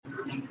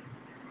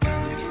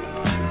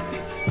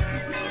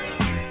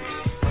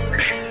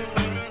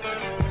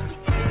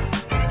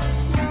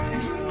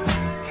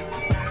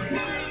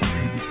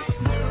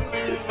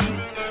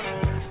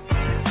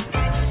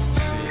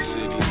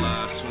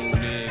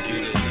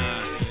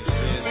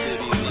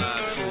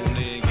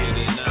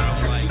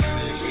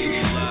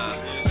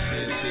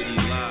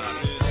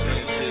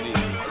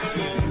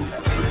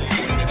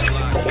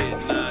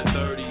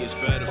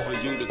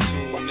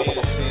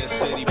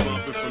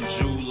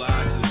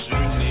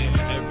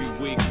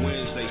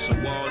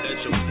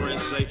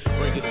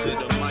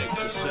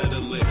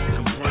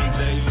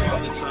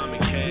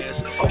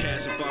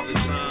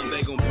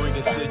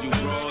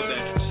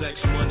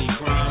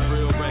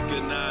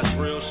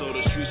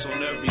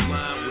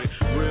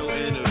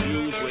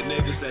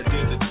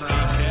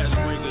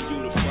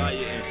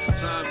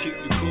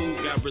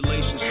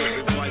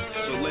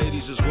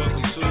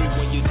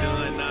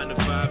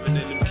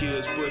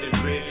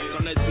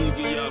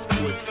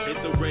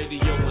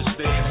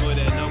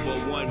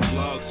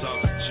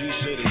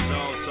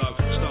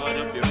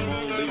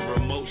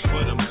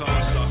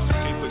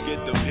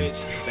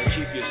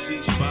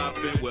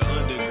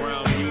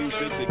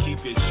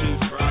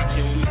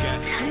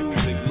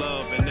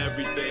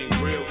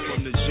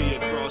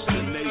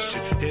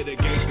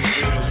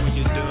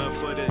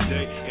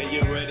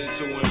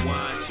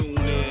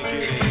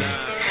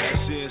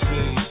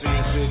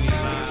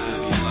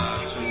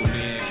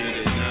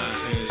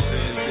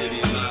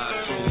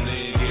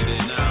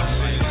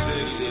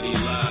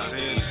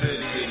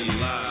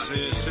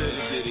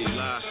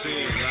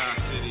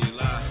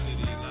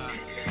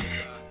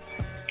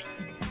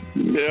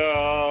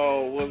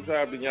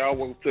happening, y'all?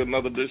 Welcome to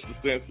another edition of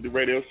Sin City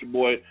Radio. It's your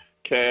boy,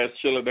 Cash,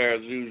 chilling there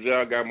as usual.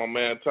 I got my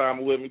man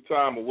Timer with me.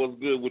 Timer, what's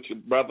good with your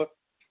brother?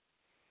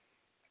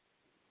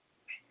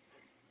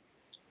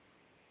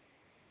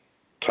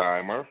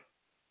 Timer.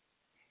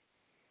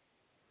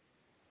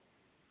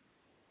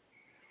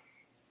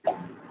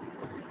 Can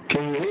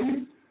you hear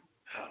me?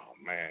 Oh,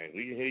 man,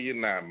 we can hear you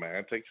now,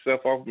 man. Take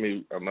yourself off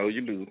mute. I know you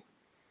do.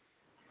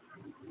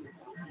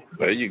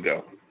 There you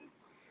go.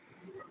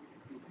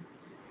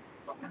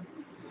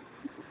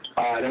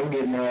 All right, I'm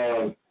getting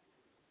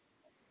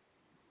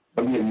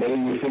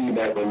major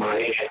feedback on my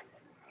end.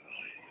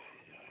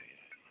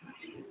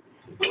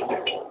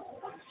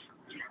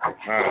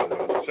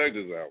 Well, check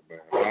this out, man.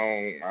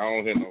 I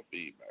don't hear no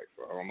feedback,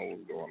 so I don't know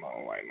what's going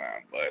on right now.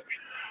 But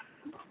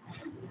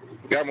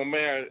got my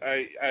man.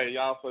 Hey,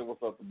 y'all say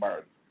what's up to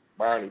Barney.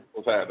 Barney,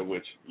 what's happening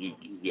with you?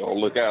 You don't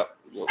look out.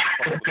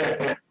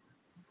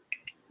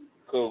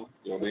 Cool.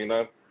 You don't need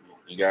nothing?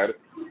 You got it?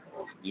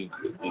 You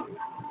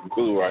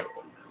cool, right?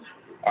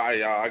 All right,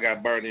 y'all. I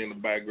got Bernie in the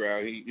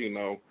background. He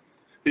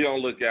don't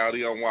look out.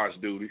 He don't watch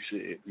duty.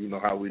 Shit, you know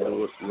how we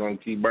do it. We're gonna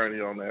keep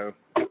Bernie on there.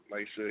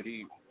 Make sure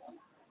he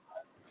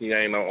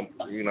ain't on.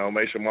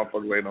 Make sure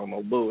motherfuckers ain't on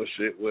no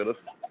bullshit with us.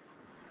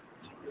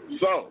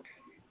 So,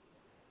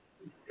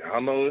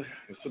 y'all know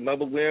it's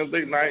another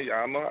Wednesday night.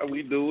 Y'all know how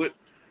we do it.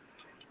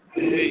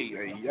 Hey.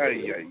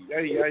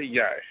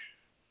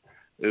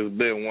 It's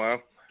been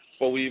one.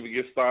 Before we even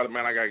get started,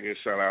 man, I gotta give a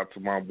shout out to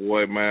my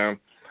boy, man.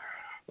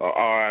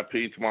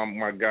 R.I.P. to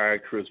my guy,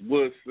 Chris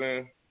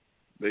Woodson.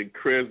 Big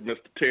Chris,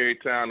 Mr.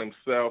 Terrytown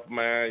himself,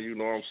 man. You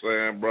know what I'm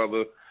saying,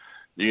 brother?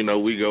 You know,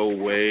 we go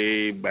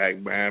way back,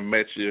 man.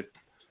 Met you,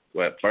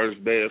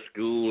 first day of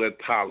school at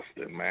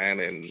Tolliston, man.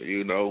 And,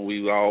 we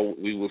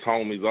was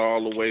homies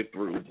all the way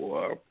through,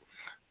 boy.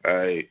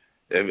 Hey,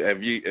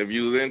 if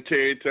you was in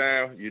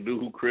Terrytown, you knew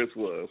who Chris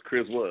was.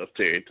 Chris was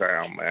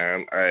Terrytown,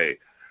 man. Hey.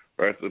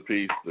 Rest in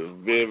peace to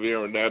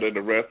Vivian, Renetta,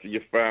 the rest of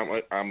your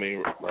family. I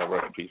mean,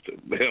 rest in peace to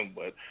them,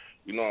 but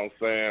you know what I'm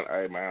saying?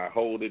 Hey, man,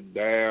 hold it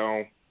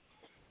down.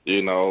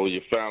 You know,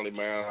 your family,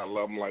 man, I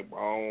love them like my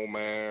own,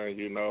 man.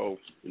 You know,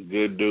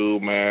 good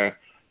dude, man.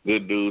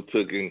 Good dude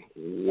took him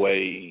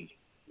way,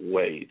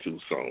 way too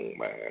soon,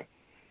 man.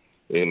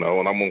 You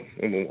know, and I'm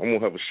gonna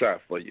have a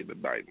shot for you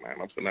tonight,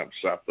 man. I'm gonna have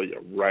a shot for you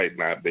right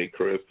now, Big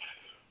Chris.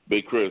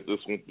 Big Chris,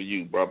 this one for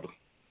you, brother.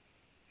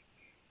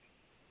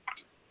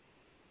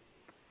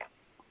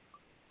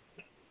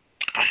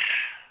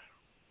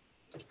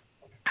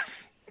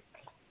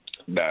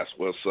 That's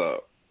what's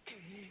up.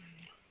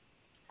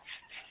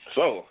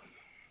 So,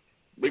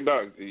 Big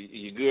Dog,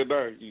 you good,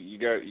 dog? You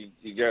got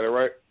it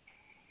right?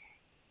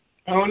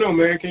 I don't know,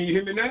 man. Can you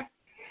hear me now?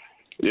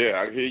 Yeah,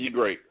 I can hear you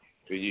great.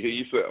 Can you hear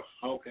yourself?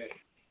 Okay.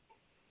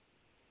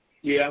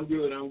 Yeah, I'm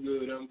good. I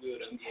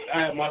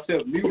have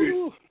myself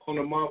muted on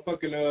the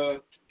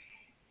motherfucking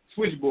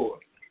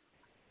switchboard.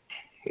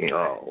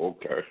 Oh,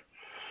 okay.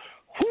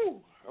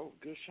 Whew, that was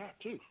a good shot,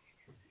 too.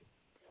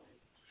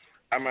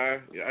 Hey,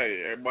 man,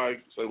 hey, everybody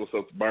say what's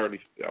up to Bernie.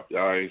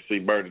 Y'all ain't see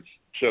Bernie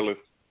chilling.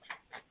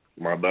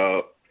 My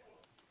dog.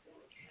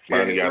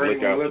 Bernie got to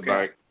look out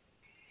tonight.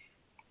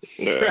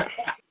 Yeah.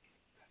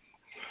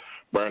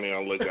 Bernie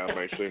on look out,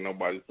 make sure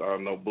nobody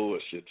starting no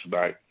bullshit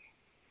tonight.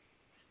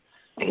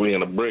 We in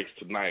the bricks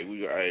tonight.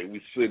 We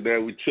sit there,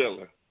 we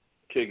chilling,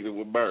 kicking it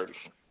with Bernie.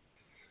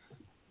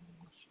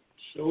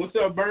 So what's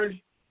up,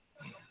 Bernie?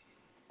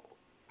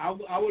 I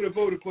would have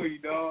voted for you,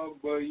 dog,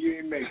 but you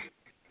ain't make it.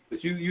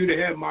 But you'd have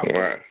had my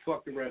vote.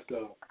 Fuck the rest of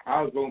them.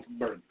 I was going for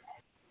Bernie.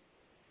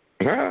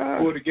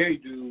 For the gay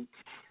dude.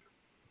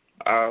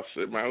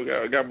 Shit, man. We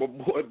got my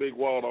boy Big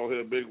Walt on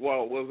here. Big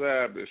Walt, what's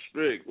happening?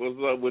 Strick,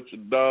 what's up with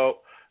your dog?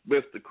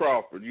 Mr.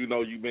 Crawford, you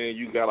know you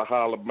got to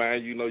holler,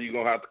 man. You know you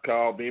going to have to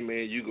call me,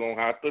 man. You going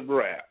to have to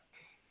rap.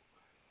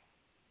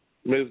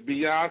 Miss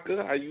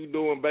Bianca, how you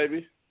doing,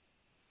 baby?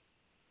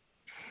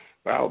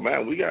 Oh,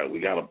 man, we got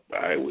a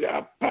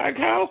packed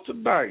house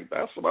tonight.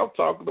 That's what I'm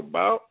talking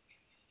about.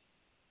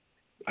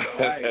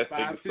 Right,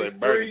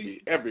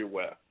 563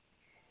 everywhere.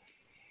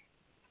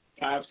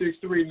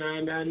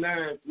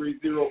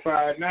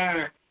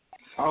 563-999-3059.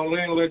 Call in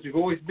and let your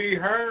voice be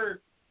heard.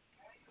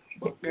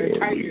 There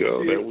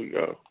we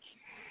go.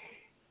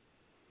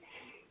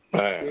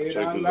 Man,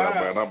 check this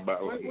out,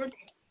 man.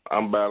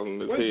 I'm battling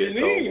this head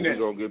cold. We're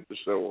gonna get the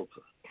show.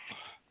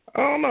 I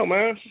don't know,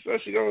 man. She said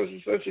she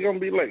gonna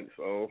be late,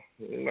 so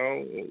we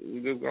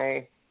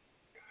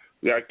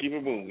gotta keep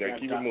it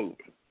moving.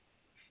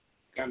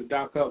 Gotta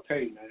dock up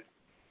pay, man.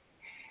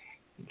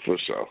 For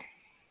sure.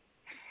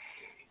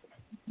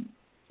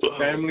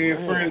 Family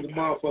and friends, a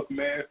motherfucker,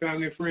 man.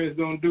 Family and friends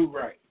don't do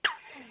right.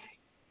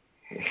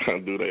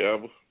 Do they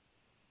ever?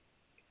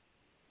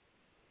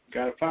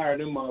 Gotta fire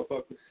them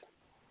motherfuckers.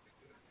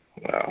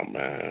 Oh,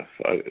 man.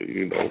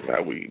 You know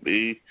how we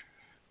be.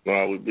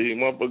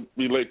 Motherfuckers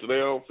be late to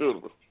their own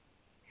funeral.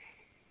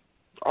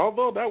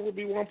 Although that would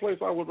be one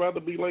place I would rather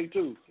be late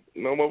to.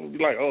 You know, motherfuckers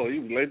be like, oh, he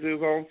was late to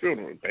his own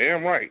funeral.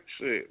 Damn right.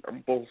 Shit. I'm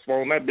supposed to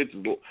phone that bitch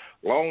as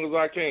long as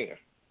I can.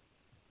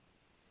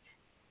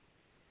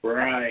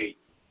 Right.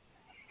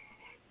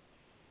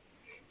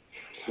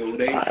 So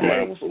they right,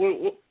 man,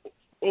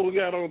 what we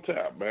got on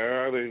tap,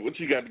 man? I mean, what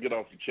you got to get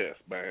off your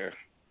chest, man?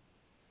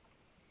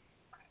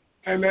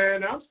 Hey,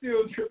 man, I'm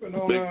still tripping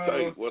on... Big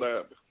tape, what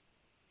happened?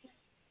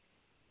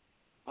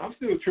 I'm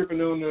still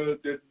tripping on the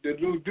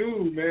little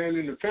dude, man,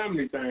 and the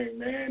family thing,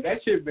 man.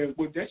 That shit been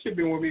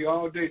with me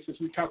all day since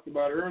we talked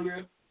about it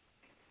earlier.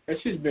 That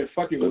shit's been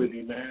fucking with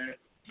me, man.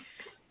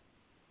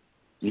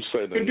 You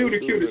say the dude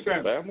that killed his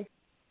family?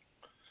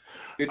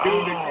 The dude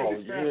that killed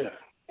his family.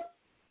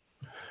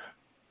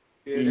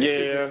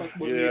 Yeah,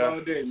 fucking with me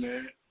all day,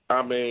 man.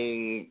 I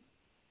mean,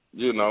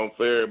 you know,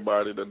 for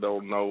everybody that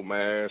don't know,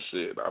 man,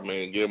 shit. I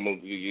mean, give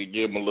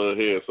him a little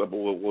heads up of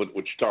what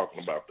you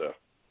talking about there.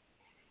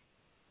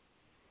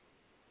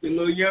 The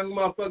little young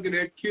motherfucker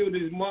that killed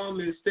his mom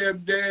and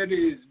stepdad,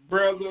 his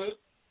brother,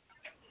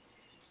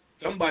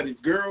 somebody's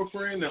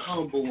girlfriend, the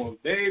unborn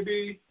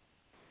baby.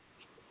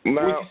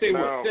 What you say,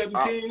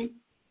 17?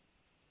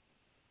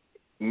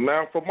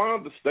 Now, from my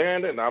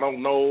understanding, I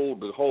don't know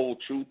the whole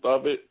truth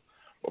of it,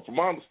 but from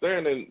my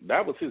understanding,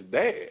 that was his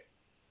dad.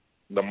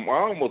 The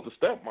mom was the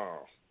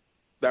stepmom.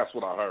 That's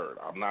what I heard.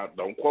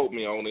 Don't quote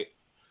me on it.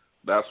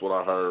 That's what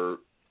I heard.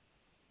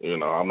 You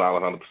know, I'm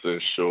not 100%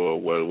 sure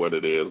what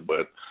it is,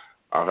 but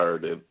I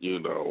heard that, you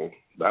know,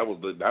 that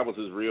was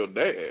his real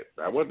dad.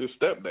 That wasn't his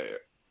stepdad.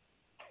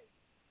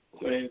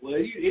 Well,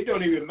 it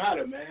don't even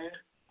matter, man.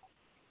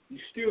 You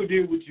still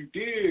did what you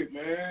did,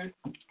 man.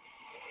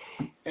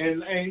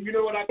 And you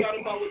know what I thought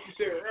about what you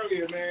said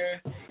earlier,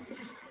 man?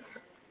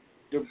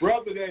 The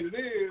brother that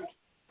lives,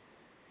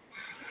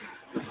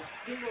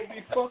 he's going to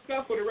be fucked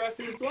up for the rest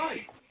of his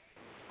life.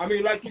 I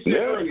mean, like you said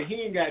earlier, he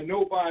ain't got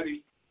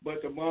nobody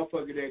but the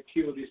motherfucker that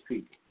killed his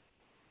people.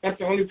 That's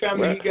the only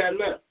family he got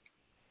left.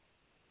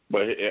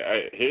 But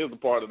here's the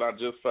part that I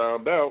just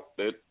found out,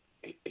 that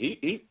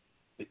they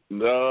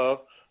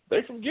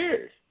from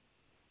Gary.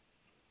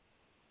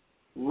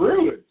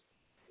 Really?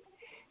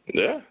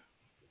 Yeah.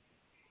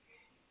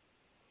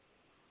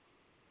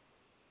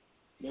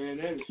 Man,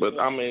 that is. But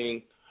I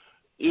mean,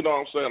 you know what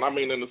I'm saying? I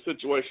mean, in a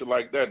situation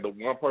like that, the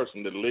one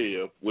person that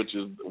lived, which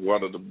is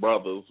one of the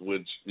brothers,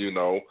 which, you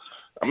know,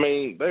 I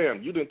mean,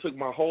 damn, you done took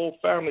my whole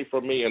family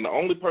from me, and the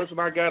only person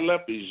I got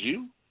left is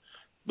you?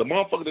 The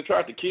motherfucker that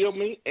tried to kill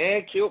me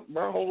and killed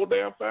my whole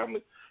damn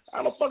family?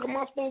 How the fuck am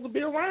I supposed to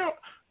be around?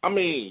 I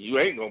mean, you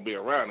ain't gonna be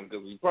around him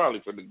because he's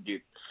probably finna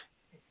get.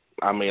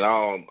 I mean,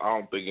 I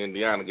don't think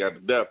Indiana got the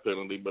death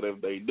penalty, but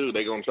if they do,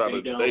 they gonna try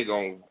to.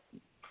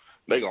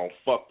 They gonna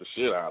fuck the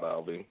shit out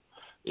of him.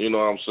 You know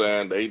what I'm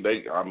saying?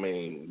 I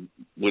mean,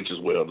 which is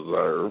well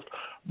deserved.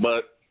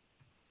 But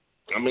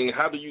I mean,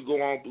 how do you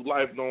go on through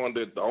life knowing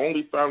that the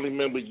only family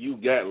member you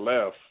got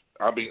left,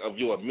 I mean, of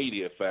your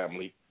immediate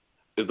family,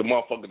 is the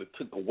motherfucker that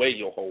took away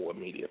your whole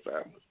immediate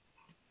family?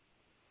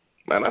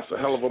 Man, that's a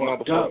hell of a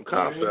motherfucking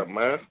concept,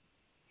 man.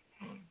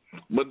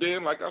 But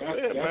then, like I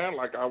said, man,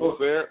 like I was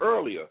saying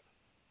earlier,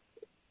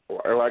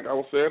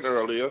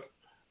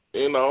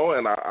 you know,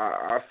 and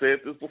I said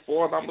this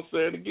before, and I'm going to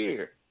say it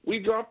again. We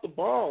dropped the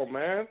ball,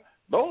 man.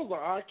 Those are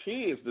our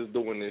kids that's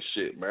doing this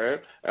shit, man.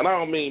 And I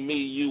don't mean me,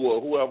 you,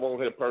 or whoever on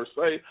here per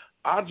se.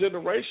 Our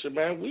generation,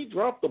 man, we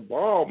dropped the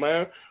ball,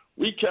 man.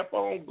 We kept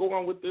on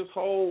going with this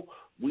whole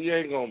we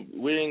ain't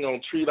gonna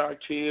treat our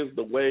kids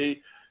the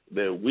way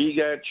that we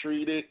got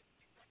treated.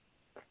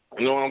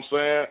 You know what I'm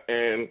saying?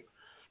 And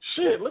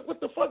shit, look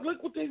what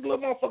these little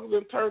motherfuckers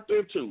have turned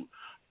into.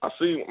 I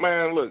see,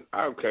 man, look,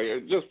 okay,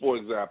 just for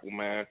example,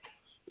 man,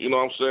 you know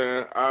what I'm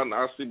saying?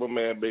 I see my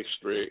man Big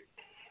Strick.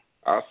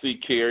 I see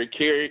Kerry.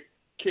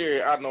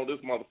 Kerry, I know this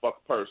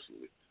motherfucker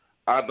personally.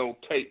 I know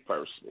Tate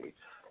personally.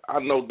 I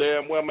know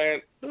damn well,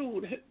 man,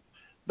 dude,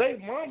 they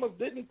mamas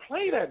didn't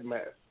play that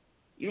mess.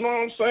 You know what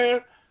I'm saying?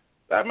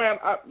 That man,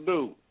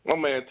 my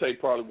man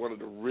Tate probably one of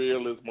the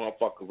realest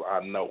motherfuckers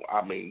I know.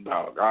 I mean,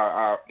 dog,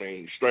 I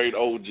mean, straight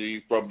OG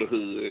from the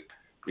hood.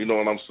 You know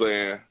what I'm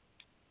saying?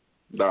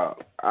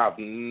 Dog, I've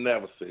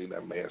never seen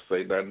that man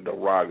say nothing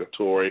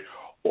derogatory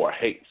or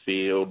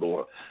hate-filled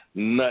or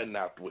nothing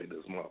out the way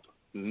this mother.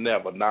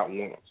 Never, not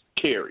once.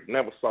 Kerry,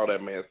 never saw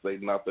that man say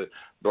nothing.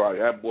 Dog,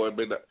 that boy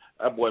been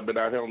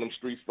out here on them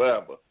streets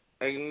forever.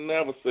 Ain't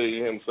never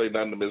seen him say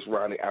nothing to Miss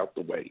Ronnie out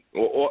the way.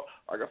 Or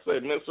like I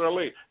said, Miss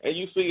Early. And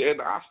you see,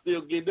 and I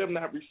still give them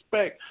that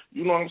respect.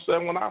 You know what I'm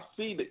saying? When I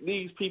see that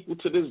these people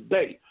to this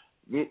day,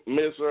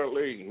 Miss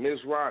Early, Miss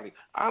Ronnie,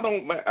 I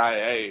don't,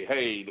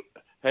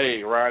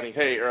 hey, Ronnie,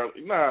 hey,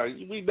 Early. Nah,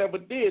 we never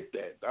did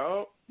that,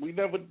 dog. We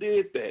never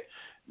did that.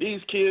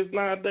 These kids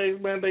nowadays,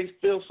 man, they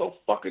feel so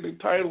fucking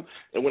entitled.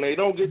 And when they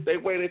don't get their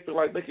way, they feel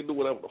like they can do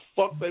whatever the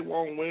fuck they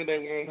want, when they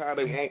want, how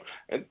they want.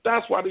 And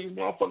that's why these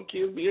motherfucking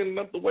kids be ending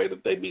up the way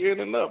that they be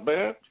ending up,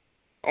 man.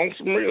 On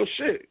some real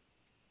shit.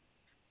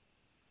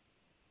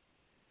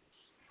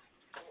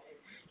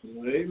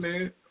 Hey,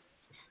 man.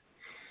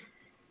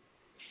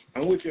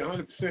 I'm with you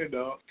 100%,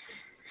 dog.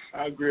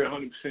 I agree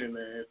 100%,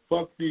 man.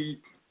 Fuck these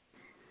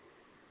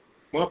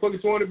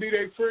motherfuckers want to be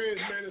their friends,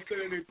 man,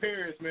 instead of their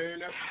parents, man.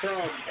 That's the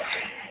problem.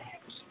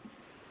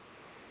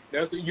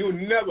 You'll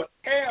never,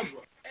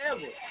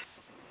 ever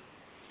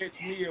catch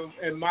me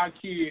and my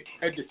kid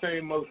at the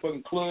same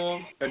motherfucking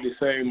club, at the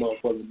same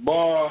motherfucking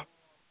bar.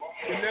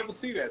 You'll never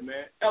see that,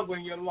 man, ever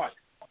in your life.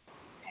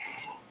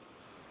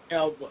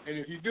 Ever. And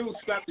if you do,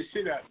 slap the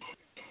shit out of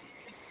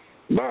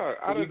me. No,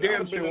 I done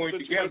damn been sure in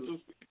ain't together.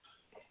 situations.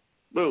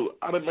 Dude,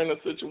 I done been in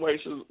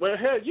situations where,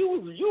 hell, you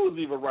was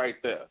even right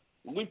there.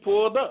 We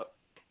pulled up.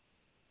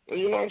 And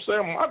you know what I'm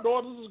saying? My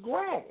daughters is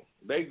grown.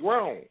 They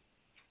grown.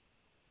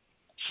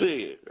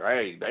 Shit,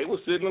 hey, they was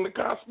sitting in the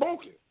car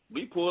smoking.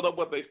 We pulled up,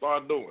 what they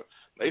started doing.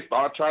 They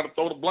started trying to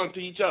throw the blunt to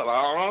each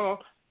other.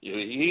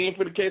 He ain't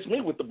finna catch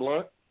me with the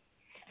blunt.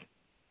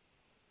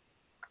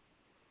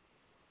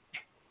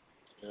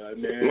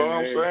 You know what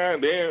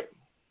I'm saying?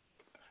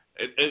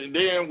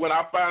 Then when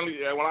I finally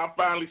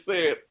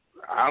said,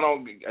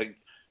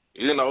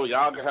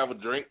 y'all can have a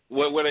drink.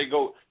 Where they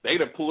go, they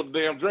done pulled the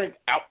damn drink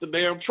out the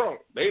damn trunk.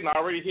 They done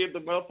already hid the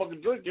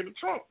motherfucking drink in the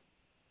trunk.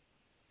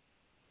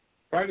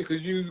 Right,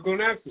 because you was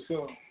gonna ask for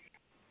something.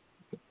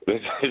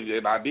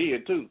 And I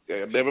did too.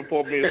 They never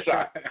poured me a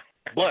shot.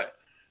 But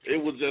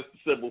it was just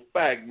a simple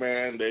fact,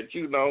 man, that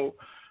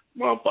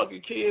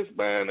motherfucking kids,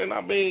 man, and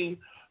I mean,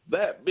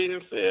 that being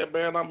said,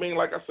 man, I mean,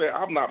 like I said,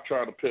 I'm not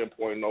trying to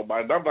pinpoint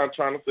nobody. I'm not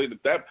trying to say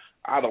that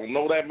I don't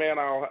know that man.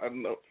 I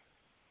know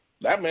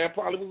that man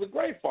probably was a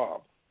great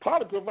father.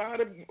 Probably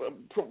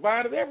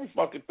provided every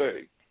fucking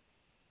thing.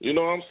 You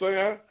know what I'm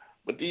saying?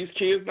 But these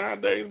kids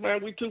nowadays,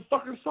 man, we too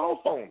fucking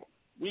soft on them.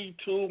 We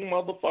too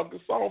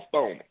motherfucking soft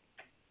on them.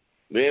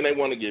 Then they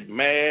want to get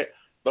mad,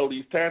 throw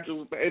these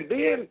tantrums, and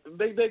then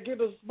they get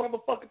this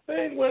motherfucking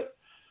thing where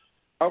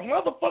a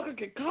motherfucker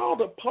can call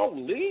the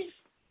police.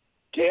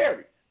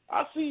 Kerry,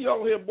 I see you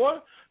on here, boy.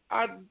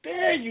 I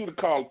dare you to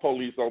call the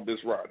police on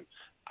this Roddy.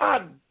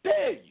 I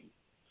dare you.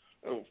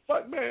 Oh,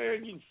 fuck,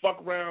 man, you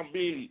fuck around,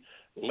 be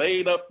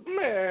laid up.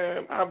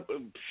 Man,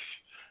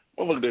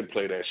 motherfucker didn't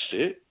play that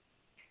shit.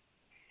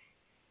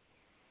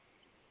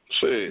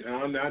 Shit.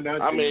 No,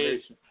 I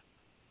mean,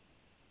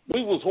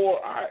 we was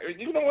horrible.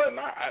 You know what?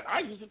 I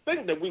used to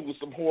think that we was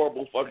some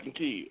horrible fucking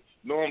kids.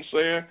 You know what I'm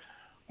saying?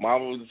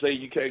 Mama would say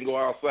you can't go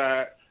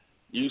outside.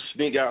 You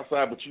sneak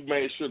outside, but you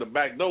made sure the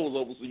back door was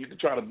open so you could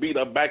try to beat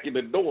her back in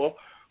the door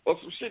or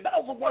some shit. That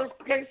was the worst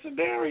case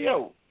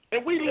scenario.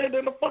 And we lived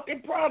in the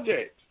fucking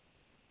project.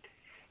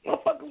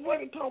 Motherfuckers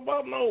wasn't talking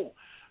about no,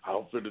 I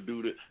don't fit to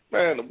do this.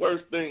 Man, the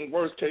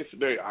worst case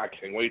scenario, I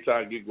can't wait till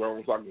I get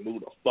grown so I can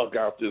move the fuck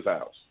out this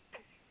house.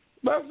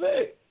 That's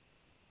it.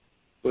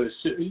 But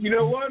shit, you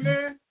know what,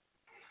 man?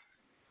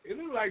 It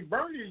looked like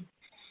Bernie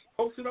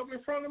posted up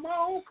in front of my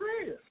old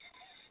crib.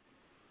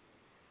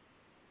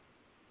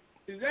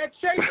 Is that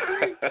Chase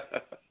Street?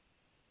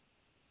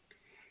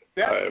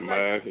 Hey,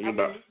 man, I mean,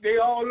 they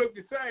all look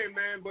the same,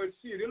 man, but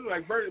shit, it look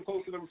like Bernie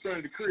posted up in front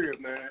of the crib,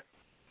 man.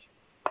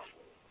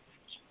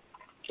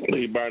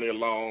 Leave Bernie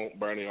alone.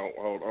 Bernie,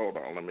 hold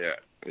on, let me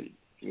ask.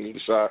 You need a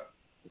shot?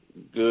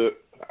 Good.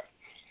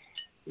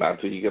 Not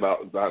until you get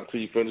out. Not until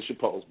you finish your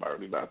post,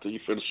 Bernie. Not until you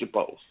finish your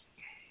post.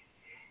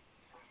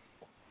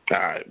 All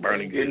right,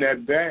 Bernie getting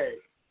that bag.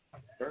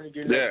 Bernie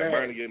getting that bag.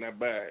 Bernie getting that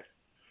bag.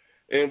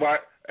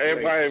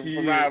 Everybody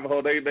from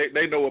Idaho,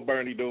 they know what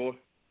Bernie doing.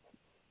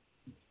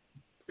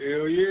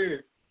 Hell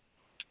yeah.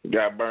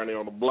 Got Bernie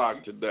on the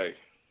block today.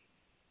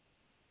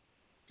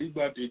 He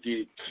about to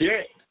get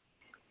kicked.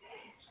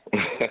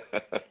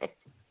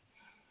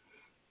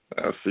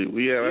 I see.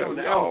 We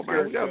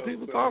got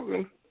people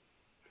talking.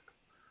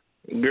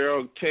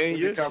 Girl,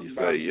 Kenya, she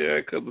say, yeah,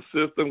 because the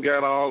system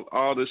got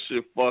all this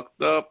shit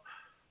fucked up,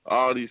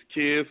 all these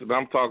kids, and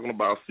I'm talking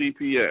about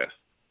CPS.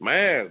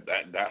 Man,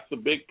 that's a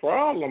big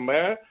problem,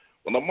 man.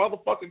 When a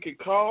motherfucker can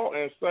call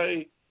and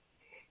say,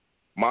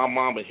 my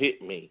mama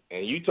hit me,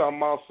 and you talking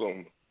about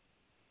some,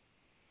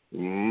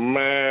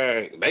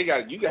 man, you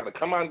got to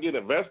come out and get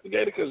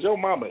investigated because your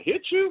mama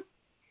hit you?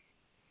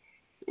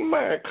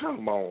 Man,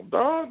 come on,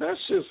 dog. That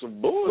shit's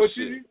some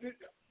bullshit.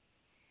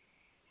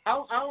 I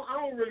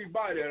don't really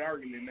buy that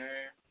argument,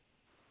 man.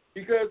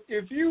 Because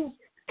if your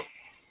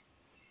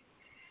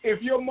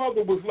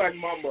mother was like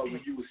my mother,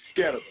 you was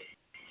scared of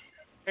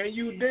her, and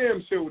you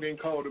damn sure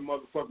didn't call the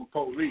motherfucking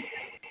police.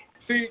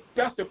 See,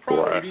 that's the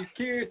problem. Right. These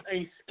kids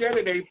ain't scared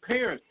of their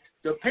parents.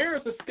 The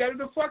parents are scared of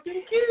the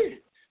fucking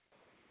kids.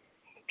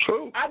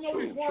 True. I know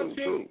this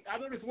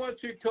one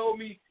chick told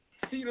me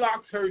she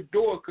locks her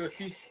door because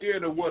she's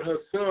scared of what her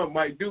son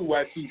might do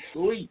while she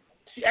sleeps.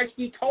 She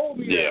actually told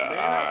me that, man.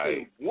 I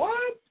said,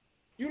 what?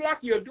 You lock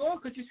your door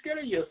because you're scared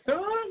of your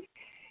son?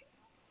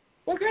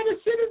 What kind of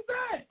shit is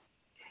that?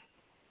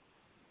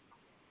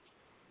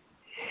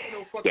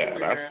 No fucking way,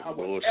 man. That's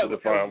bullshit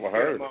if I ever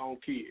heard my own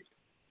kid.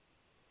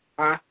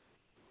 Huh?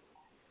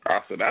 I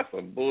said, that's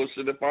some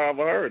bullshit if I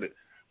ever heard it.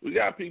 We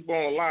got people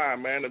on the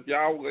line, man. If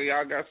y'all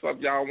got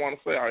something y'all want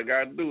to say, all you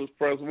got to do is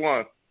press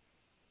 1.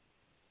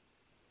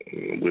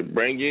 We'll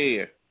bring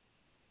you in.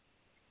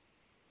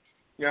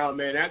 Yeah,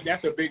 man,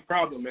 that's a big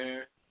problem,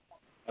 man.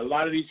 A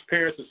lot of these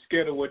parents are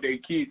scared of what they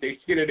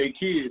scared of their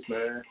kids,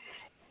 man.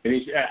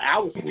 And I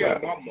was scared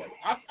of my mother.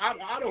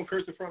 I don't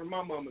curse in front of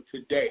my mama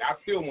today. I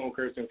still won't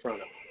curse in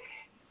front of her.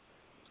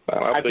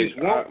 I think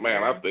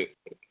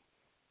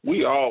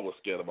we all were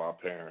scared of our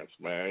parents,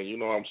 man. You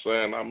know what I'm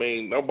saying? I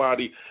mean,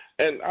 nobody,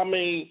 and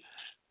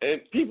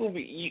people,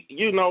 when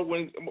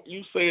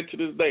you say it to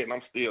this day, and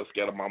I'm still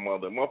scared of my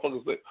mother.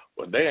 Motherfuckers say,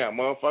 well, damn,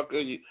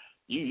 motherfucker,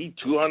 you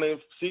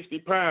 260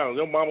 pounds,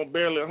 your mama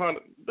barely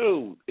 100.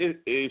 Dude,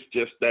 it's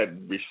just that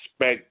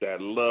respect,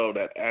 that love,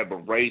 that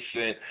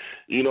admiration.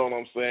 You know what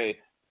I'm saying?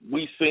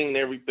 We seen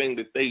everything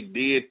that they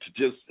did to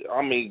just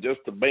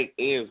to make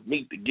ends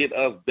meet, to get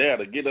us there,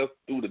 to get us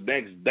through the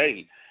next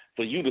day.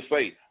 For you to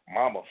say,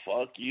 mama,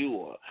 fuck you,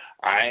 or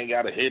I ain't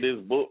got to hit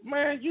this book,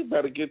 man, you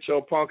better get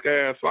your punk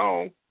ass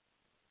on.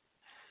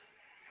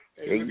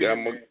 Hey, you got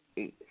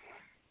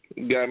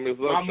Miss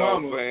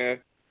Upshaw saying,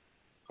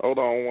 hold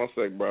on one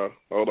sec, bro.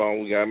 Hold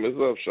on, we got Miss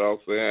Upshaw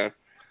saying,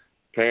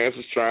 parents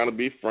is trying to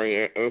be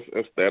friends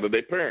instead of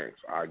their parents.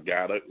 I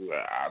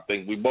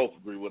think we both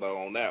agree with her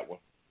on that one.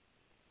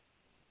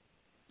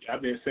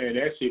 I've been saying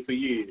that shit for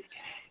years.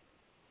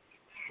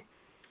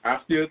 I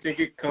still think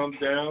it comes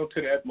down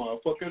to that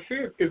motherfucking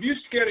fear. If you're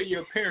scared of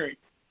your parent,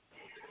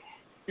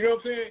 you know what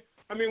I'm saying?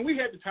 I mean, we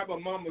had the type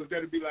of mamas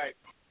that would be like,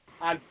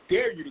 I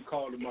dare you to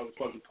call the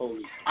motherfucking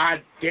police.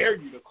 I dare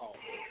you to call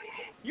them.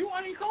 You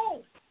ain't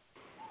call.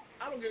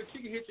 I don't care if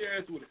she can hit your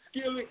ass with a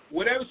skillet,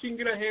 whatever she can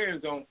get her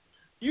hands on.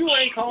 You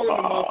ain't calling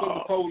the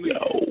motherfucking police.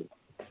 No.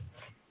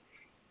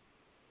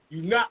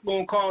 You're not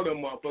going to call them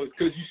motherfuckers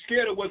because you're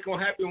scared of what's going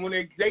to happen when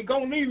they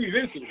going to leave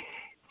eventually.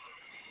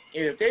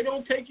 And if they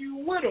don't take you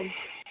with them,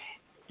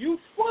 you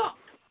fucked.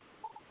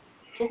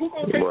 So who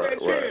going to take that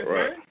chance,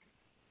 man?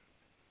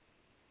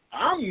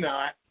 I'm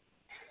not.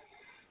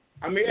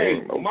 I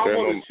mean, my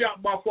mother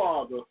shot my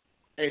father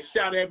and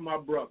shot at my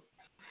brother.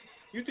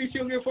 You think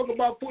she'll give a fuck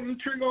about putting the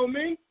trigger on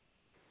me?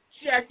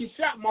 She actually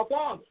shot my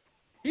father.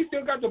 He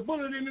still got the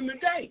bullet in him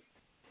today.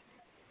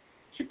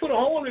 She put a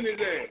hole in his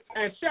ass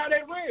and shot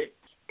at Red.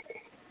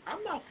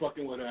 I'm not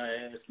fucking with her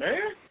ass,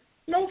 man.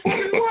 No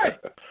fucking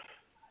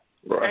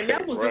way. And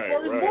that was the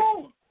first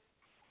born.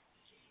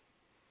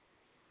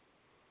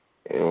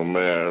 Oh,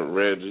 man,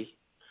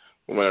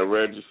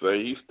 Reggie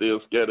say he's still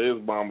scared of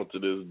his mama to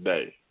this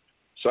day.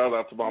 Shout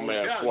out to my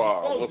man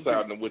Suave. What's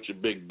happening with your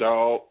big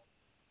dog?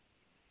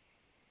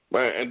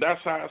 Man, and that's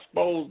how it's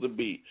supposed to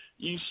be.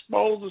 You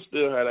supposed to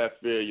still have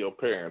that fear of your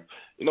parents.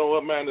 You know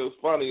what, man? It was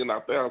funny, and I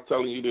think I was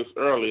telling you this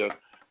earlier,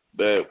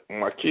 that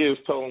my kids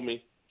told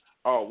me,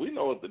 oh, we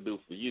know what to do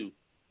for you.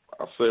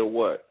 I said,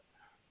 what?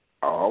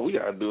 All we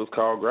got to do is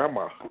call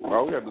Grandma.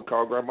 All we got to do is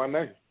call Grandma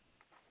name.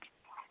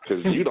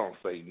 Because you don't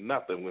say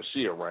nothing when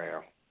she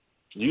around.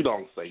 You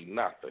don't say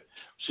nothing.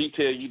 She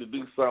tell you to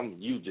do something,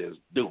 you just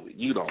do it.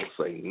 You don't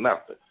say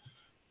nothing.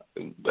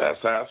 And that's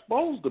how it's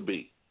supposed to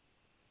be.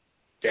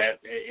 That's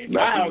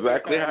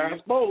exactly how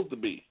it's supposed to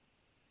be.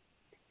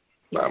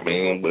 I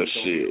mean, but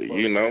shit,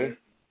 you know.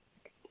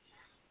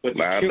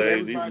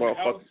 Nowadays, these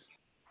motherfuckers.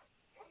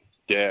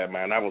 Yeah,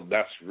 man,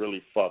 that's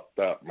really fucked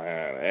up,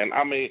 man. And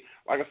I mean,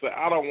 like I said,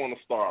 I don't want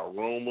to start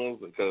rumors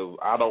because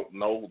I don't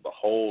know the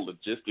whole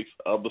logistics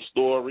of the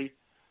story.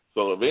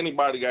 So if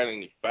anybody got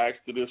any facts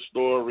to this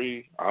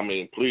story, I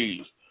mean,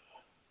 please,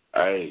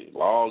 hey,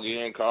 log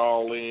in,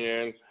 call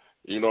in,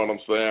 you know what I'm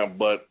saying?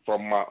 But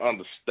from my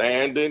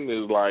understanding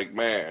is like,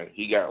 man,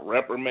 he got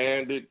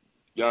reprimanded,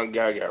 young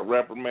guy got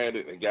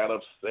reprimanded and got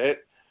upset.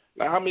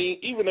 Now, I mean,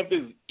 even if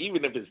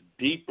it's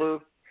deeper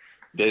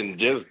than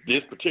just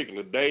this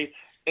particular day,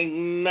 ain't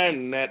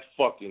nothing that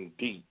fucking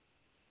deep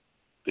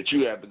that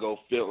you have to go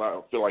feel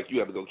like you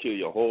have to go kill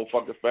your whole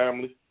fucking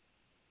family.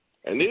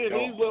 And then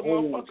these little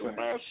motherfuckers,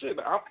 man, shit.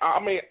 I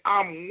mean,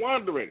 I'm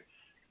wondering,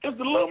 is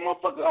the little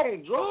motherfucker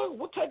on drugs?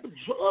 What type of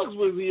drugs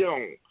was he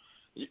on?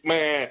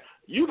 Man,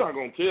 you not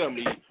gonna tell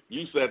me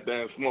you sat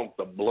there and smoked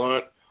a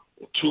blunt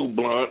or two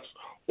blunts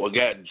or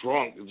got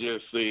drunk and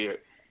just said,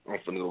 I'm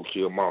gonna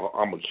kill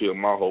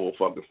my whole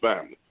fucking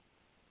family.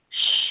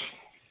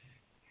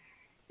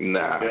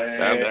 Nah,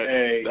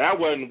 that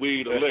wasn't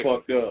weed or liquor.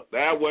 Fucked up.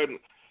 That wasn't.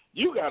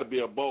 You got to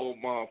be a bold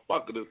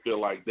motherfucker to feel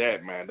like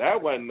that, man.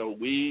 That wasn't no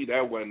weed.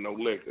 That wasn't no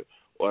liquor.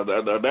 Or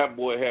that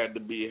boy had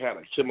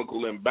a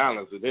chemical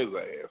imbalance in his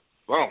ass.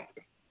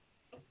 Something.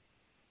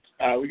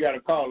 We got a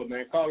caller,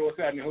 man. Caller, what's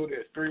happening? Who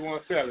this?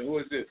 317. Who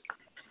is this?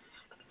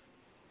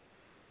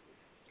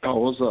 Oh,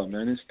 what's up,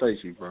 man? It's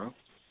Stacy, bro.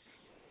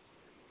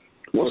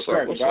 What's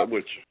up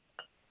with you?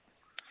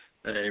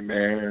 Hey,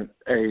 man.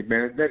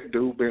 That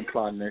dude been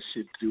plotting that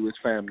shit to do his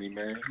family,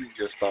 man.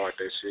 He just started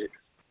that shit.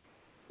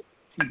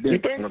 He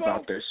been talking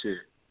about that shit.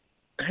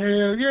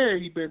 Hell yeah,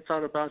 he been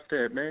talking about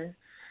that, man.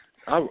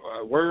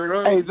 Word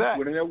up, he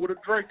went in there with a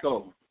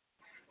Draco.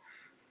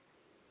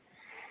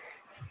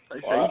 They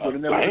say he went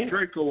in there with a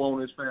Draco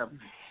on his family.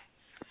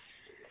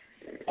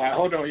 All right,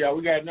 hold on, y'all.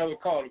 We got another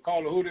caller.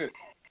 Caller, who this?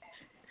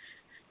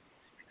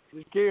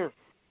 This Kier.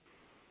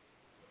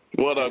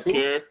 What up,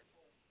 Kier?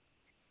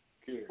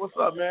 What's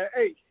up, man?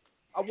 Hey,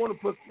 I want to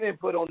put some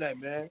input on that,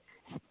 man.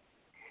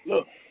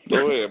 Look.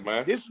 Go ahead,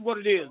 man. This is what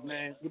it is,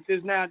 man. With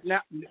this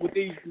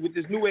with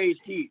this new age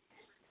kid,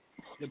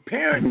 the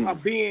parents are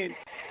being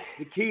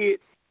the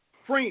kid's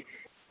friends.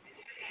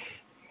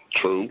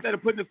 True. Instead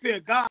of putting the fear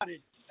of God in.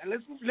 And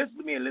listen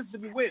to me and listen to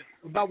me well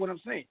about what I'm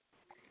saying.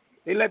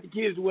 They let the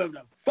kids do whatever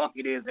the fuck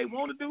it is they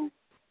want to do,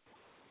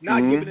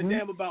 not giving a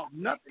damn about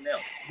nothing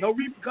else. No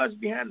repercussions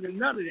behind it,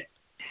 none of that.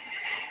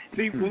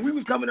 See, when we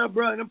was coming up,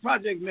 bro, in them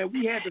projects, man,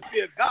 we had the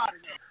fear of God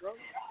in us, bro.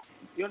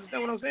 You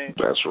understand what I'm saying?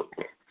 That's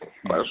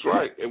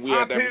right. And we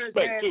had that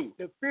respect, too.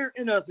 The fear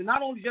in us, and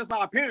not only just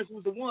our parents, it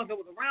was the ones that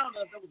was around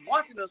us, that was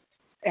watching us,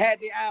 that had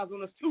their eyes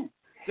on us, too.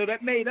 So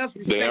that made us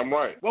respect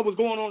what was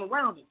going on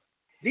around us.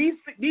 These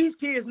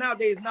kids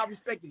nowadays not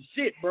respecting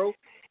shit, bro.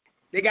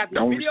 They got these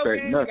video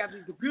games, they got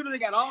these computers, they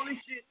got all this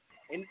shit,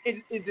 and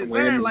it's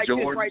designed like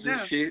this right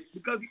now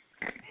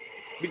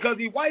because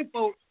these white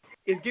folks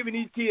is giving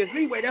these kids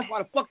leeway. That's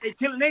why the fuck they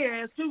killing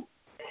their ass too.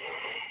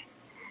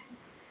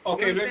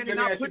 Okay, let me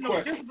ask you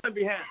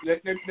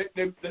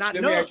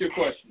a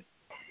question.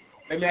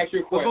 Let me ask you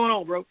a question. What's going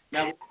on, bro?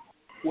 Now,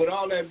 with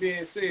all that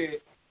being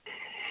said,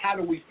 how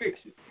do we fix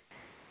it?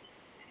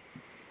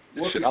 I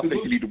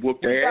think you need to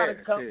whoop their ass.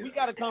 We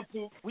gotta come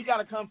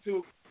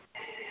to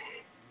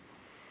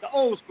the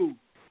old school.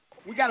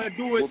 We gotta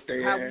do it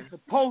how we're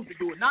supposed to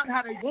do it, not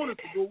how they want us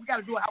to do it. We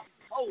gotta do it how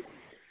we're supposed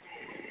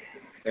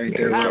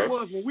to. How it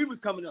was when we was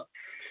coming up.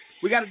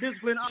 We gotta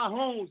discipline our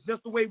homes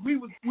just the way we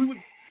was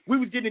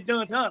getting it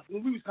done to us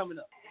when we was coming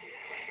up.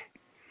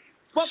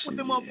 Fuck what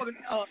them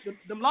motherfuckers,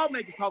 them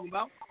lawmakers talking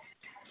about.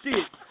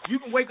 Shit, you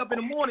can wake up in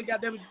the morning,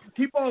 goddamn it,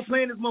 keep on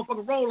playing this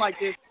motherfucking role like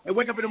this, and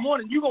wake up in the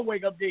morning, you gonna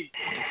wake up dead.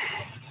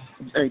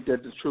 Ain't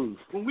that the truth?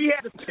 When we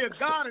had the fear of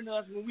God in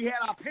us, when we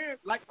had our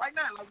parents, like right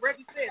now, like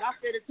Reggie said, I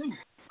said it too.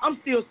 I'm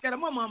still scared of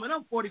my mama, and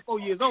I'm 44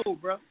 years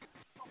old, bro.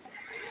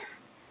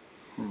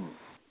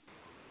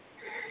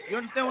 You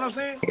understand what I'm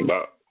saying?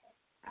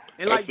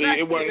 And like that,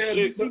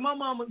 you see my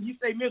mama, you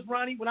say Miss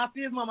Ronnie. When I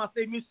see his mama, I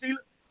say Miss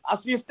Sheila. I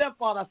see his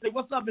stepfather. I say,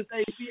 what's up, Miss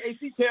AC?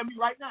 AC, tell me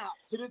right now,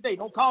 to this day,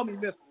 don't call me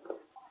Miss.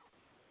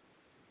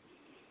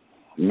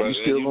 But you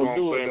still gonna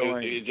do it, though,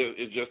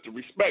 it's just a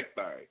respect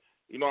thing.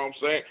 You know what I'm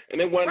saying?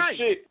 And it wasn't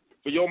shit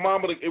for your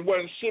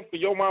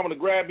mama to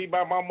grab me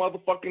by my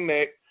motherfucking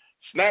neck,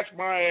 snatch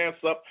my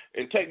ass up,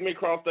 and take me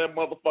across that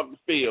motherfucking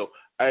field.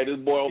 Hey, this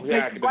boy over here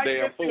acting a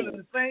damn fool.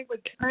 The same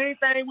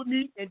thing with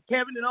me and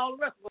Kevin and all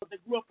the rest of us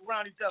that grew up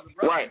around each other,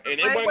 bro. Right, and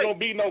it wasn't gonna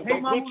be no,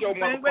 don't put your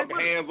motherfucking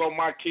hands on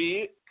my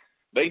kid.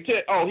 They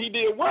tell, he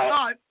did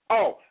what?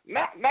 Oh,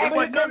 now he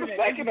got the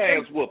second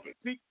ass whooping.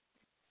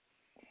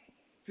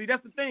 See,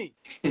 that's the thing.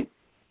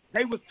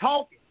 They was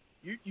talking.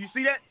 You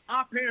see that?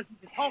 Our parents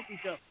used to talk to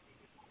each other.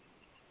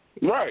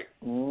 Right.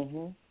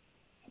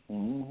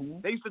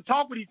 They used to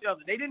talk with each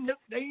other. They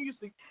used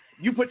to.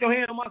 You put your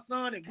hand on my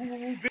son and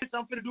woo, bitch,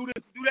 I'm finna do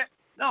this, do that.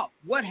 No,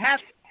 what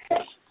happened?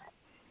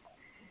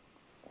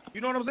 You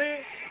know what I'm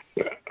saying?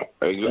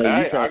 I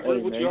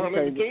agree with you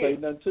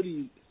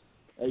 100%.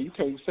 You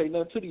can't say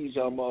nothing to these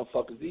young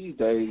motherfuckers these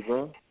days,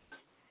 bro.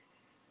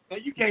 So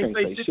you can't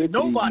say shit to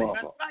nobody.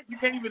 That's right. You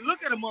can't even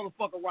look at a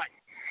motherfucker right.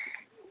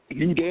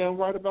 You damn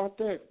right about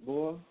that,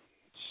 boy.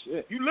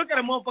 Shit. You look at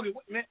a motherfucker,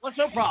 man, what's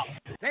your problem?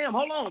 Damn,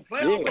 hold on,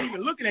 player. I'm not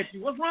even looking at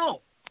you. What's wrong?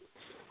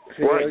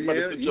 Right, but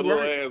sit your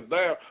little ass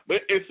down.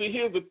 But see,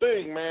 here's the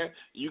thing, man.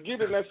 You get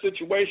in that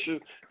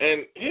situation,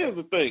 and here's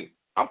the thing.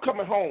 I'm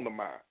coming home to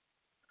mine.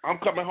 I'm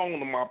coming home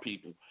to my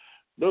people.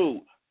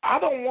 Dude, I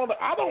don't want,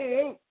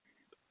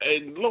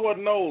 and Lord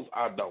knows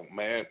I don't,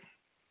 man.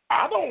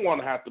 I don't want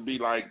to have to be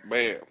like,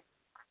 man,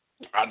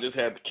 I just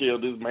had to kill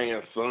this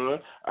man's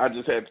son. I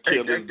just had to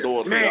kill this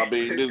daughter.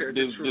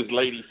 This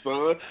lady's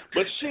son.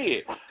 But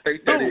shit,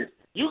 dude,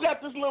 you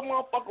got this little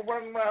motherfucker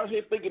running around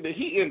here thinking that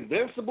he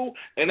invincible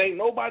and ain't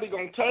nobody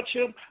gonna touch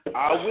him.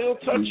 I will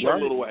touch your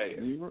little ass.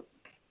 You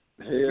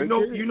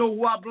know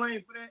who I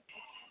blame for that?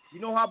 You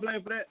know who I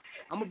blame for that?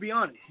 I'm gonna be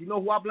honest. You know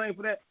who I blame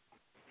for that?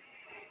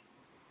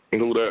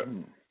 Who that?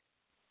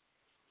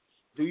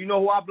 Do you know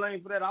who I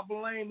blame for that? I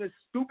blame this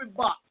stupid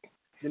box.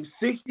 Them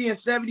 60 and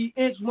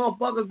 70-inch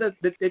motherfuckers that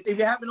they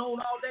be having on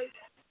all day,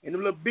 and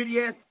them little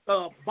bitty-ass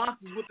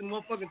boxes with the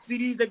motherfucking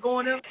CDs that go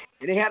in there,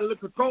 and they had a little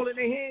control in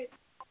their head.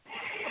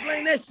 I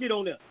blame that shit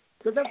on them.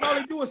 Because that's all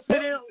they do is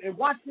sit there and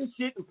watch this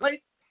shit and play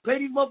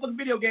these motherfucking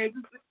video games.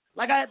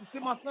 Like I had to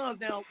sit my sons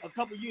down a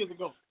couple years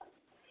ago.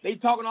 They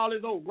talking all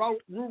this old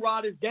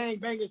roo-rah, this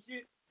gang-banging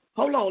shit.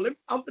 Hold on,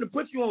 I'm going to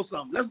put you on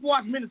something. Let's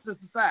watch Menace to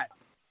Society.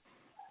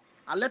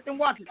 I let them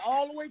watch it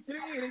all the way to the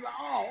end. They were like,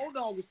 oh, old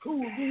dog was cool.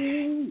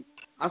 Woo-hoo-hoo.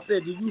 I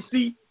said, did you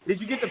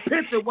get the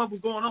picture of what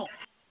was going on?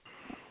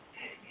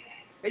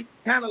 They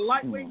kind of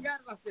lightweight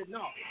got it. I said,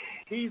 no,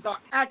 these are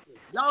actors.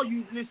 Y'all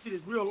using this shit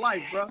as real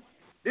life, bro.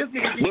 This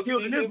nigga get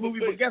killed in this movie,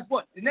 but guess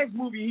what? The next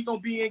movie he gonna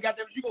be in,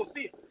 goddammit, you gonna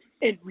see it.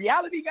 In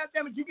reality,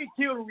 goddammit, you get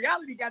killed in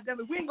reality,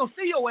 goddammit, we ain't gonna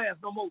see your ass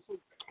no more. So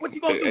what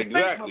you gonna do,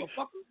 exactly. fake,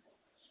 motherfucker?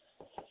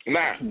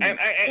 Nah,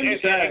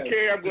 and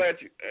Kerry,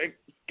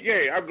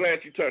 I'm glad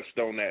you touched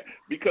on that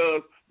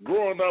because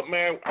growing up,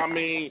 man, I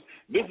mean,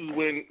 this is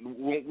when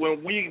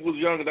we was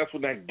younger. That's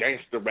when that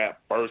gangster rap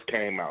first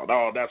came out.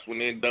 Oh, that's when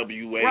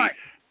NWA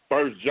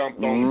first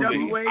jumped on the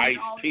scene.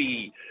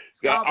 Ice-T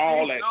got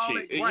all that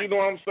shit. And you know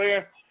what I'm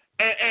saying?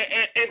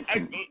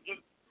 And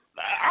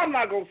I'm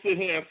not going to sit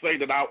here and say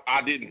that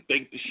I didn't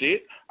think the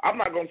shit. I'm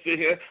not going to sit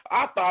here.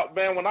 I thought,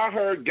 man, when I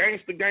heard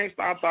gangster,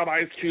 I thought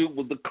Ice Cube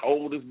was the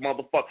coldest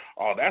motherfucker.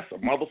 Oh, that's a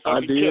motherfucker. I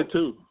did killer.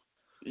 too.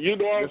 You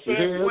know what I'm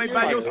saying? You ain't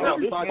by yourself.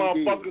 This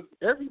motherfucker.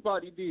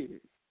 Everybody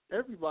did.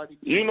 Everybody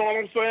did. You know what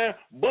I'm saying?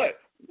 But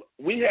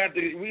we had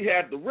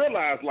to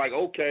realize, like,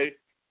 okay,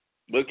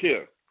 look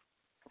here.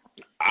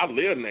 I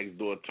live next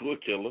door to a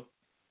killer.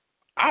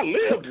 I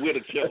live with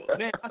a killer.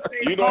 Man,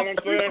 you know what I'm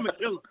saying? I'm a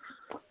killer.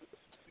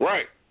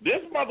 Right.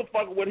 This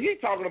motherfucker, what he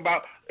talking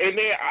about,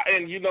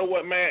 and you know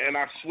what, man, and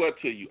I swear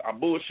to you, I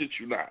bullshit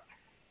you not.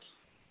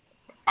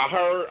 I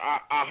heard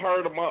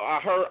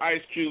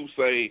Ice Cube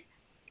say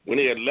when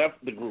he had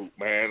left the group,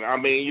 man. I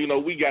mean, you know,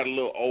 we got a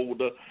little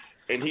older,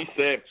 and he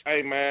said,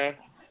 hey, man,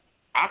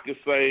 I could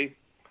say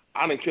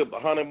I done killed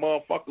 100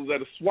 motherfuckers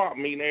at a swap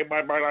meeting.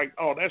 Everybody like,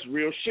 oh, that's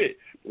real shit.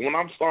 But when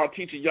I'm start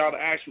teaching y'all the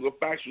actual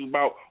facts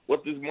about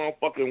what this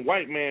motherfucking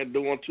white man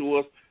doing to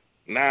us,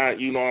 now,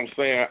 you know what I'm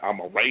saying,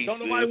 I'm a racist. Don't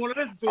nobody want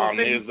to listen to I'm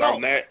him. this,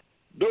 I'm that.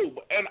 Dude,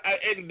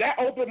 and that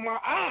opened my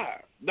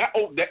eyes. That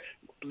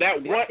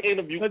one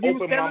interview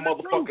opened my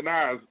motherfucking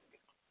eyes.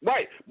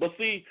 Right. But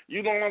see,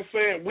 you know what I'm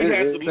saying? We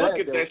had to look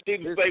at that shit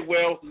and say,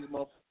 well,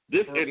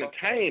 this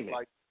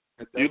entertainment.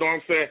 You know what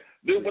I'm saying?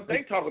 What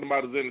they talking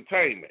about is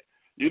entertainment.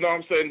 You know what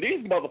I'm saying?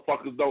 These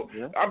motherfuckers don't.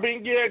 Yeah. I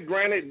mean, yeah,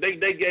 granted,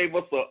 they gave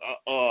us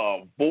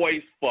a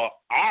voice for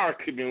our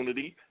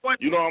community.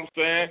 You know what I'm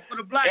saying?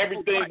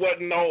 Everything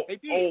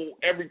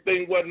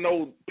wasn't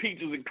no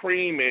peaches and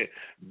cream and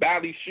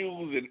Bally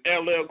shoes and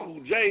LL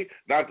Cool J.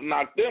 Not to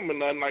knock them and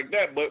nothing like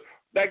that, but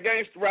that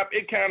gangster rap,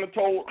 it kind of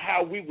told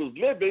how we was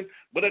living,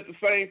 but at the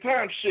same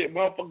time, shit,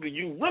 motherfucker,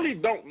 you really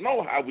don't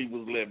know how we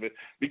was living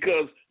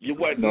because you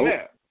wasn't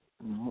there.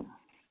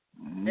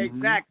 Mm-hmm.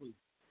 Exactly.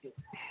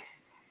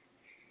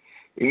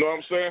 You know what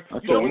I'm saying?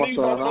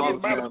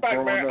 Matter of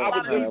fact, man, I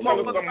was just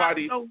telling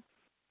somebody.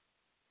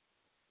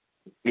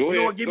 You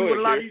know what give me with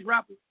a lot of these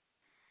rappers?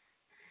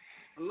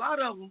 A lot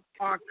of them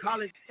are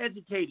college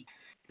educated.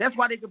 That's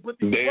why they can put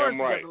these words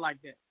together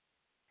like that.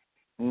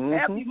 Mm-hmm.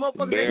 Half these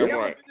motherfuckers ain't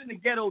never been in the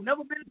ghetto,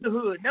 never been in the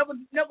hood, never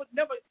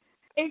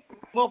ate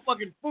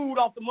motherfucking food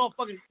off the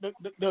motherfucking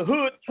the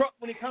hood truck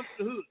when it comes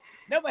to the hood.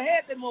 Never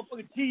had that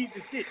motherfucking cheese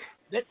and shit,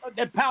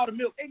 that powdered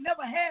milk. They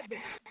never had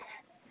that.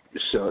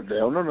 Sure, they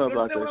don't know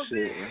about that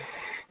shit, man.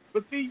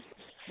 But see,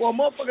 for a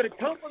motherfucker to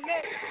come from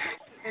that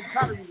and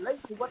try to relate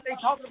to what they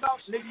talking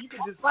about, nigga, you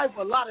can decipher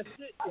a lot of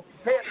shit if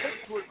you pay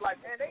attention to it. Like,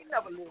 man, they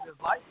never lived this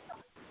life.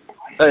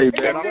 Hey,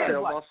 man, I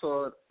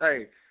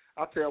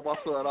tell my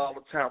son all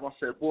the time, I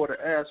said, boy, the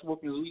ass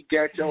whoopings we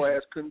got, your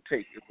ass couldn't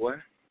take it, boy.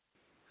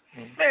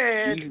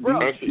 Man,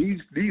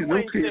 these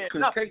new kids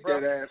couldn't take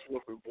that ass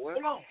whooping, boy.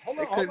 Hold on.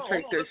 They couldn't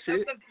take that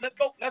shit. Let's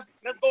go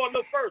a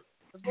little first.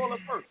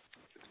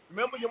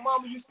 Remember your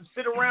mama used to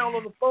sit around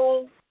on the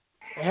phone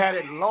and had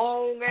that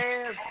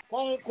long-ass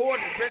phone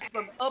cord that went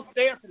from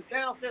upstairs to the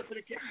downstairs to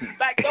the kitchen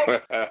back door?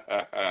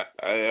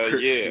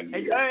 Yeah. And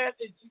your ass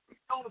is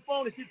on the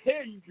phone and she'd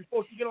tell you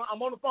before she get on,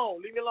 I'm on the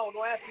phone. Leave me alone.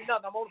 Don't ask me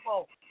nothing. I'm on the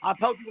phone. I'll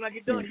talk to you when I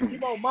get done. You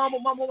keep on, mama,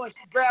 and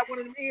she grabbed one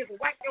of them ears and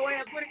whacked your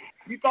ass with it.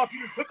 You thought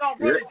you just took off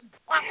with it and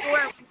she popped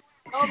your ass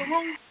on the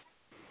room.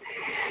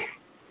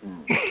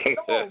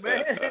 Come on,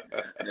 man.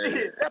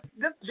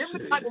 This is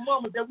the type of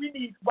mamas that we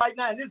need right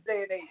now in this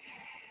day and age.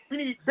 We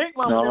need big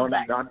mamas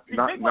back. Not these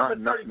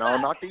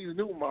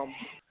new mamas.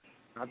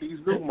 Not these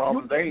new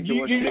mamas. They ain't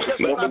doing shit.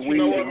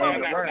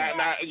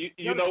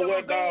 You know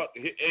what, dog?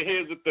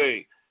 Here's the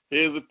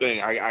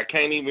thing. I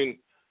can't even,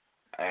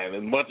 and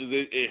as much as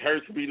it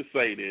hurts me to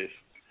say this,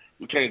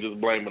 we can't just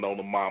blame it on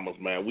the mamas,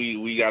 man.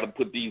 We got to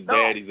put these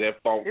daddies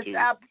at fault too.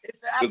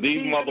 Because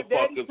these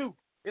motherfuckers.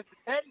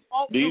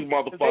 These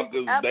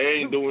motherfuckers, they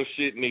ain't doing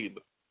shit neither.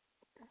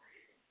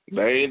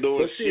 They ain't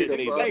doing shit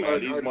neither.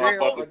 These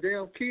motherfuckers.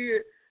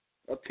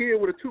 A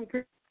kid with a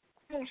toothpick,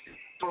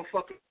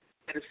 motherfucker,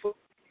 at his foot.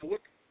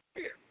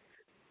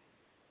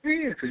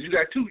 Yeah, because you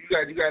got two.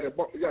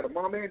 You got a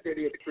mom and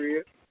daddy at the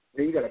crib.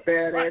 Then you got a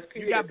badass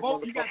kid. You got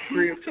both. You got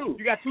crib too.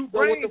 You got two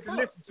brains to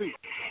listen to.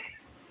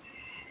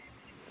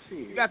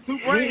 Shit. You got two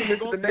brains to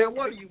listen to damn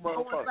one of you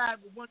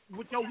motherfuckers.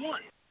 With your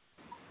one.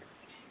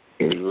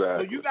 Exactly.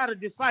 So you got to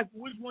decipher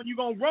which one you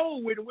gonna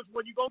roll with and which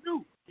one you gonna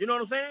do. You know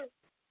what I'm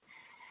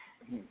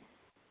saying?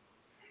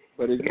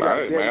 But if you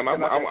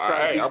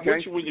I'm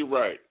with you when you're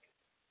right.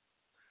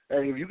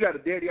 Hey, if you got a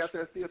daddy out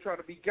there still trying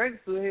to be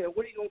gangster,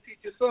 what are you gonna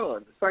teach your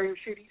son? The same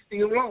shit he's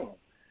still on.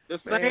 The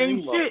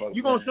same shit.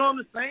 You gonna show him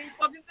the same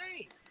fucking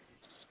thing.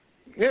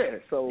 Yeah.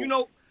 So you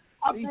know,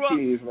 I grew up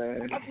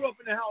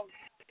in the house.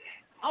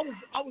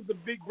 I was the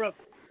big brother.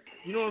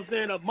 You know what I'm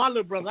saying? My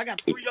little brother. I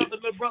got 3 other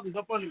little brothers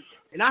up under me,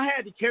 and I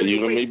had to carry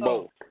the weight.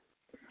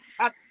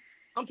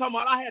 I'm talking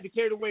about I had to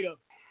carry the weight of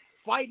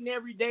fighting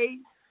every day.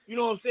 You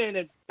know what I'm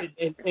saying?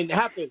 And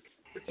have to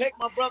protect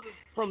my brothers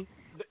from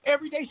the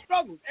everyday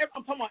struggles.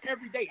 I'm talking about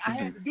every day. I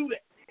had to do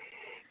that,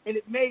 and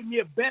it made me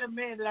a better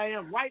man than I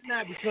am right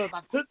now because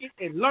I took it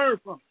and learned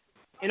from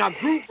it. And I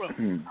grew from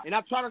it. And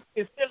I try to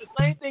instill the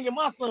same thing in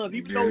my sons,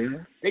 even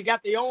though they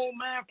got their own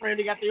mind frame,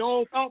 they got their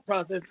own thought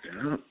process.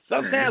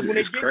 Sometimes when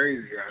they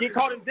get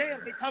caught in jail,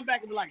 they come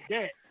back and be like,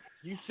 Dad,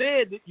 you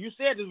said this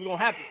was going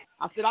to happen.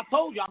 I said, I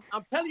told you.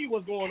 I'm telling you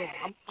what's going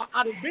on.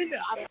 I done been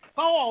there. I done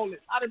saw all this.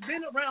 I done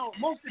been around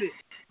most of this.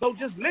 So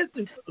just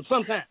listen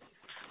sometimes.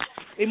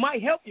 It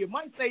might help you. It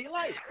might save your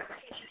life.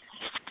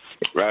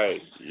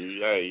 Right.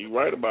 You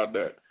right about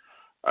that.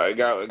 I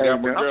got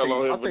my girl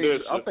on here for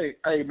this.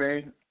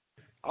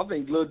 I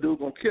think little dude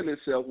gonna kill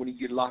himself when he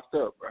get locked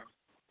up, bro.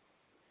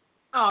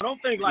 No,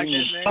 don't think like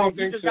that, man.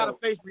 You just gotta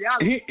face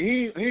reality.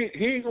 He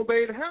ain't gonna be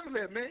able to handle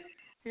that, man.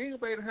 He ain't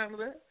gonna be able to handle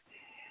that.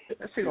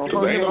 That shit gonna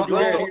He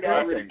would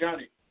already done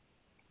it.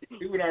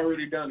 He would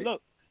already done it.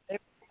 Look,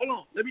 hold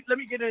on. Let me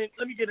get in.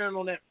 Let me get in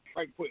on that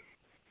right quick.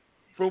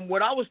 From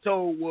what I was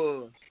told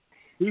was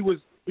he was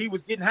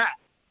getting high,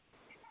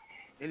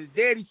 and his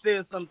daddy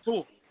said something to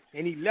him,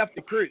 and he left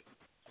the crib.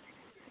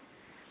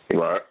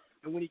 Right.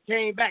 And when he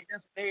came back,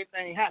 that's when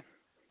everything happened.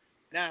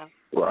 Now,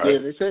 right. Yeah,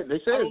 they said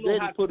his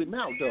daddy put him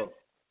out though.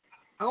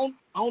 I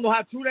don't know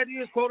how true that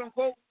is, quote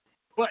unquote,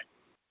 but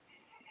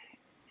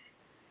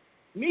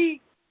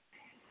me,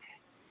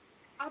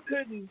 I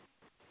couldn't.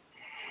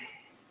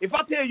 If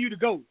I tell you to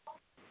go,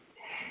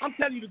 I'm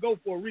telling you to go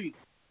for a reason.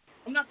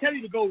 I'm not telling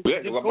you to go.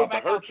 Yeah, just go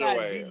back outside.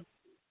 And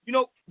you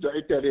know, go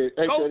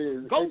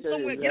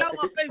somewhere. Get out of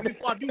my face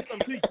before I do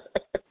something to you.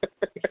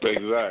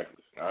 Exactly.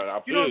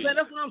 I you know what I'm saying?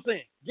 That's what I'm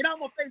saying. Get out of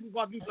my face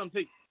before I do something to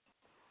you.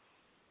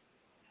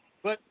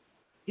 But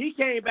he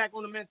came back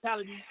on the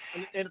mentality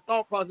and the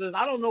thought process.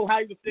 I don't know how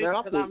he was thinking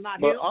because I'm not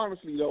here. But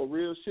honestly, though,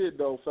 real shit,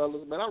 though,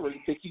 fellas, man, I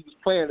really think he was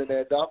playing in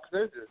that, dog.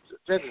 Cause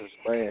that's just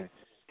man.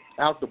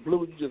 Out the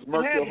blue, you just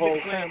murked your whole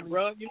family.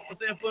 Bro. You know what I'm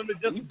saying? For him to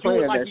just do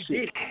it like he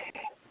did.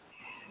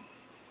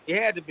 It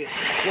had to be.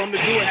 For him to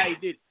do it how he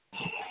did it.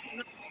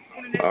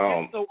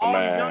 So all the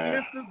young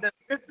listeners that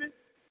listen,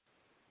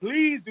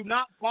 please do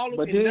not follow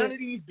none of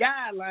these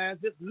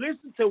guidelines. Just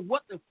listen to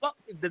what the fuck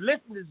the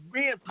lesson is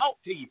being taught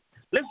to you.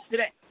 Listen to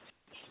that.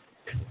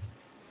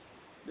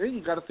 Then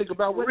you got to think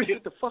about where he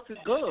get the fucking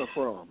gun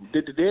from.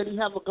 Did the daddy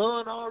have a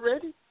gun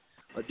already?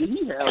 Or did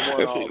he have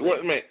one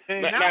already?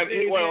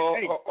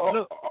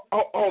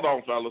 Hold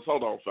on,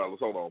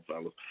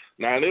 fellas.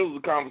 Now, there was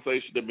a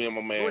conversation that me and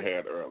my man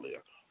had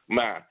earlier.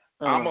 Now,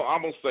 I'm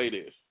going to say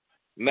this.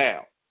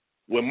 Now,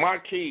 with my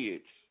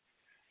kids,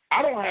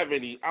 I don't have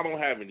any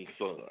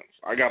sons.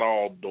 I got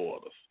all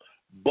daughters.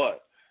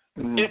 But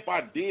if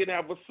I did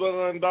have a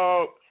son,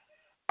 dog,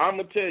 I'm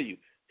going to tell you,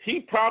 he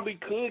probably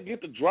could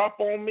get the drop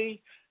on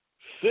me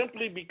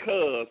simply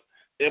because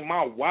in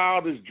my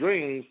wildest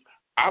dreams,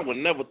 I would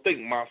never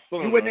think my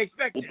son would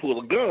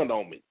pull a gun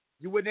on me.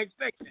 You wouldn't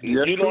expect it.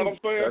 You know what I'm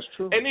saying? That's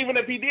true. And even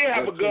if he did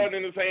have a gun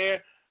in his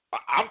hand,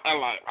 I'm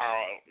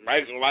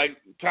like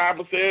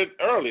Tyler said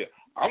earlier,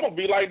 I'm going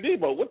to be like,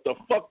 Debo, what the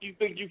fuck you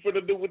think you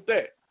finna do with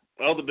that?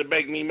 Other than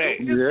make me mad.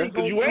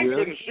 Because you ain't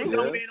finna shoot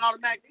him.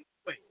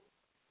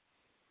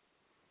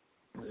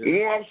 You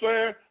know what I'm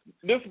saying?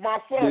 This is my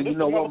son. This is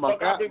the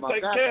motherfucker I've been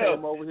taking care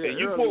of. And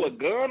you pull a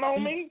gun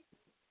on me?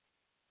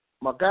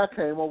 My guy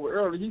came over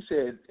early. He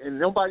said,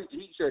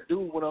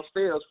 dude went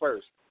upstairs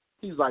first.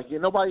 He's like,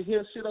 nobody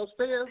hear shit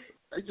upstairs?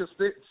 They just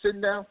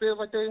sitting downstairs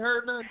like they ain't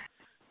heard nothing?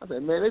 I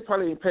said, man, they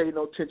probably ain't paid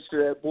no attention to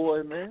that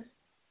boy, man.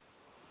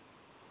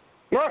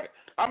 Right.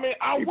 I mean,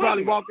 I would tell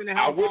you,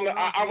 I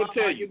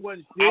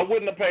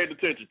wouldn't have paid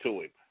attention to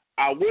him.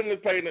 I wouldn't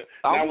have paid it.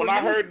 Now, when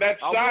I heard that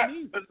shot,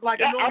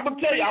 I'm going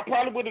to tell you, I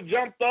probably would have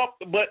jumped up,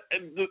 but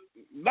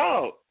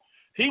no.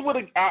 He would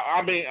have,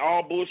 I mean,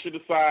 all bullshit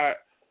aside,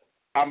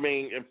 I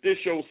mean, if this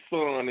your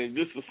son and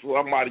this is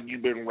somebody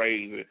you've been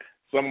raising,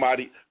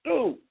 somebody,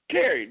 dude,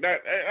 Kerry,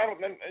 that,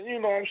 you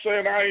know what I'm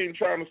saying? I ain't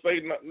trying to say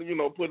nothing,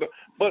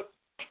 but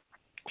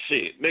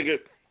shit, nigga,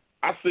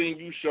 I seen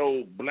you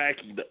show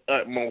Blackie the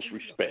utmost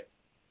respect.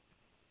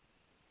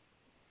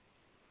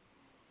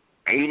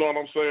 You know what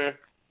I'm saying?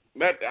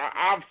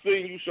 I've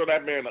seen you show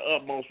that man the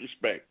utmost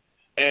respect.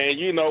 And,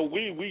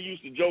 we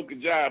used to joke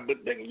and jive,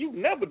 but nigga, you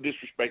never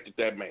disrespected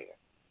that man.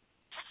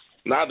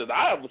 Not that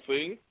I ever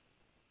seen.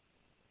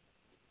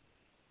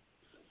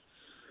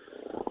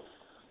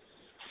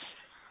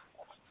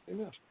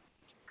 Yeah.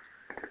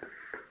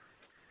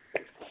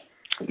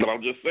 But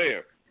I'm just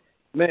saying.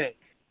 Man.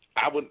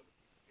 I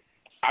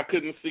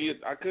couldn't see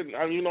it.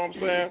 You know what I'm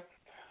saying?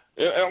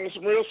 It was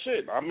some real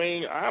shit. I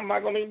mean, I'm not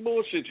going to even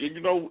bullshit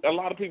you. A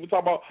lot of people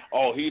talk about,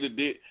 if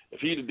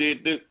he'd have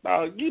did this,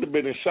 you'd have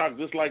been in shock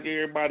just like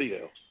everybody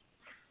else.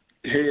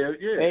 Hell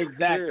yeah.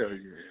 Exactly. Hell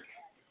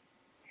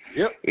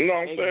yeah. Yep. You know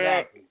what I'm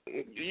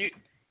saying?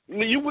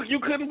 You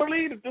couldn't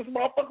believe that this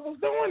motherfucker was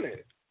doing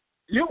it.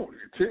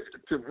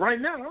 To right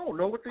now, I don't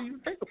know what to even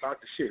think about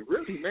the shit.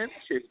 Really, man,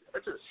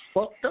 that's just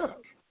fucked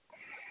up.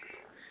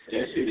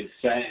 That shit is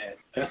sad.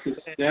 That's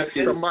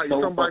somebody who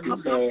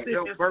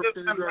birthed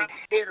in your...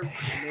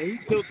 He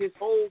killed his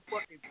whole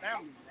fucking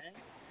family, man.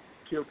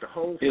 Killed the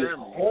whole family. His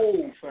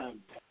whole family.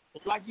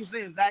 It's like you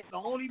said, Zach, the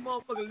only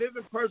motherfucking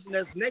living person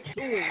that's next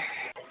to him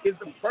is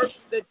the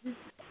person that you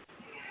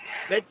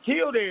that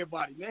killed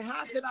everybody, man.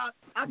 How could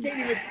I can't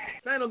even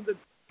fathom the.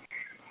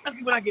 That's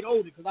when I get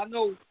older, because I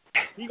know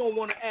he gonna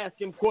want to ask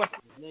him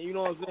questions, man. You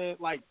know what I'm saying?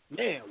 Like,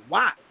 man,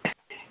 why?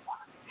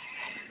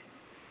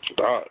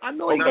 I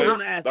know he gonna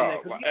want to ask him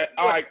that.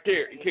 All right,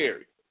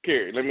 Carrie,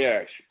 let me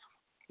ask you.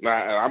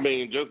 Now, I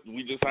mean,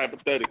 we just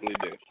hypothetically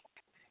then.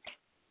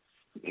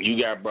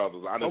 You got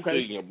brothers. I done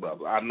seen your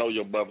brothers. I know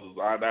your brothers.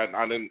 I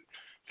didn't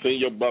see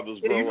your brothers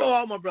grow up. You know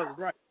all my brothers,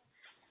 right?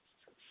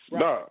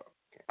 Duh.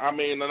 I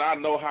mean, and I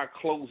know how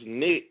close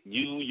knit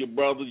you, your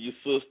brother, your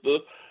sister.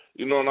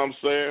 You know what I'm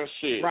saying?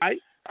 Shit. Right.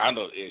 I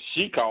know. And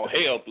she called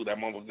hell through that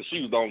motherfucker because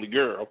she was the only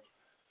girl.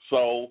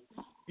 So.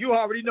 You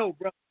already know,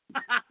 bro.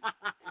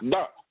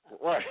 Duh.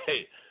 Right.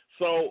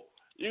 So,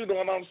 you know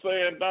what I'm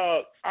saying,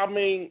 dog? I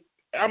mean,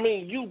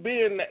 you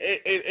being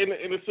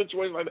in a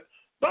situation like that,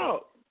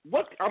 dog.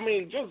 What I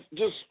mean, just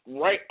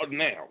right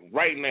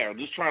now,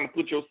 just trying to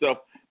put yourself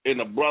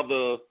in a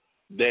brother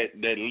that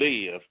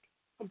lived.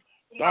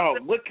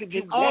 Dog, what could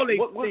you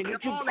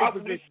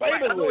possibly say to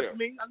I know what you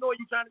mean. I know where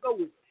you're trying to go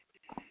with.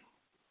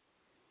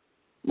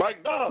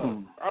 Like,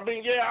 dog. I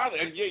mean, yeah,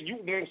 you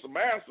want some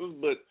answers,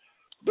 but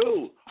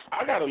dude,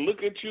 I gotta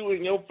look at you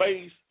in your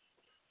face.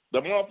 The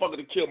motherfucker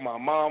that killed my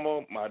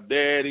mama, my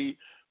daddy,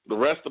 the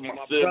rest of my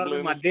siblings,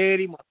 brother, my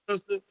daddy, my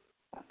sister.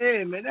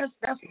 Yeah, man, that's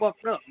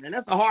fucked up, man.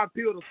 That's a hard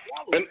pill to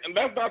swallow. And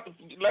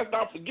let's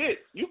not forget,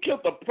 you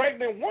killed a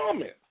pregnant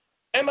woman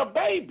and a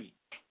baby.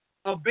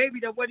 A baby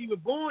that wasn't even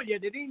born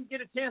yet. They didn't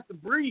get a chance to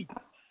breathe.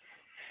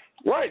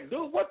 Right,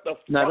 dude. What the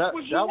fuck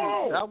was you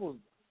on?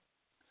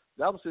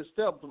 That was his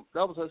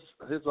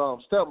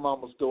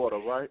stepmama's daughter,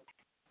 right?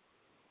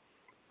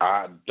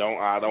 I don't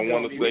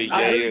want to say his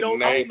name.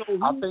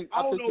 I think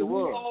it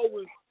was. All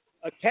was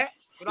attached,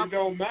 but it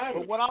don't matter.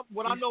 But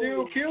what I know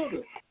still killed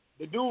her.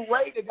 The dude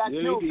Ray that got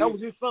killed, that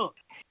was his son.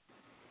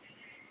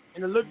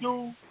 And the little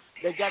dude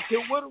that got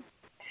killed with him,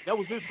 that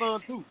was his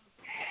son too.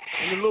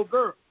 And the little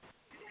girl.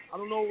 I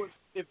don't know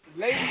if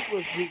the lady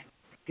was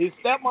his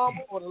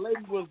stepmama or the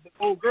lady was the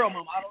old girl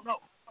mama. I don't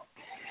know.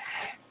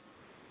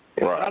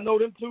 Right. But I know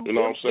them two. You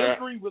know what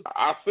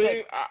I'm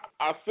saying?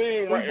 I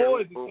seen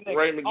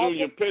Raymond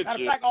Jr. picture.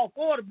 Matter of fact, all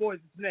four of the boys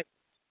is connected.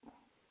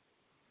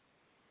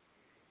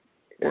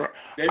 Well,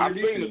 I've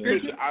seen the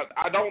picture.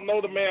 I don't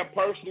know the man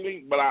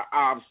personally, but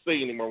I've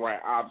seen him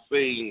around. I've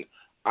seen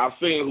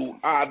who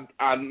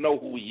I know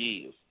who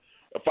he is.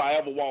 If I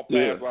ever walk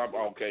past, I'm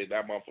okay.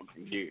 That motherfucker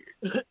can get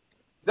it.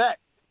 Zach.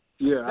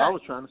 Yeah, I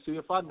was trying to see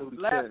if I knew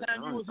the last cat.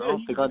 time you was here,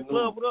 he was in the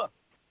club with us.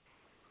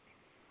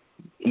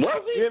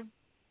 Was he?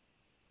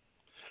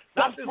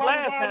 Not this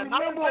last time. Not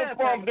this last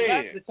time.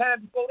 The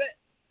time before that.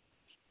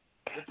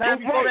 The time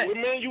before that.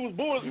 Man, you was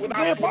bullshit when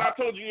I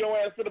told you your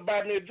ass to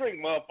buy me a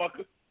drink,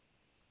 motherfucker.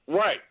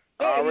 Right.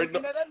 Yeah, I already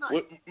know. That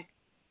night.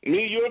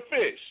 Me, you, and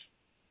Fish.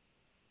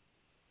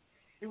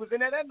 He was in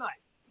there that night.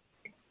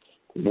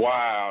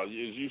 Wow. Is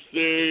you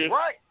serious?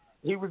 Right.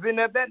 He was in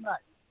there that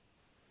night.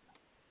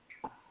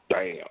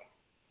 Damn.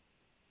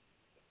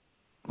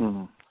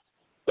 Mm-hmm.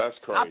 That's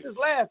crazy. Not this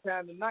last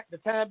time.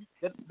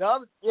 The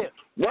other. Yeah.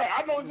 Right. I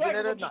know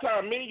exactly what you're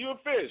talking. Me, you, and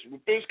Fish. When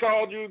Fish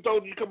called you and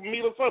told you to come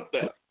meet us up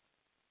there.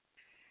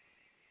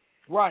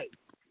 Right.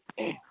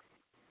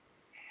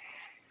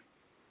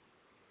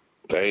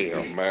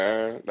 Damn,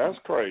 man. That's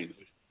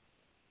crazy.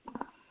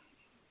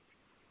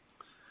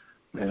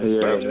 Man,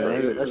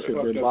 that shit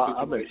been.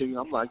 I've been thinking.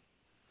 I've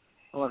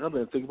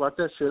been thinking about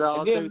that shit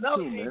all day too,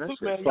 man. That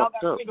shit y'all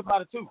fucked gotta up. think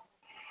about it too.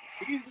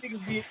 These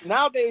niggas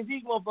nowadays.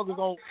 These motherfuckers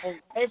on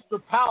extra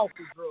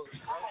powerful drugs.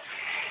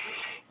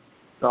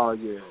 Oh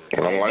yeah.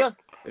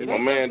 My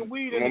man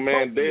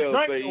Dale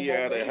say he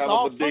had a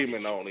hell of a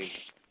demon on him.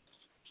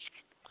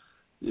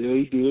 Yeah,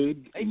 he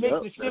did. They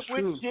mixing shit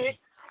with shit,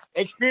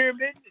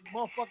 experimenting,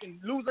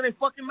 motherfucking losing their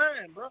fucking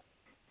mind, bro.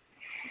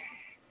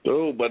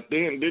 Dude, but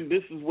then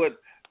this is what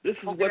they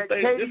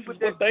coach is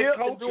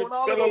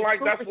feeling like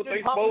that's what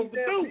they supposed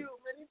to do. Man,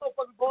 these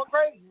motherfuckers going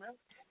crazy, man.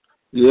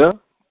 Yeah,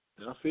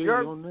 I feel you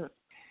on that.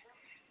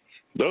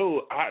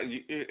 Dude,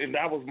 and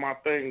that was my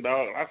thing,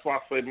 dog. That's why I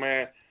say,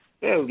 man,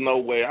 there's no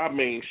way. I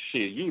mean,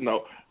 shit,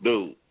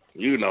 dude,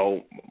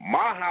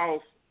 my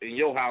house and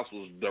your house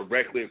was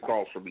directly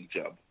across from each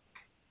other.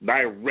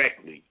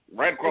 Directly.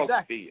 Right across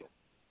the field.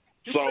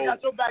 You look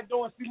out your back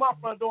door and see my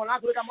front door, and I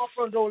look out my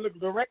front door and look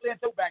directly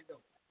at your back door.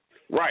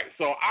 Right.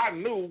 So I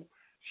knew,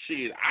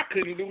 shit, I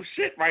couldn't do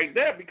shit right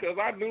there because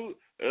I knew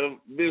if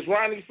Miss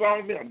Ronnie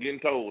saw me, I'm getting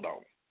told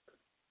on.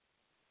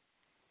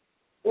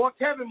 Or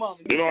Kevin Mama.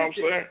 You know what I'm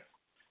saying?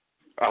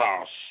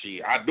 Oh,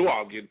 shit. I knew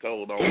I was getting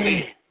told on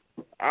me.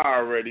 I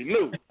already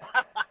knew.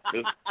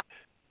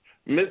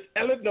 Miss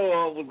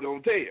Eleanor was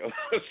going to tell.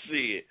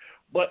 Shit.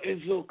 But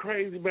it's so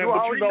crazy, man.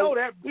 You know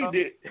that, bro.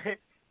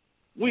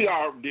 We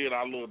all did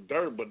our little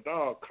dirt, but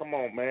dog, come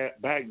on, man.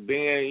 Back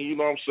then, you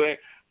know what I'm saying?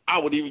 I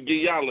would even give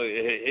y'all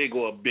here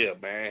go a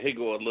bit, man. Here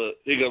go a little,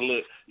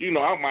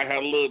 I might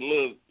have a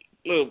little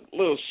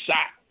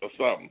shot or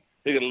something.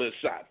 Here go a little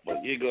shot for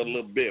you. Here go a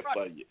little bit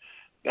for you.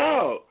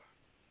 Dog,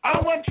 I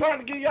wasn't trying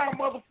to give y'all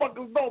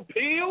motherfuckers no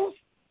pills.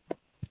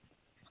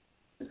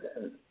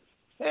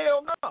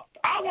 Hell no.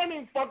 I wasn't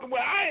even fucking with.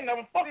 I ain't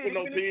never fucked with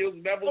no deals.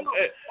 Never.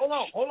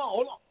 Hold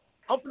on.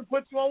 I'm gonna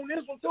put you on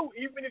this one too.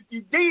 Even if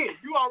you did,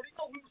 you already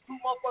know we was two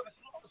motherfuckers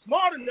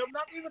smart enough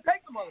not to even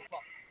take the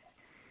motherfucker.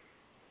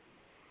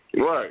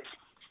 Right.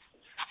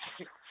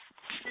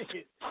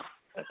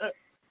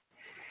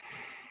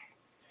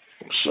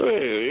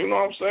 Shit, you know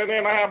what I'm saying?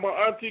 Then I have my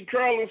auntie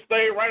Curlin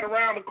stay right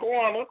around the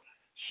corner.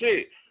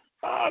 Shit.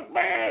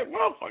 Man,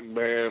 motherfucker,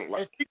 man.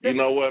 Like, you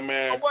know what,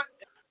 man?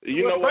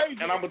 You know what?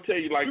 And I'm gonna tell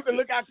you, like, you can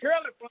look out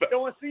Curlin front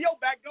door and see your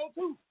back door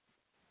too.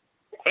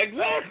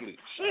 Exactly.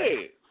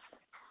 Shit.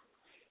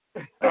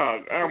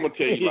 I'm gonna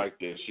tell you like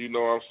this. You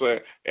know what I'm saying?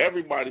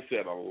 Everybody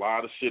said a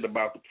lot of shit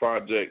about the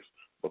projects,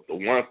 but the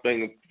one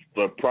thing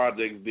the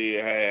projects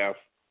did have,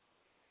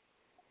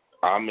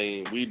 I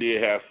mean, we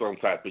did have some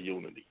type of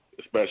unity,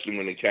 especially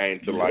when it came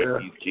to like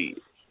these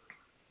kids.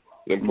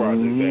 Them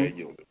projects had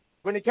unity.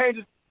 When it came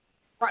to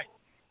right,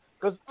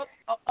 because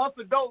us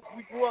adults,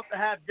 we grew up to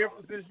have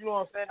differences. You know what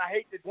I'm saying? I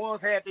hate that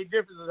ones had their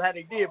differences how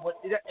they did, but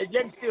yet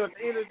still, at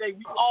the end of the day,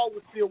 we all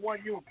was still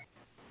one unit.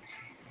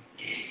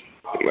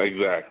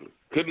 Exactly.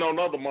 Couldn't no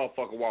other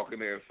motherfucker walk in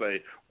there and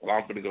say, "Well,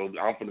 I'm finna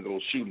go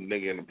shoot a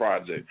nigga in the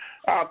project."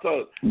 I'll tell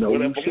you, if a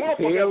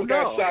motherfucker ever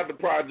got shot in the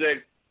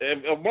project,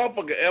 if a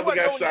motherfucker ever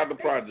got shot in the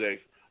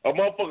project, a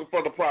motherfucker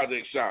from the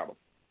project shot him.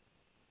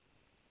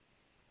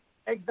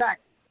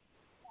 Exactly.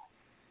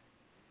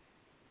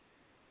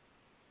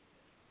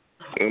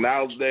 And that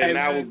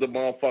was the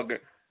motherfucker.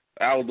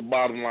 That was the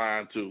bottom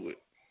line to it.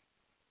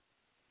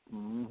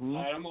 Mm-hmm.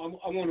 I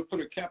want to put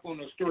a cap on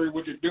the story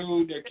with the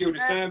dude that killed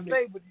his family.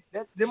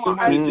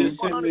 Somebody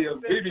just sent me a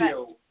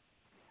video.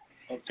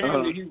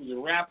 Apparently he was a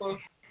rapper,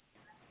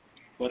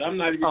 but I'm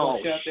not even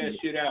gonna shout that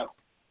shit out.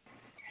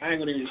 I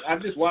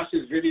just watched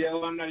this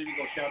video. I'm not even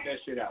gonna shout that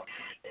shit out.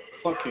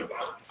 Fuck him.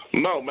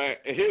 No, man.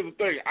 And here's the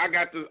thing. I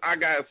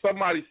got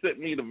somebody sent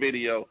me the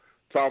video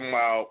talking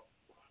about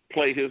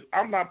play his.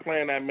 I'm not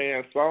playing that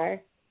man's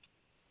song.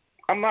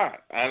 I'm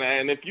not.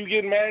 And if you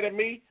get mad at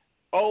me,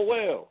 oh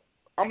well.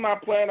 I'm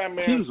not playing that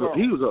man's song.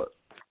 He was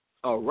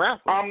a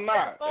rapper. I'm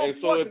not. And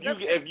so if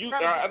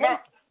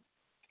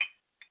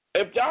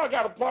y'all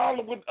got a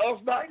problem with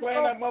us not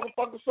playing that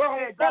motherfucking song,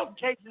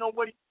 education on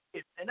what he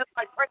did, and that's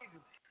like crazy.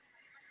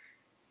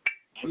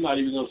 I'm not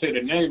even gonna say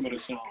the name of the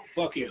song.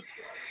 Fuck him.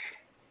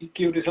 He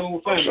killed his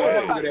whole family.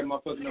 I'm not gonna give that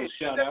motherfucker no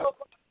shout out.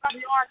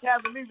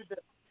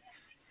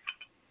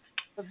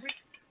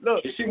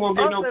 Look, if she won't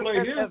get no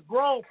play here. As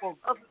grown folks,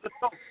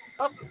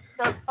 us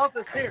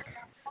as here,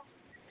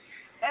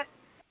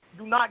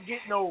 do not get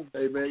no.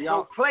 Hey man,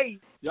 no play.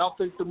 Y'all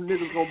think them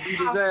niggas gonna beat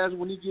his ass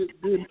when he get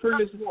in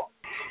prison?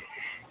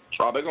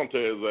 Oh, they gonna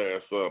tear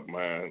his ass up,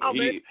 man.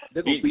 They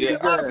gonna beat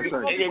his ass.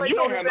 If you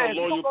don't have no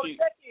loyalty,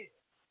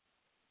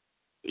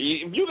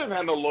 if you didn't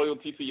have no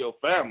loyalty to your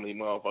family,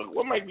 motherfucker,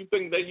 what make you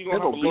think that you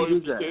gonna have loyalty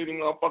to any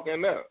motherfucker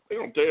in there? They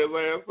gonna tear his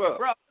ass up.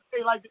 Bro, I'm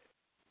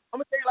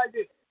gonna tell you like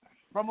this.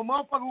 From a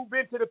motherfucker who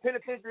been to the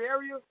penitentiary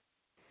area,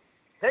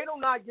 they do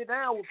not get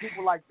down with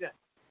people like that.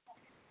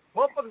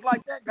 Motherfuckers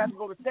like that got to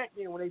go to tech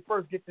in when they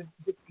first get to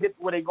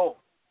where they go.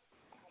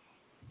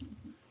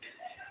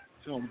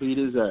 Gonna beat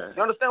his ass.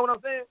 You understand what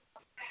I'm saying?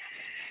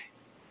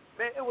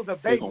 Man, it was a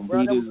baby,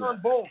 bro. That was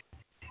unborn.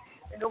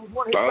 And there was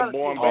one of his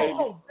unborn baby.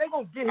 They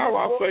gonna get him. How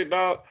I say,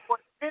 dog?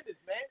 Business,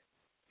 man.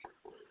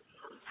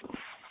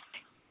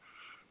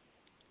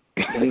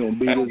 They gonna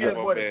beat his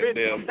ass.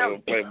 Dale gonna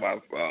play my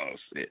song.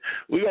 Shit.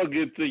 We gonna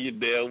get to you,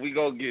 Dale. We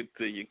gonna get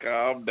to you.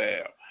 Calm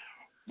down.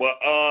 But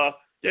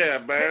yeah,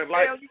 man.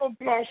 Like, you know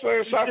what I'm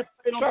saying? Shout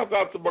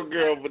out to my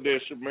girl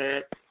Vanessa,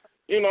 man.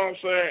 You know what I'm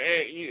saying?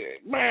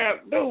 And, man,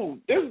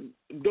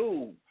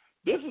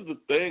 this is the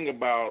thing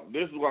about,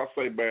 this is what I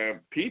say, man.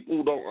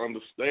 People don't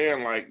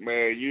understand, like,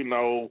 man, you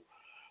know,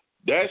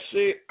 that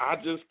shit, I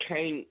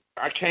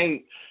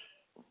can't,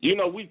 you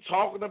know, we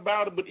talking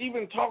about it, but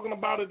even talking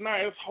about it now,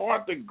 it's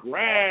hard to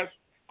grasp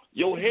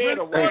your head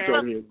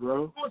around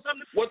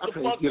what the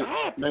fuck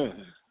happened.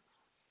 Man.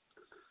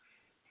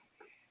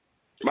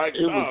 Like,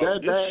 it was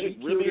that this bad. shit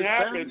really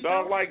happened,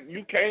 dog. Like,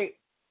 you can't,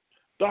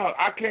 dog.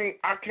 I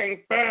can't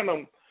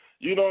fathom.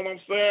 You know what I'm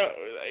saying?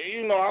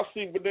 You know, I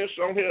see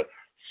Vanessa on here.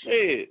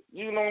 Shit,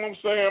 you know what I'm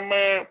saying,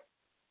 man?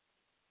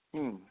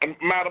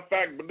 Matter of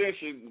fact,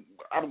 Vanessa,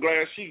 I'm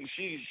glad she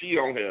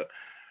on here,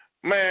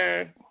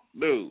 man.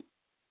 Dude,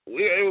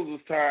 it was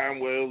a time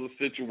where it was a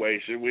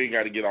situation. We ain't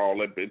got to get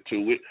all up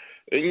into it,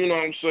 and you know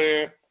what I'm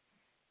saying.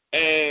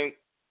 And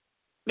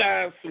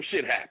now some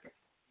shit happened.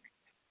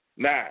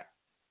 Now,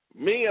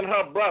 me and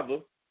her brother,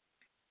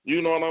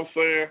 you know what I'm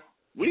saying,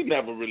 we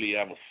never really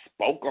ever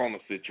spoke on the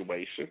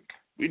situation.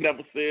 We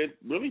never said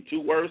really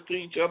two words to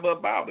each other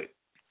about it.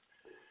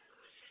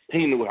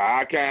 He knew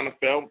how I kind of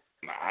felt.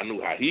 I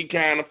knew how he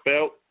kind of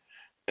felt.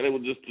 And it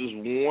was just this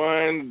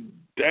one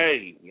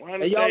day,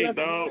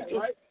 dog.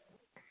 Right?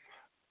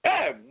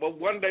 Yeah, but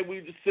one day we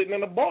just sitting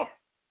in the bar.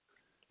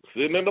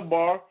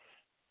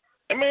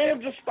 And,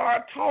 man, just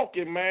started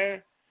talking,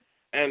 man.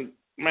 And,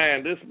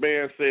 man, this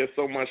man said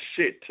so much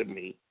shit to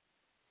me.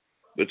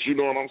 But you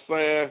know what I'm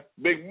saying?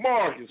 Big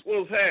Marcus,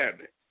 what's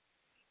happening?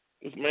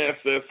 This man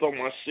said so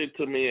much shit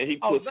to me, and he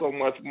put so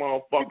much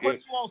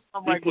motherfucking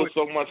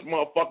so much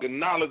motherfucking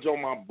knowledge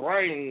on my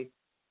brain.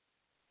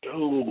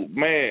 Dude,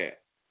 man.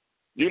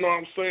 You know what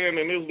I'm saying?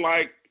 And it's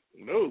like,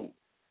 dude,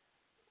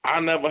 I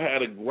never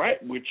had a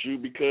gripe with you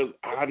because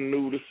I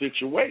knew the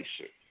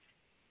situation.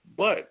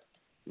 But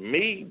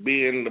me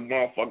being the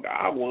motherfucker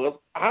I was,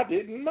 I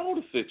didn't know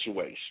the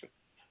situation.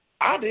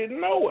 I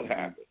didn't know what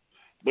happened.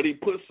 But he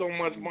put so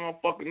much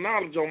motherfucking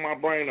knowledge on my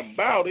brain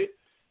about it.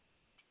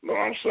 You know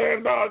what I'm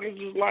saying, dog? It's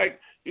just like,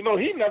 you know,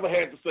 he never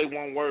had to say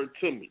one word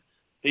to me.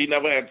 He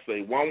never had to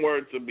say one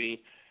word to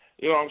me.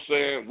 You know what I'm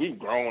saying? We've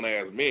grown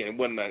as men. It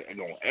wasn't going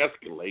to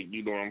escalate,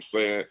 you know what I'm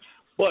saying?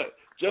 But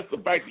just the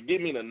fact to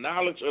give me the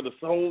knowledge of the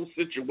whole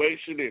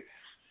situation and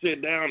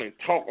sit down and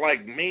talk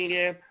like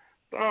men,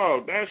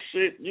 dog, that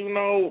shit, you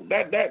know,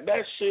 that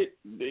shit,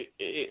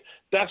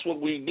 that's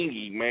what we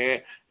need, man.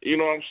 You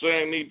know what I'm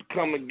saying? Need to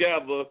come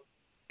together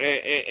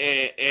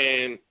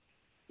and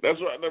that's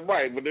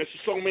right. But there's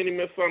so many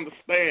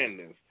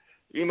misunderstandings.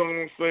 You know what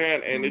I'm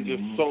saying? And it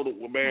just so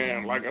that,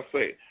 man, like I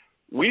say,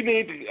 we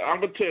need to, I'm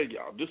going to tell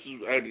y'all, this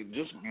is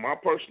just my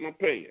personal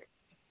opinion.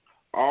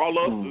 All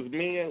us as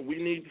men,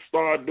 we need to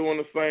start doing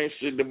the same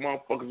shit that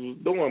motherfuckers was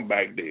doing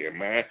back then,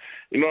 man.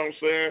 You know what I'm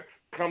saying?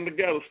 Come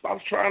together. Stop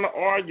trying to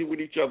argue with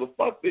each other.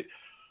 Fuck it.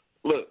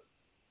 Look,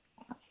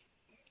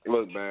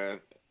 man.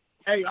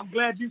 Hey, I'm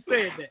glad you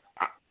said that.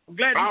 I'm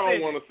glad you said that. I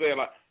don't want to say it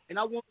like, and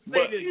I want to say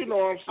but this. You know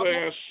what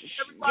I'm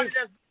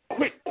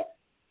saying?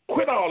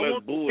 Quit all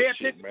that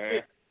bullshit,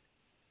 man.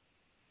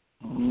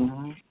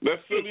 That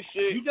silly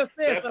shit. You just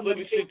said something that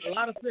makes a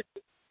lot of sense.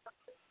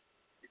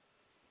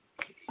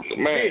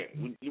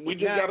 Man, we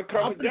just got to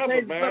come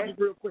together, man.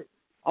 Real quick.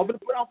 I'm going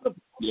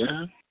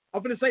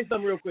to say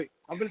something real quick.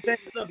 I'm going to change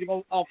the subject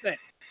off that.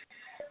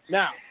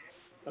 Now,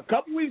 a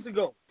couple weeks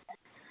ago,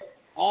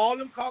 all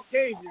them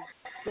Caucasians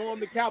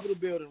stormed the Capitol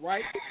building,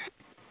 right?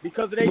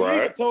 Because of their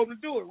leader told them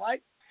to do it,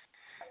 right?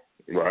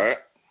 Right.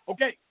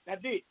 Okay,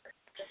 that did.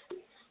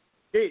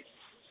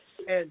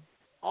 And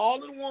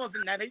all of the ones,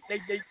 now they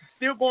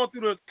still going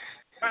through the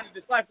trying to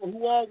decipher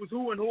who all was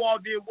who and who all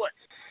did what.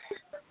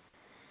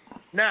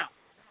 Now,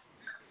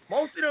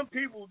 most of them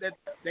people that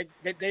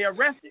they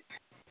arrested,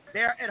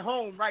 they're at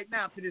home right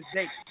now to this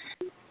day.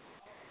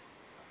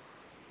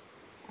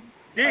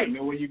 I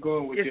know where you're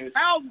going with this. It's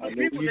thousands of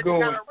people that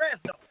got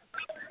arrested,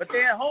 but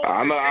they're at home.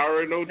 I know. I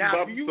already know what you're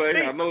about to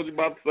say. I know what you're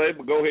about to say,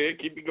 but go ahead.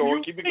 Keep it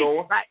going. Keep it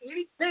going. By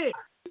any chance,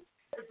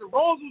 if the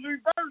roles was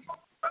reversed,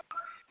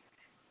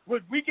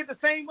 would we get the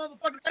same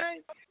motherfucking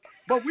thing?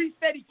 But we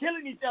steady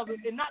killing each other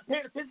and not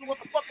paying attention to what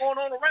the fuck going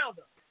on around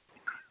us.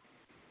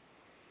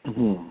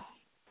 Mm-hmm.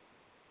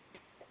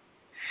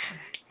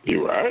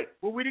 You right.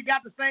 Well, we'd have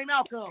got the same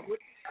outcome.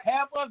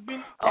 Have us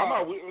been I'm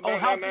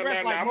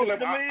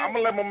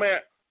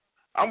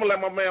gonna let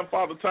my man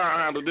Father Time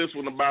handle this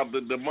one about the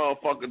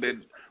motherfucker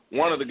that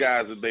one of the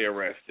guys that they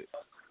arrested.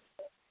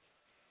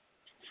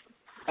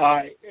 All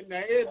right.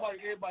 Now everybody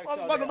saw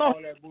all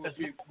that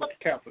bullshit with the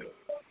Capitol.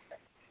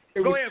 It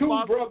was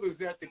two brothers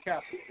at the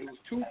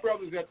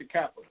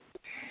Capitol.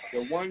 The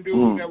one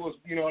dude that was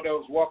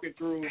walking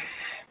through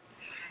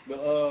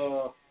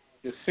the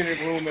Senate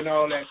room and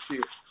all that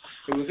shit.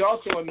 There was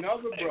also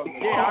another brother.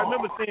 Yeah, I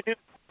remember seeing him.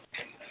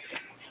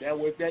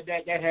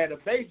 That had a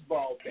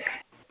baseball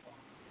bat.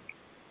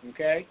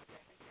 Okay?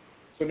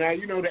 So now,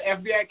 the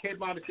FBI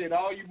came out and said,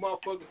 all you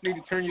motherfuckers need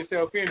to turn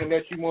yourself in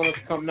unless you want us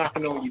to come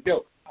knocking on your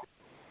door.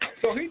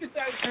 So he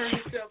decided to turn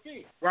himself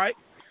in. Right.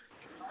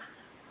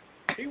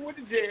 He went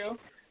to jail.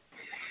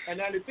 And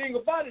now the thing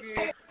about it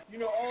is,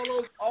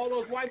 all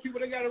those white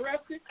people that got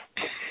arrested,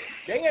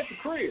 they at the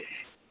crib.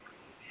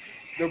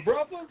 The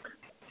brother,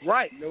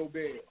 right, no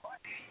bail,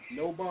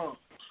 no bond.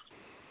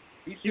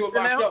 He's still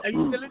locked up. And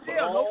he's still in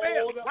jail, no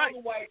bail. All the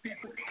other white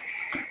people.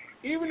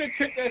 Even the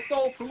chick that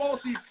stole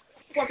Pelosi's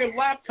fucking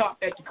laptop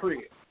at the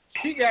crib,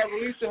 she got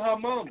released to her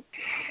mama.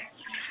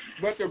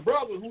 But the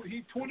brother,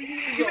 he 20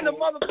 years old, even the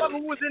motherfucker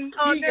who was in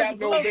he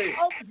got no bail.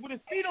 office with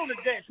his feet on the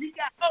desk, he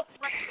got up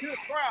like to the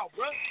crowd,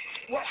 bro.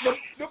 What,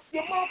 the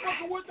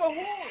motherfucker with the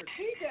horn,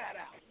 he got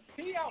out.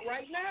 He out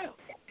right now.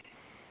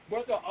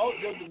 But the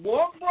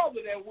one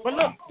brother that was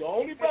the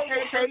only brother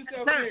that turned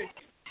himself in,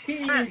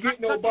 he didn't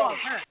get no bond.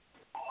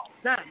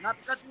 Not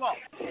to cut you off.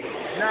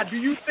 Now, do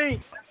you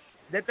think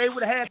that they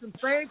would have had some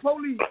same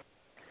police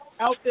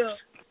out there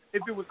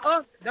if it was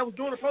us that was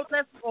doing the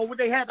protesting, or would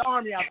they have the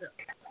army out there?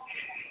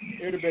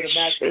 It would have been a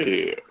massacre.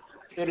 Yeah.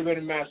 It would have been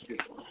a massacre.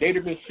 They'd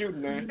have been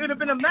shooting, man. It would have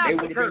been a massacre.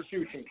 They would have been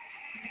shooting.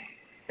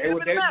 They'd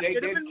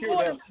been killed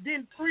us.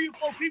 Getting 3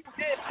 or 4 people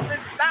dead,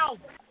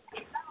 thousands.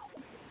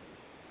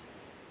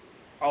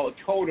 Oh,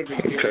 totally.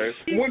 Okay.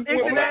 When Black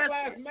ask,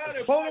 Lives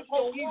Matter,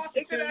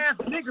 they could ask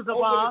niggas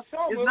of ours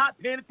is not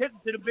paying attention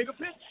to the bigger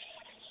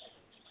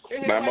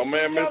picture. Now, my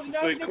man, Mr.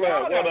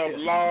 Sinclair, what up,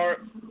 Lord?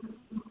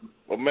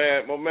 My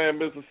man,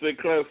 Mr.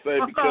 Sinclair say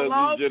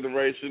because this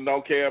generation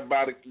don't care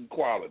about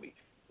equality.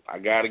 I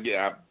gotta get.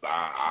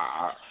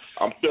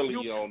 I'm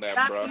feeling you on that,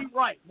 bro. Exactly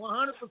right,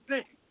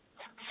 100%.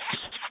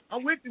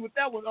 I'm with you with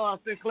that one,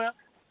 Sinclair.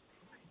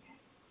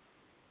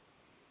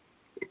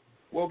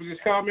 What was his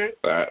comment?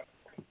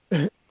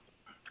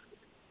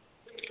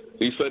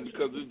 He said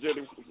because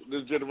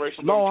this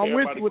generation. No, don't I'm care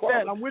with about you with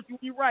equality. that. I'm with you.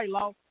 You're right,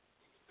 Law.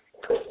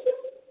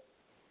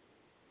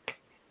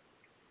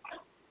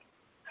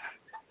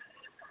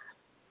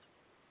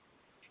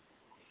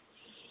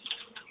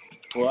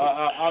 Well,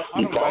 I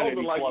don't buy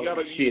that like you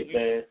equality shit,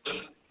 man.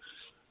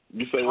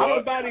 You say I what?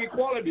 don't buy the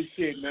equality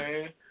shit,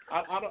 man.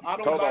 I don't buy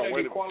that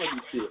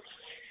equality shit.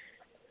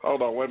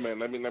 Hold on, wait a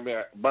minute. Let me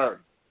Burn.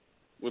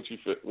 What you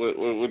feel?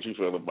 What you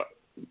feel about?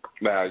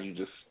 Nah, you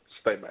just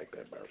stay back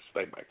there, Burn.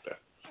 Stay back there.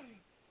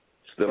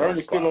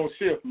 Bernie's still on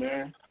shift,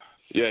 man.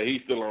 Yeah,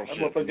 he's still on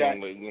shift. We're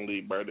gonna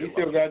leave Bernie. He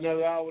still got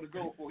another hour to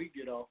go before he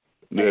get off.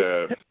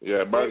 Yeah.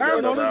 Bernie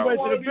on got his way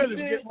another to the village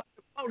to get the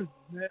police,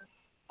 man.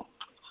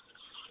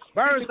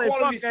 Burns say,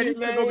 quality fuck that, shit, he's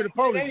gonna go get the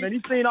police, man.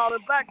 He's seen all the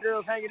black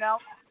girls hanging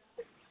out.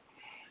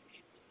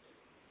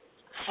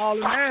 All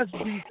the asses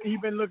he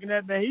been looking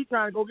at, man. He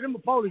trying to go get him a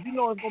police. He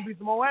knows it's gonna be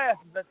some more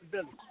asses at the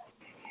village.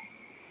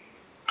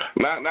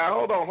 Now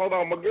hold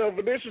on. My girl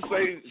Vanessa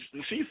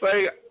she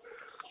say,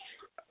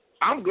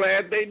 I'm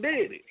glad they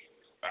did it.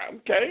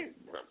 Okay.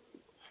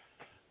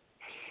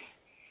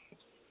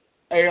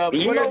 Hey,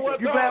 you know what?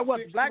 You glad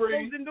what? Black folks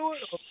didn't do it?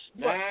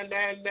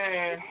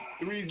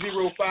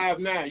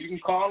 999-3059. You can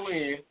call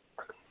in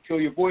so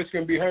your voice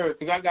can be heard.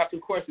 Because I got some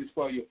questions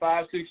for you.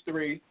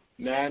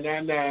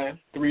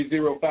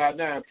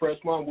 563-999-3059. Press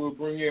 1. We'll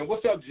bring in.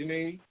 What's up,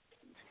 Janine?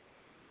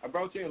 I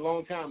brought you in a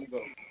long time ago.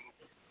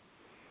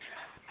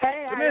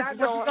 Hey, Vanessa,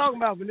 what you talking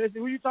about, Vanessa?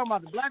 Who you talking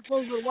about, the black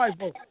folks or the white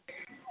folks?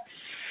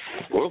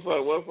 What's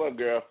up,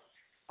 girl?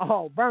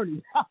 Oh,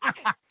 Bernie.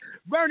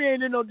 Bernie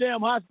ain't in no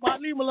damn hot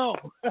spot. Leave him alone.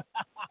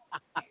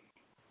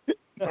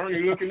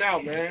 Bernie looking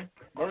out, man.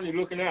 Bernie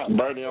looking out.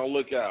 Bernie on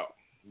lookout.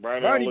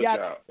 Bernie on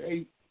lookout.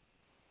 He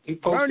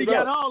Bernie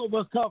got all of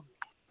us covered.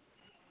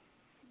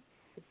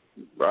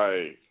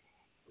 Right.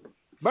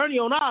 Bernie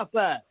on our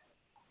side.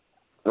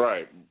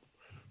 Right.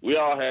 We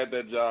all had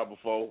that job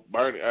before.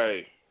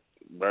 Bernie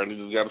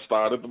just got to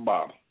start at the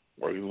bottom,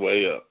 work his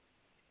way up.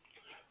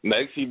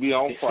 Next, he be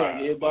on fire.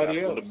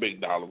 Everybody else. The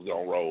big dollars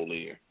gonna roll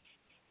in.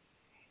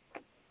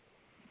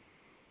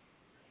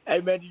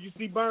 Hey, man, did you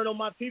see Burn on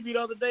my TV the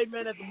other day,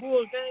 man, at the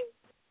Bulls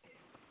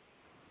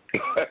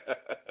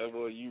game?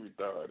 Boy, you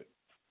retarded.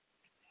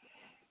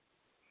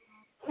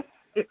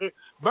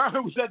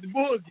 Burn was at the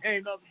Bulls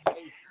game the other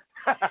day.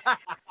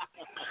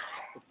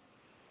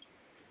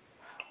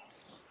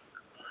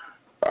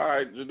 All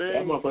right,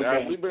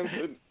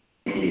 Janine,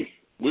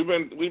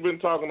 we've been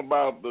talking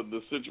about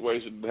the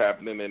situation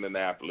happening in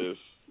Indianapolis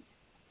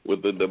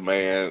with the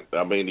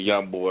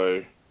young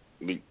boy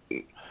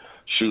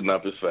shooting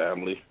up his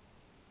family.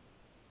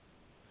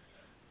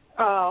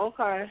 Oh,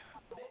 okay.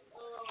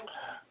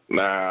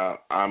 Now,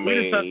 we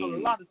just touched on a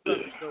lot of stuff.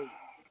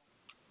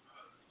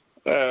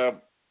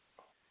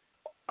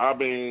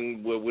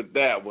 with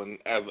that one,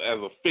 as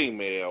a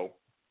female,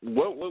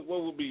 what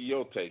would be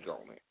your take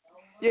on it?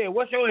 Yeah,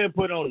 what's your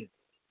input on it?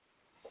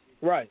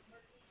 Right.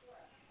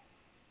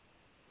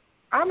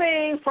 I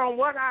mean, from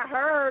what I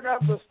heard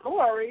of the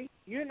story,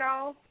 he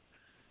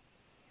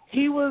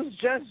was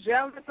just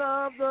jealous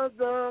of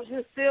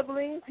his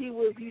siblings. He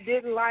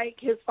didn't like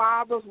his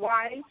father's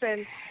wife,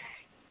 and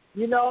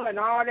and all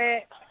that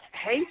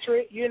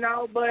hatred,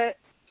 But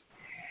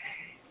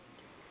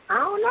I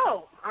don't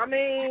know. I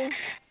mean,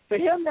 for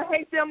him to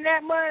hate them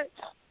that much,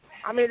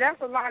 I mean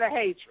that's a lot of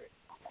hatred,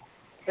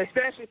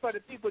 especially for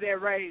the people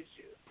that raised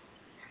you.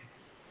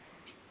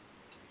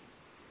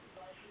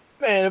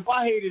 Man, if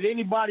I hated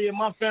anybody in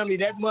my family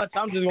that much,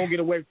 I'm just gonna get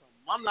away from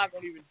them. I'm not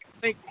gonna even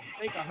think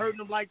of hurting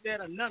them like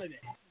that or none of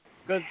that,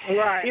 because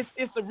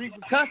it's a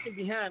repercussion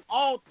behind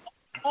all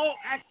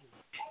actions.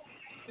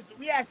 It's a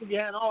reaction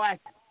behind all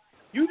actions.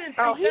 You didn't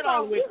think that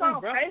all the way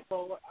through, bro.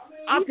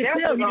 I can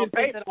tell he didn't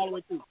think that all the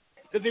way through.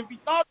 Because if he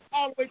thought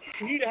all the way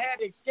through, he'd have had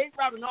the escape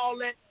route and all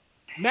that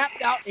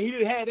mapped out, and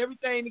he'd have had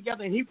everything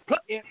together, and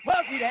plus he'd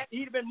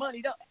have been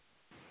moneyed up.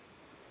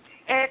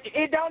 And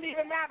it don't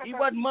even matter. He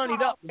wasn't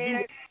moneyed up.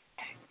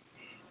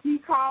 He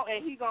called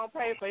and he gonna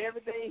pay for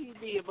everything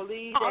he did.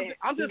 Believe that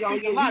I'm just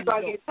he's gonna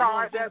get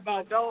charged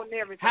about doing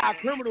everything. How a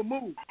criminal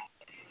moves.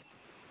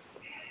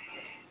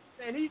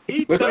 And he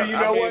but you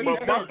know what?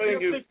 My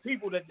thing is, 6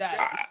 people that died.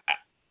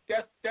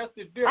 That's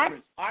the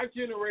difference. Our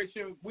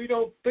generation, we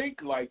don't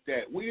think like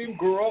that. We didn't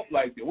grow up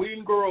like that. We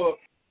didn't grow up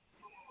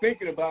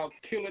thinking about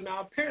killing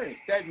our parents.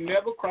 That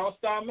never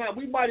crossed our mind.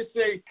 We might have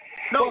said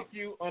 "fuck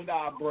you" under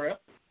our breath.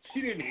 She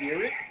didn't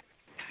hear it.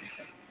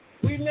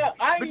 We never.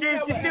 I ain't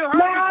never. She still heard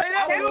you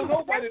say that.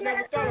 Nobody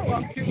never thought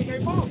about killing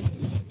their mom.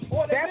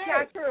 That's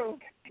not true.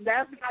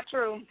 That's not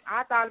true.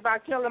 I thought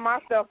about killing my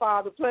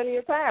stepfather plenty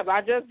of times.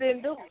 I just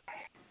didn't do it.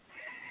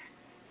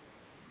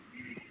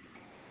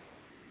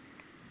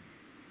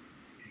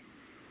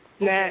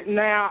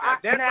 Now,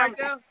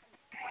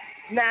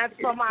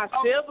 for my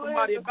siblings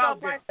and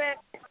stuff like that,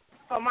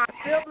 for my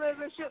siblings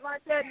and shit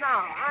like that, no,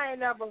 I ain't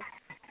never,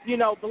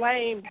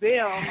 blamed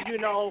them,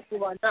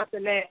 for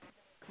nothing that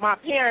my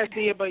parents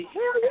did. But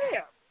hell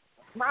yeah,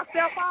 my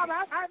stepfather,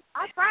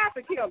 I tried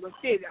to kill him.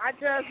 Shit, I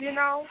just,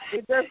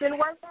 it just didn't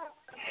work out.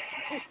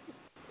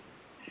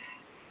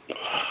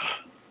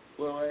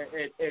 Well,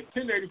 at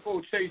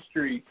 1084 Chase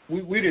Street,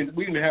 we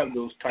didn't have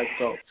those type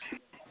thoughts.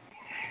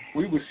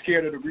 We were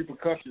scared of the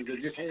repercussions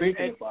of just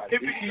thinking about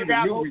it. We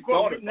even knew we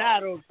thought about it. Now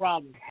those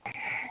problems.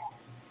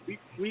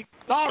 We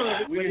thought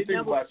of it, but it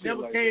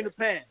never came to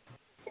pass.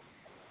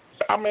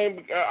 I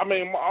mean,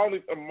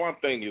 only one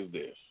thing is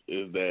this: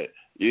 is that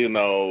you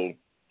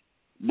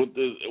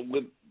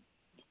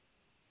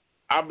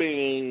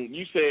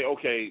said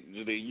okay,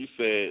 you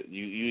said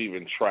you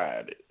even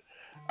tried it.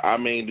 I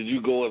mean, did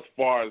you go as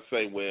far as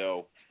say,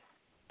 well,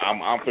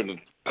 I'm finna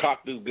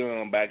cock this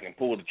gun back and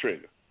pull the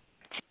trigger?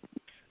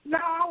 No,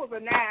 I was a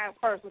nice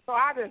person, so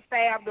I just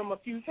stabbed him a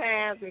few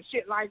times and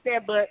shit like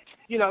that. But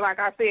like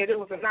I said, it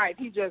was a knife.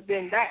 He just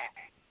didn't die.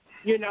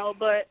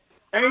 But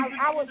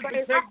I was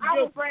raised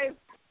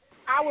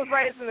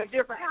in a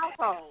different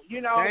household.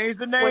 Change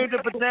the name to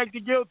protect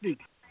the guilty.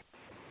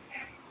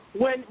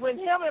 When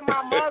him and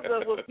my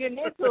mother was getting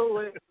into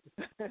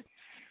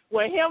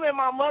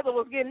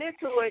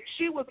it,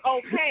 she was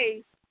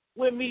okay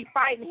with me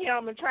fighting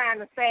him and trying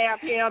to stab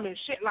him and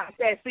shit like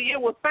that. See,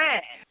 it was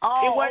fine.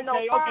 It wasn't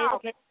no problem.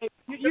 Okay.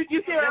 You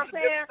see what I'm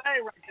saying?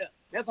 Right there.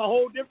 That's a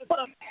whole different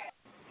subject.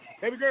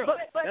 Baby girl,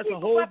 that's a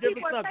whole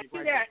different subject.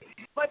 Right there.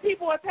 But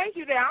people will take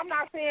you there. I'm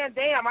not saying,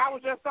 damn, I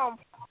was just some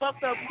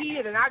fucked up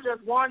kid and I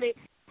just wanted,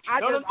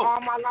 all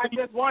my life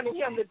just wanted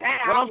him to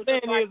die. What I'm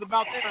saying is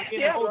about that,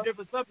 again, a whole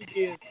different subject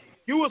is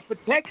you was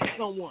protecting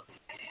someone.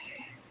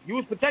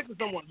 You wasn't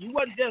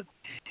just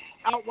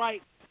outright,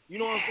 you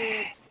know what I'm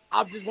saying,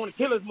 I just want to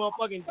kill this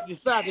motherfucker and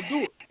decide to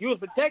do it. You was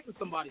protecting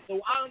somebody.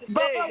 So I understand.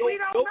 But we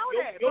don't know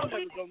that.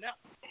 Now.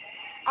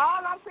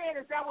 All I'm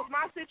saying is that was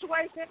my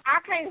situation.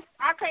 I can't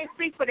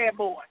speak for that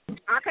boy.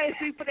 I can't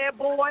speak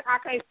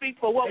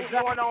for what was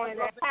going on in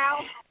that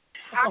house.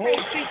 I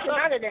can't speak to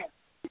none of that.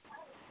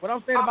 What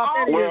I'm saying about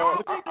that is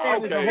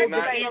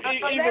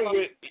even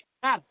with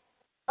that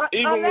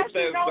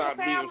not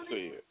being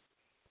said.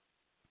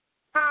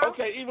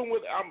 Okay, even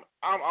with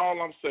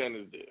all I'm saying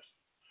is this.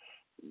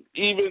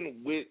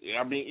 Even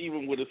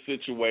with a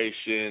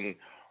situation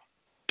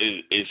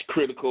as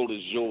critical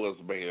as yours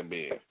may have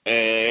been,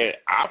 and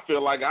I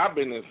feel like I've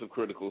been in some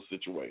critical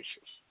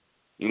situations.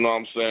 You know what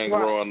I'm saying?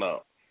 Right. Growing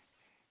up,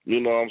 you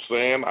know what I'm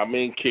saying? I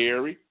mean,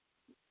 Carrie,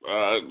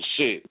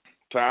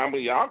 Tommy,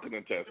 y'all can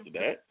attest to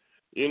that.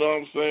 You know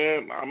what I'm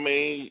saying? I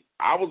mean,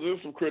 I was in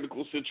some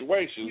critical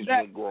situations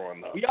when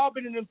growing up. We all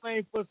been in the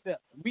same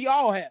footsteps. We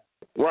all have.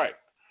 Right,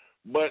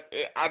 but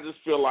I just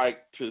feel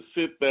like to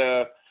sit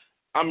there.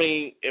 I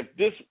mean, if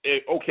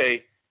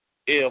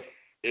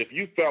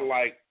you felt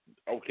like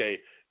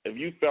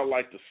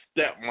the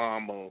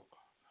stepmama,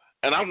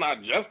 and I'm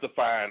not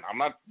justifying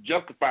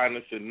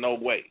this in no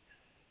way,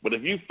 but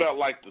if you felt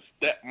like the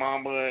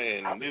stepmama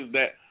and this,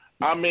 that,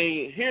 I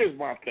mean, here's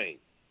my thing.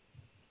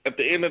 At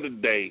the end of the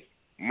day,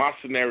 my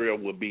scenario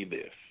would be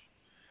this.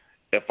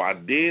 If I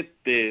did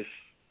this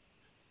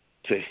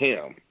to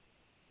him,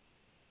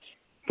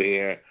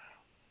 then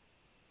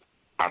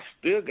I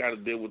still got to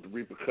deal with the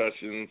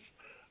repercussions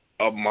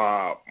of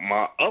my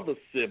other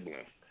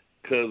siblings,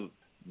 because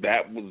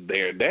that was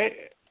their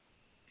dad.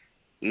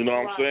 You know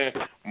what I'm saying?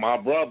 My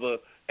brother,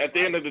 at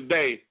the end of the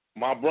day,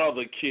 my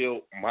brother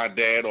killed my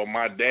dad or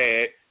my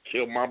dad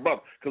killed my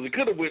brother, because it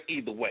could have went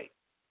either way.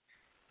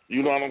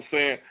 You know what I'm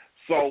saying?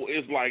 So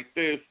it's like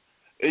this,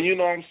 and you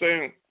know what I'm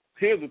saying?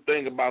 Here's the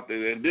thing about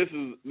this, and this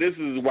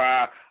is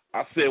why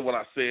I said what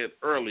I said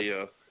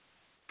earlier,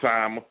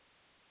 Tom,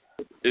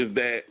 is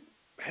that,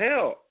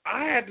 hell,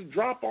 I had to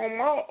drop on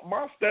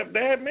my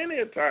stepdad many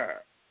a time.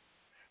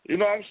 You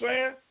know what I'm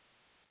saying?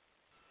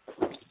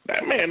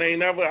 That man ain't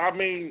never, I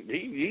mean,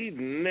 he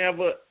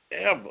never,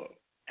 ever.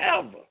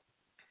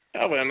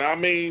 And I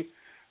mean,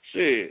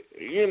 shit,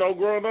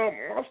 growing up,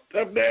 my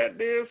stepdad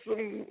did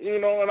some,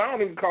 and I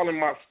don't even call him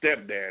my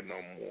stepdad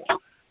no more.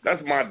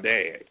 That's my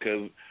dad,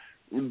 because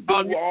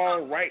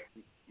all right,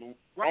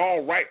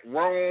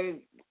 wrong,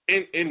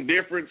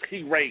 indifference,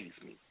 he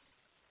raised me.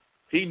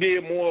 He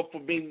did more for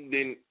me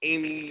than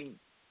any,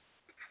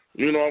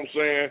 you know what I'm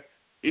saying?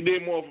 He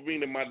did more for me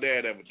than my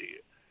dad ever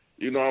did.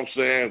 You know what I'm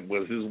saying?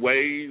 Was his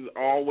ways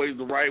always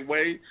the right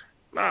way?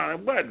 Nah, it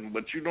wasn't.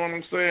 But you know what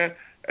I'm saying?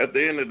 At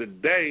the end of the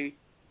day,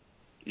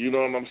 you know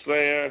what I'm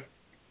saying?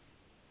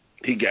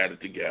 He got it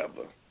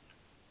together.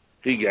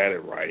 He got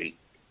it right.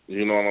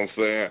 You know what I'm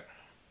saying?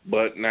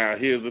 But now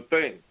here's the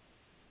thing.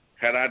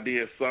 Had I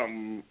did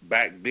something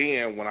back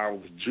then when I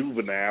was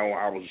juvenile,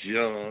 I was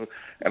young,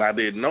 and I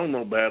didn't know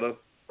no better,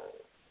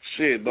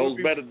 shit, those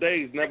better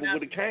days never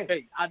would have came.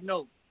 Hey, I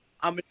know.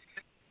 I'm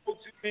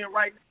in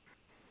right now.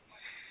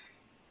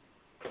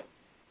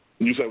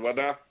 You say what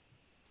now?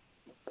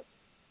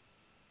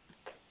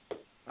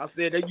 I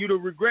said that you'd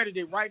have regretted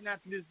it right now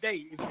to this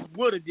day if you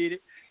would have did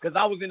it, because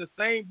I was in the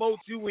same boat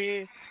you were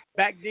in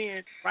back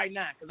then right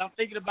now. Because I'm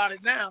thinking about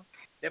it now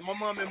that my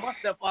mom and my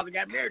stepfather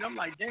got married. I'm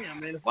like, damn,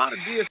 man, if I'd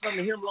have did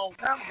something to him a long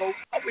time ago,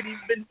 I would have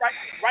even been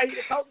right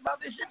here to talk about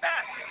this shit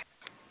now.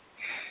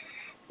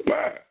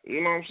 Right.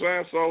 You know what I'm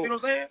saying? So you know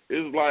what I'm saying?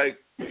 it's like,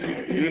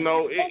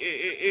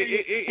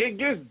 it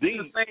gets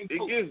deep.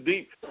 It gets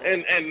deep,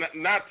 and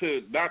not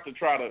to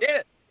try to,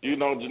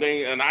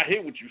 Janine. And I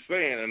hear what you're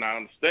saying, and I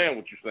understand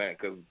what you're saying,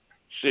 because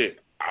shit,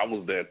 I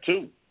was there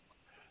too.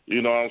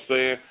 You know what I'm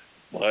saying?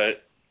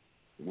 But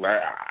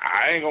like,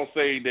 I ain't gonna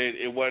say that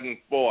it wasn't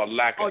for a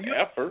lack of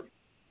effort.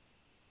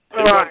 It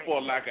wasn't for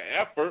a lack of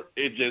effort.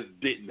 It just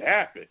didn't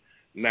happen.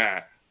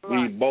 Now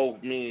we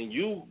both, me,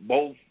 you,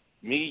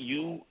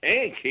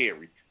 and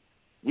Carrie,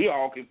 we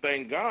all can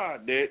thank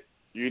God that,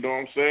 you know what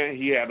I'm saying,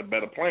 he had a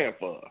better plan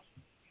for us.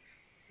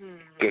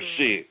 Because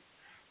shit,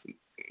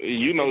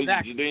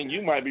 then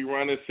you might be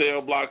running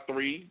cell block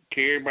 3,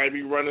 Carrie might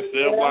be running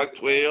cell block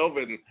 12,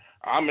 and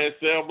I'm at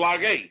cell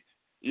block 8.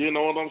 You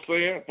know what I'm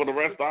saying? For the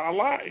rest of our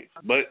lives.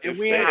 But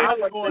I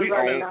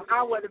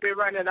would have been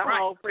running the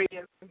whole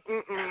prison.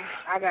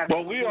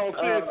 But we on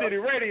Sin City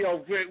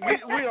Radio. We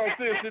on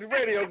Sin City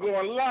Radio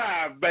going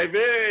live, baby.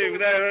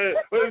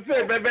 What you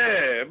say, baby?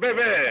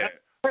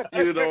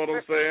 You know what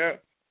I'm saying?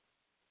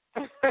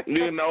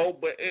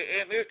 But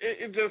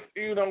it just,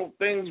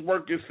 things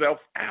work itself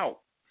out.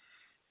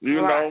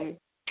 You know?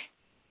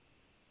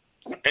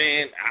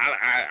 And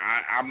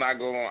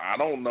I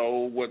don't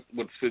know what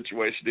the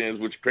situation is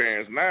with your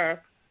parents now.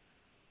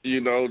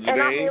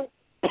 Janine.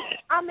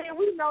 I mean,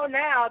 we know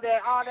now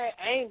that all that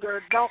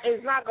anger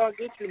is not gonna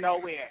get you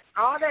nowhere.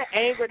 All that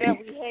anger that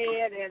we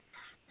had and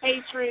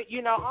hatred,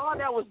 all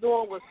that was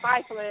doing was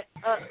stifling.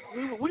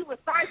 We were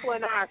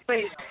stifling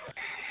ourselves.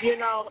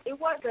 It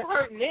wasn't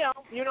hurting them.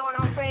 You know what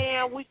I'm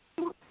saying?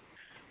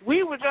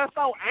 We were just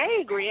so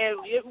angry,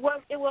 and it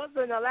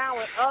wasn't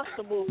allowing us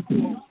to move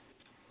forward.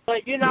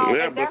 But and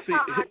that's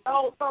how I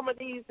know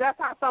that's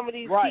how some of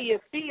these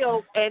kids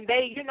feel, and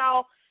they,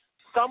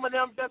 some of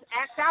them just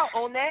act out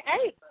on that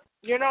anger.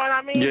 You know what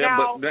I mean? Yeah,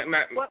 now, but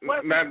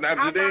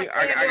today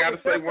I gotta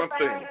say one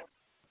thing.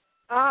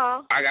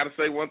 I gotta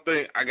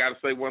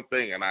say one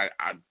thing, and I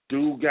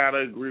do gotta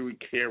agree with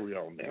Carrie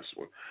on this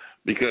one,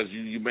 because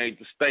you made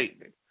the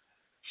statement.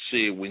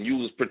 Shit, when you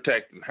was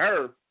protecting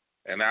her,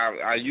 and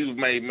you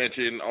made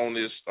mention on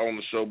the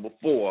show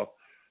before,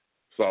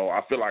 so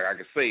I feel like I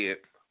can say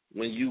it.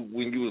 When you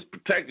was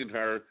protecting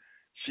her,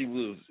 she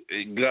was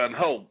gun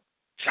ho,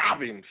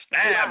 chopping,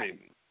 stabbing,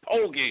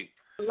 poking.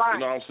 Right. You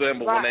know what I'm saying?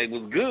 But when they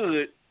was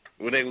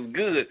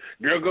good,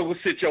 girl, go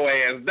sit your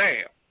ass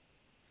down.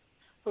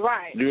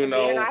 Right. Then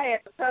I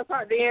had to cuss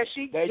her. Then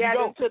she got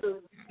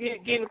into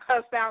getting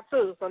cussed out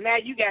too. So now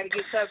you got to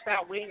get cussed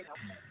out with him,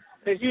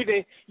 because you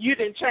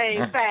didn't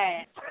change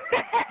sides.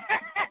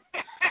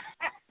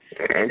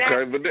 Okay,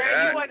 now, but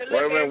now you want to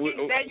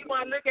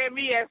look at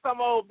me as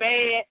some old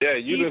bad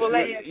you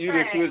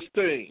done switched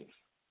teams.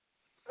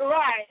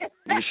 Right.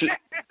 You should,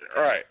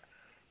 right.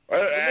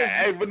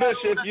 Hey, Vanessa,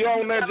 if you're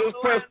on there, just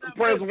press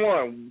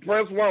 1.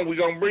 Press 1. We're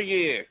gonna bring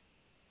you in.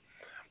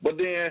 But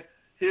then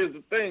here's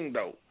the thing,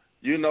 though.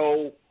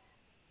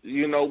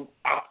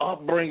 Our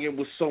upbringing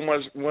was so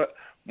much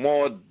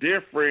more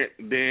different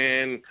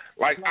than,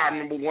 like, I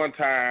remember one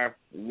time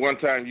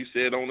you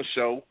said on the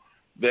show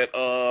that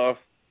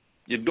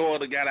your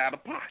daughter got out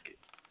of pocket,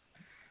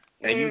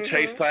 and you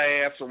chased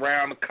her ass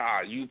around the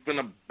car. You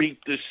finna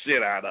beat the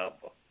shit out of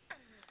her.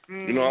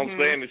 You know what I'm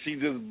saying? And she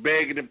just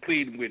begging and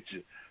pleading with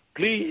you.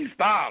 Please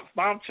stop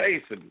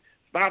chasing me.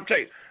 Stop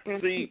chasing.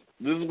 See,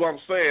 this is what I'm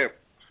saying.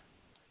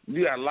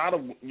 You got a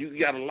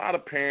lot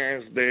of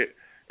parents that,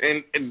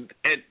 and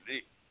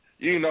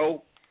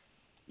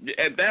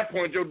at that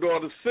point your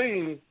daughter's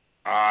seen,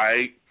 all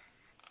right,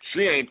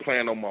 she ain't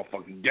playing no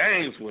motherfucking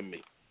games with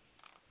me.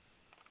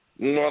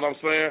 You know what I'm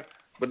saying?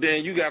 But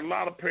then you got a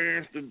lot of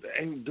parents that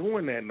ain't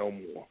doing that no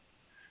more.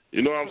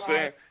 You know what I'm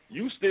saying?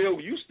 You're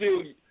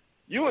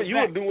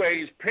a new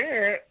age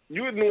parent.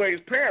 You're a new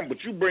age parent,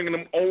 but you bringing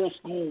them old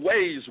school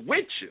ways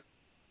with you.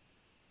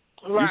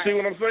 Right. You see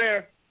what I'm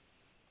saying?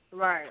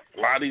 Right. A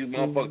lot of these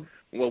motherfuckers.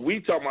 Well, we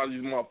talking about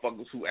these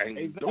motherfuckers who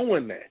ain't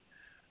doing that.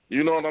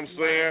 You know what I'm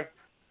saying?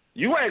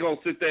 You ain't gonna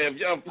sit there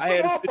if some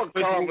motherfucker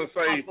come and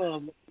say,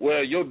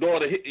 "Well, your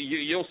daughter,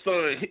 your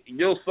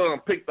son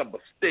picked up a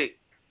stick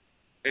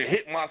and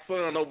hit my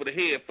son over the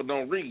head for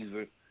no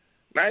reason."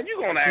 Now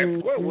you gonna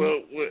ask,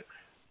 well,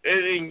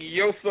 and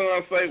your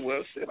son say,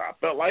 "Well, shit, I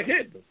felt like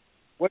hitting him."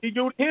 What do you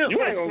do to him?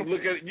 You ain't gonna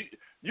look at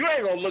you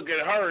ain't gonna look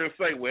at her and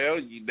say, "Well,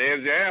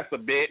 there's your answer,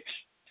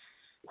 bitch."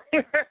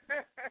 Nah.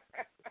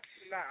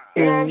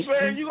 You know what I'm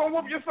saying? You gonna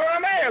whoop your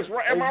son's ass,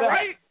 right? Am I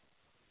right?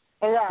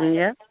 All right.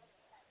 Yeah.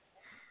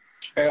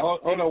 Hey,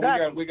 hold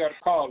on. We got a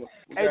caller.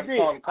 We got a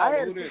caller.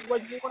 Caller, who this?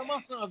 One of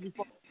my sons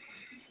before.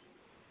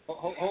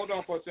 Hold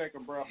on for a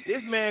second, bro.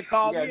 This man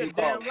called me a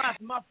damn lie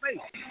to my face.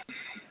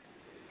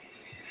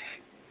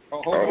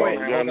 Hold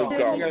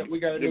on. We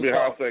got a new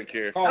caller.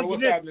 Caller,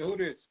 what's happening? Who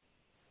this?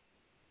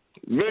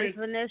 It's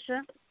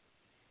Vanessa.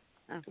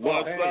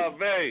 What's up,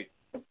 babe?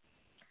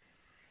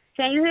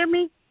 Can you hear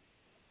me?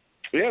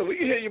 Yeah, we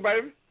can hear you,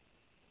 baby.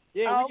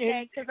 Yeah,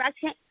 okay, because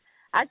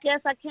I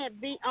guess I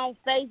can't be on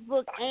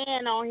Facebook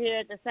and on here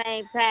at the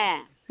same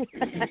time.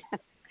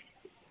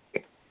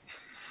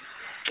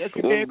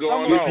 What's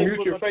going on?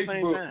 Mute your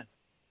Facebook.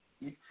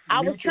 I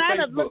was trying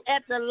to look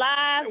at the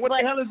live. What the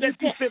hell is that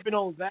you sipping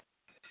on, Zach?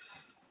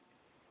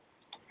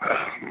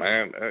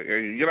 Man,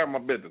 get out of my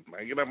business,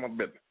 man. Get out of my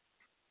business.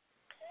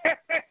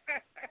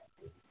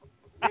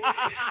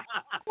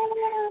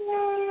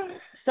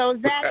 So,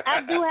 Zach,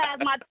 I do have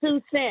my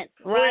 2 cents,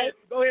 right?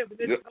 Go ahead.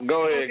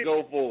 Go ahead.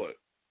 Go for it.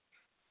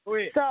 Go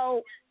ahead.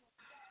 So,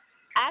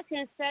 I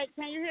can say,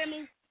 can you hear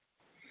me?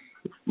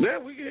 Yeah,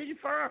 we can hear you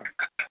fine.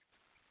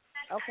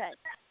 Okay.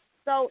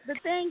 So, the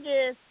thing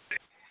is,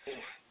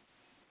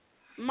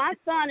 my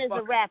son is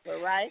a rapper,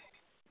 right?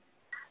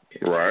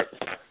 Right.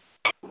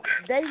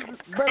 They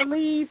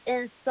believe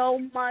in so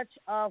much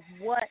of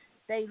what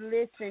they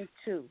listen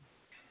to.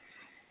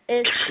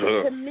 It's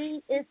to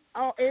me,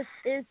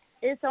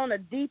 it's on a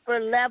deeper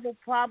level,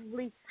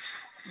 probably,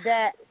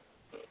 that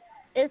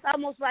it's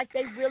almost like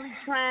they really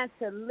trying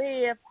to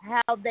live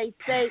how they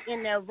say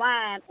in their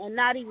rhyme and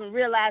not even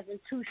realizing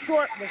Too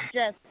Short was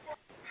just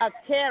a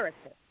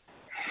character.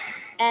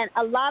 And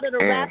a lot of the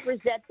rappers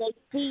that they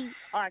see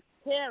are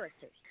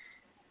characters.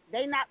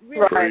 They not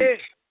really. Right.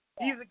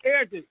 He's a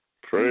character.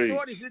 Too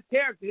Short is his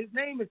character. His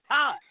name is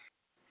Todd.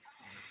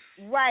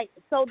 Right.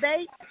 So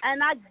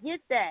and I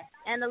get that.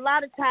 And a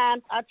lot of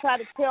times I try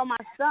to tell my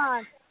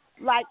son,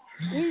 like,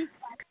 he's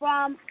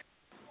from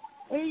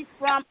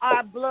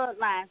our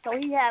bloodline, so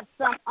he has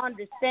some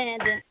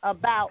understanding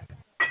about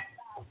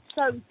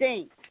certain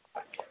things.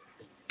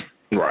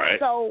 Right.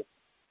 So,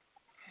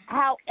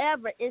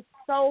 however, it's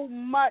so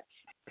much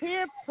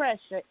peer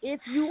pressure if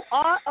you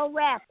are a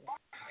rapper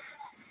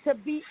to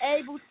be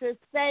able to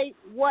say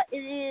what it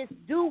is,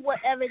 do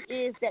whatever it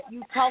is that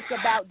you talk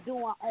about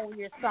doing on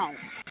your song.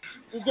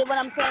 You get what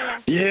I'm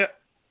saying?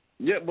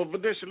 Yeah, but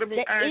Vanessa, let me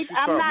ask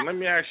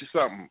you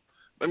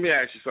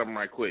something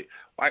right quick.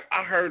 Like,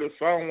 I heard a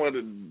song where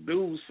the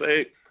dude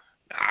said,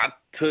 I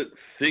took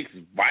 6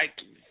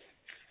 Vikings,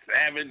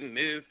 7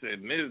 this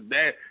and this,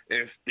 that,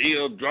 and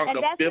still drunk and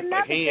a that's fifth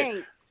another of him.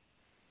 thing.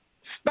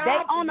 Stop. They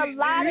own a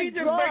lot he of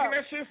just drugs. making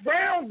that shit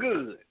sound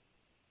good.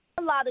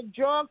 A lot of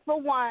drugs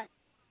for one.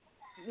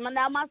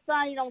 Now, my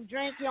son, he don't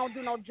drink, he don't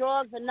do no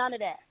drugs or none of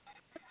that.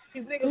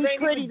 He's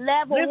pretty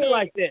level-headed.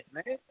 like that,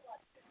 man.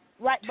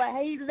 Right, but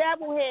he's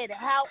level-headed.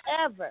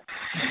 However,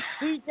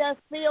 he just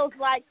feels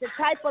like the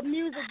type of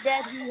music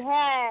that he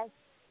has,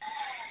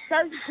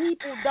 certain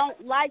people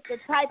don't like the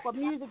type of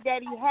music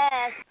that he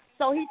has,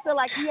 so he feel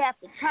like he has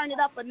to turn it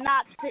up a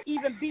notch to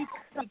even be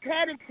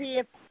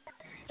competitive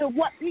to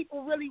what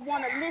people really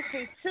want to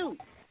listen to.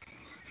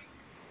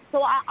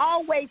 So I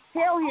always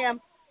tell him,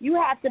 you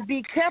have to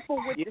be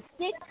careful with the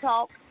stick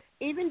talk,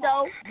 even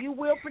though you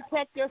will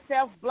protect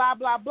yourself, blah,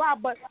 blah, blah,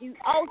 but you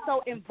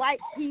also invite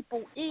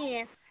people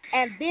in,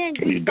 and then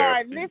you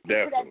start listening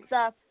to that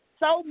stuff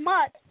so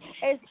much,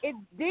 it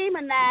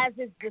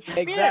demonizes the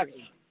spirit.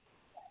 Exactly.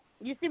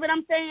 You see what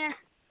I'm saying?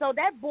 So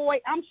that boy,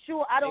 I'm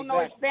sure, I don't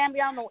know his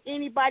family, I don't know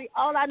anybody.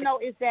 All I know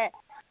is that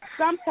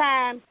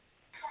sometimes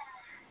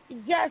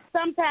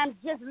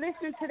just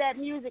listening to that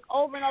music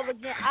over and over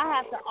again, I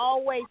have to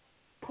always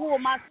pull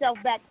myself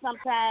back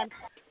sometimes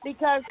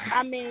because,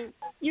 I mean,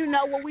 you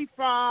know where we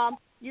from,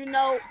 you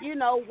know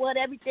what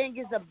everything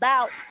is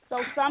about.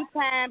 So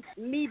sometimes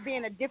me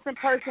being a different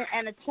person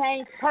and a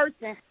changed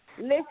person,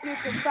 listening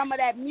to some of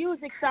that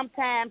music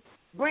sometimes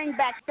bring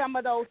back some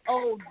of those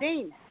old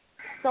demons.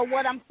 So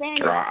what I'm saying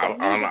is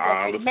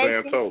I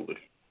understand totally.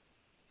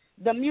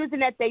 The music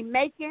that they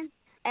making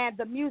and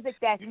the music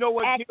that's actually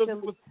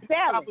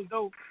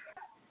selling.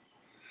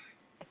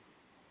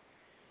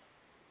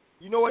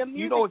 You know what killed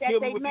me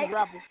with these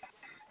rappers?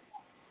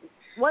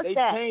 What's they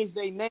that? changed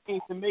their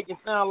names to make it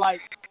sound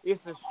like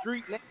it's a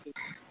street name,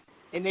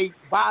 and they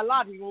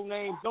biological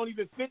names don't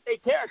even fit their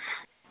character.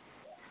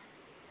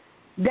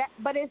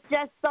 But it's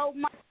just so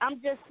much.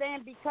 I'm just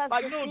saying because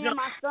seeing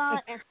my son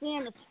and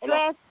seeing the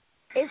stress,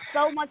 it's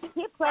so much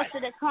peer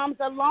pressure that comes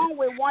along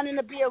with wanting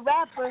to be a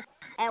rapper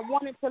and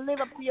wanting to live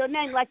up to your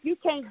name. Like, you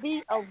can't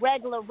be a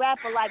regular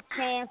rapper like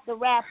Chance the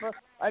Rapper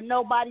or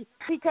nobody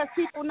because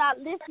people not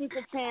listening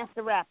to Chance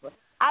the Rapper.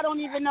 I don't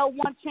even know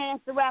one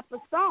Chance the Rapper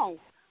song.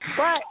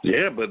 But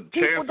Chance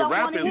the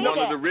Rapper is one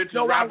of the richest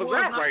rappers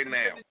out right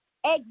now.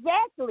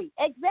 Exactly.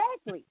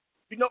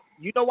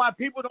 You know why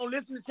people don't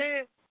listen to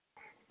Chance?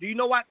 Do you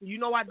know why?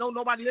 Don't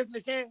nobody listen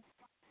to Chance?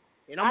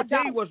 And I'm gonna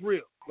tell you what's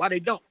real. Why they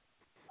don't?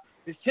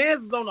 His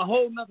Chance is on a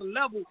whole nother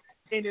level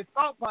in his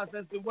thought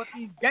process than what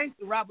these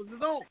gangster rappers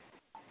is on.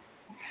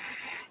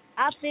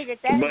 I figured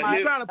that much.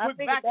 He's trying to put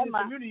back in the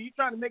community. He's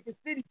trying to make his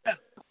city better.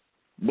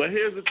 But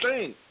here's the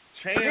thing.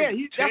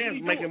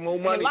 Chance making more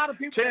money.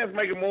 Chance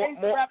making more.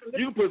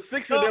 You put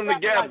 6 of them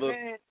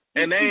together,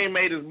 and they ain't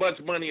made as much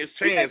money as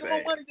Chance has.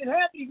 More money than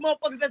half these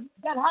motherfuckers that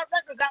got hot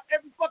records out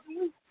every fucking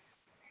week.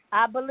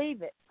 I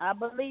believe it.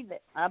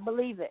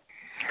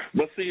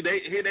 But see,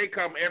 here they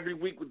come every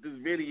week with this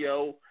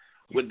video.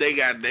 But they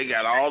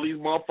got all these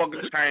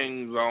motherfucking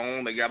chains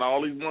on. They got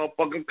all these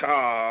motherfucking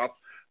cars.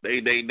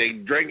 They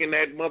drinking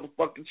that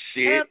motherfucking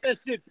shit. Half that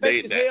shit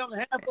fake as hell, and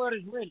half of it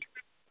is rich.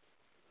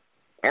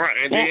 All right,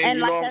 and then and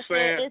you like know what I'm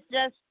saying?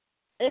 Said,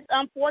 it's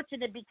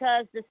unfortunate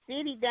because the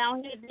city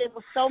down here, there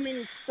were so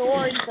many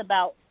stories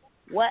about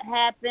what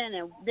happened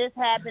and this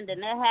happened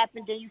and that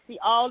happened. Then you see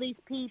all these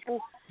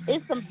people.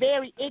 It's some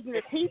very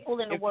ignorant people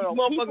in the world.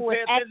 People with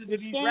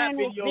actually sharing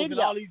this video. And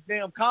all these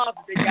damn cars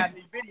that they got in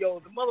these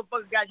videos. The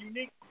motherfuckers got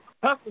unique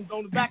customs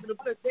on the back of the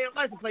damn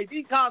license plate.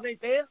 These cars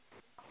ain't there.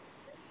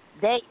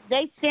 They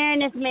sharing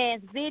this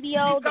man's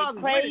video. They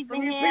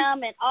praising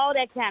him and all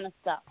that kind of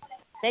stuff.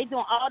 They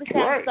doing all this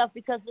kind of stuff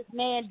because this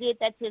man did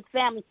that to his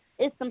family.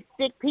 It's some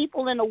sick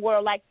people in the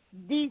world. Like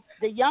the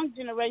young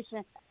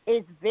generation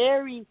is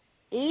very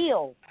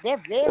ill.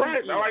 They're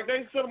very ill. Like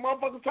they said,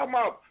 motherfuckers talking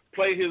about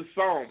play his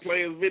song,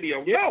 play his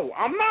video. No,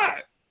 I'm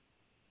not.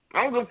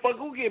 I don't give a fuck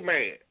who get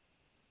mad.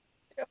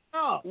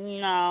 No,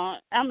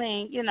 I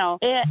mean,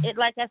 it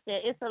like I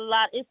said, it's a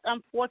lot. It's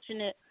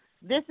unfortunate.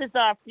 This is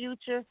our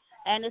future,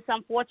 and it's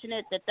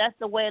unfortunate that that's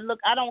the way it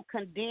looks. I don't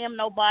condemn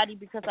nobody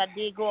because I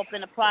did grow up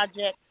in a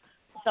project,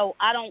 so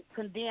I don't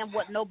condemn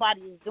what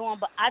nobody is doing,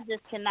 but I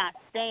just cannot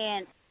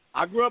stand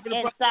I grew up in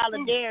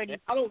solidarity.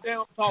 I don't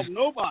down talk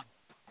nobody.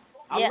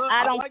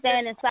 I don't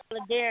stand in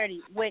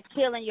solidarity with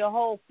killing your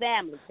whole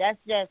family. That's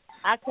just,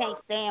 I can't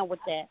stand with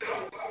that.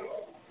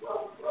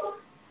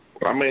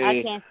 I mean,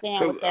 I can't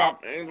stand with that.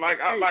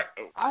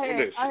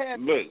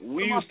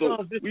 We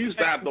used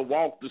to have to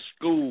walk to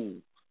school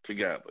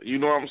together. You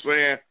know what I'm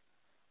saying?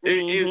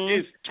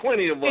 It's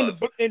 20 of us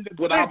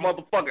with our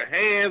motherfucking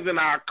hands in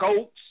our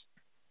coats.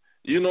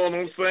 You know what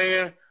I'm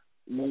saying?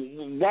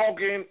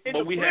 Walking,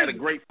 but we had a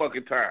great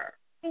fucking time.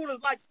 We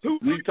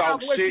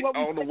talk shit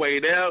on the way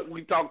there.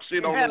 We talk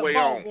shit on the way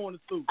home.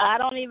 I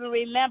don't even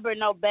remember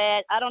no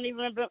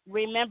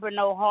remember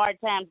no hard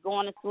times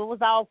going to school. It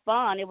was all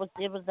fun. It was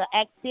the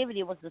activity.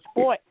 It was the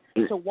sport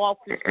to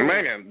walk to school.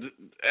 Man,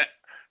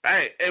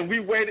 hey, and we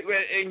waited,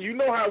 and you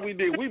know how we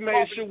did. We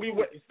made sure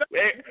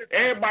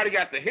everybody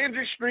got to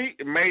Hendrick Street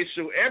and made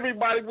sure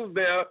everybody was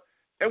there,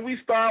 and we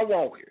started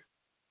walking.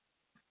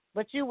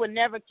 But you would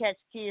never catch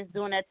kids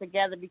doing that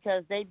together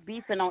because they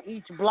beefing on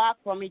each block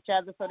from each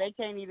other, so they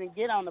can't even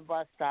get on the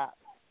bus stop.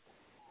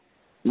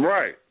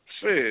 Right.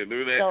 Shit,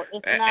 do that. So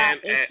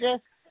it's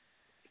just.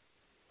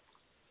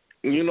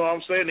 You know what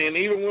I'm saying? And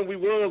even when we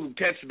was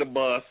catching the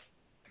bus,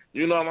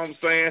 you know what I'm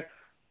saying?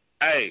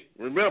 Hey,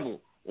 remember,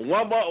 we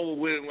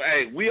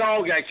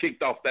all got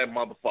kicked off that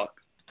motherfucker.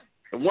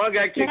 And one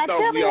got kicked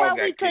off, we all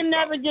got kicked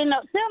off.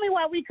 Tell me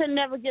why we could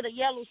never get a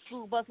yellow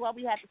school bus, why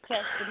we had to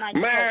catch the night.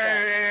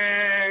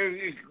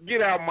 Man,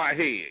 get out my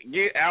head.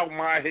 Get out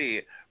my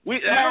head.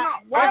 Hold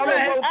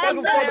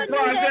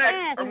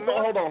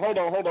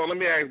on. Let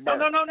me ask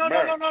Bernie.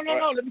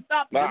 No. Let me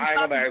stop. No, I ain't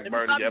gonna ask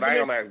Bernie yet. I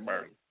ain't gonna ask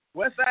Bernie.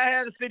 Westside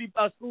had a city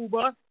school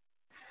bus.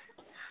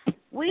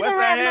 We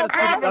didn't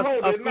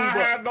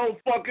have no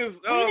fucking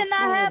We did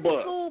not have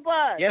a school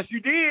bus. Yes, you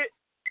did.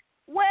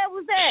 Where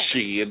was that?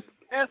 Shit.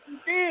 Yes, you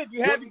did.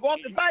 You had to go up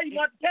the bay. You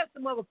want to catch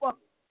the motherfucker.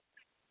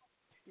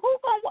 Who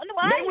gonna walk the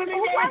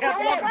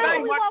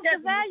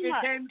value? It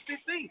came to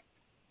 15.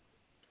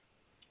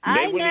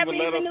 I never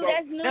even knew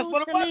that's news That's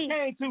what the to bus me.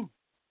 came to.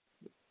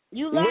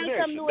 You learn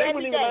something new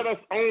every day. They wouldn't even let us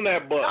on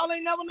that bus. Y'all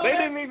ain't never know They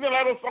that. didn't even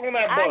let us on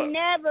that bus. I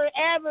never,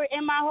 ever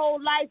in my whole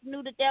life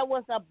knew that there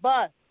was a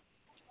bus.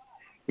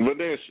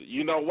 But this,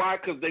 you know why?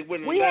 Because they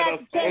wouldn't We let had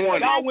us to take on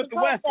it. Y'all went to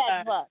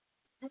Westside. bus.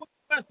 You went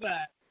to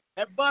Westside.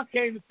 That bus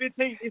came to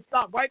 15. It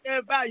stopped right there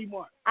at Value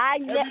Mart.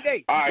 Every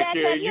day. All right,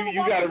 Carrie,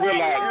 you got to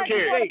realize,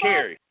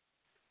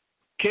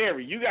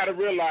 Carrie, you got to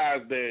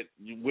realize that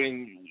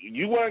when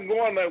you weren't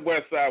going to that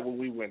West Side when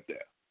we went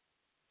there.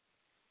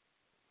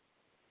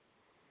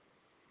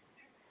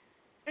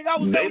 We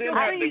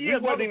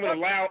wasn't even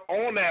allowed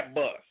on that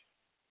bus.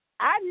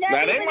 I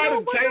never even knew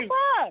it was a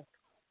bus.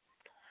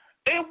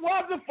 It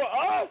wasn't for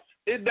us.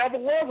 It never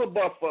was a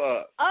bus for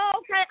us. Oh,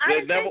 okay. I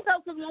didn't think so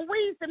because when we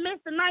used to miss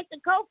the night to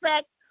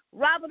Kofax,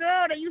 Robert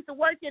Earl, that used to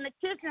work in the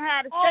kitchen,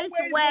 had a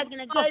station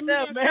wagon and gave me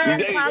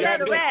insurance for my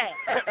leather rag.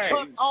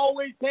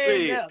 Always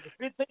came there,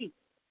 the 15.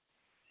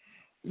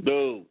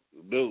 Dude,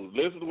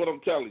 listen to what I'm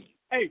telling you.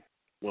 Hey,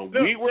 when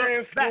we were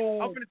in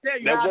school, I'm gonna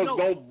tell you there was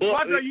no bus.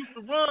 Padre used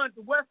to run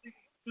to Western.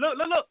 Look.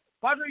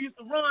 Padre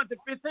used to run to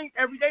 15th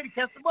every day to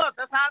catch the bus.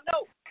 That's how I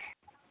know.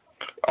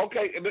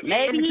 Okay,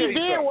 maybe he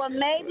did. Well,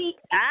 maybe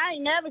I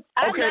never.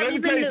 Let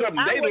me tell you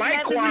something. They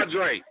like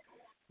Quadre.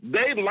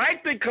 They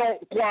liked the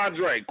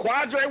Quadre.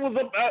 Quadre was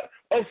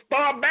a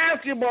star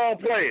basketball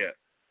player.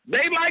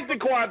 They liked the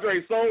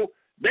Quadre, so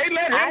they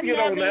let him get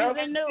on there. I never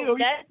even knew.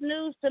 That's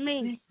news to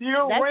me.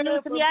 That's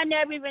news to me. I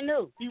never even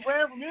knew. He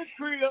ran from his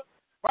crib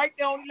right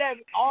there on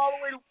 11 all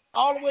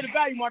the way to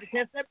Value Mart to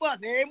catch that bus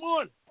every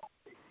morning.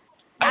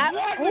 Who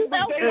else was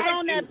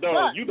on that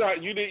bus? You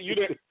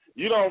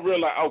don't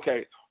realize.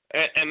 Okay,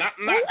 and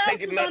I'm not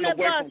taking nothing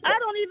away from. I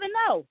don't even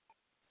know.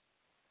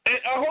 And,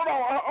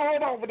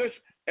 hold on for this.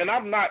 And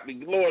I'm not,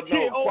 Lord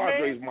knows,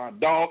 Quadre's my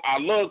dog. I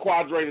love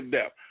Quadre to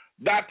death.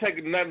 Not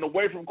taking nothing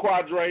away from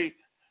Quadre,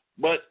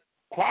 but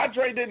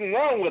Quadre didn't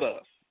run with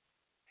us.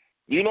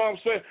 You know what I'm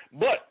saying?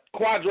 But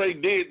Quadre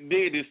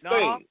did his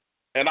thing,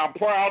 and I'm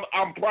proud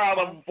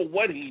of him for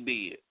what he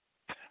did.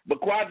 But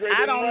Quadre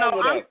I don't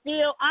know.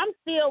 I'm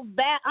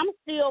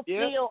still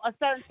feel a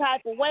certain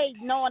type of way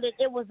knowing that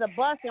it was a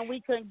bus and we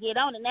couldn't get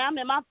on it. Now I'm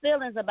in my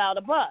feelings about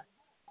a bus.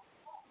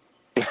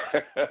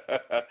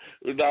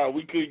 No,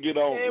 we couldn't get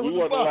on. We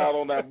wasn't allowed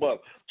on that bus.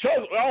 I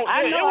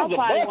know it was I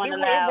probably a bus. wasn't It was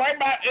allowed. right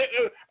by.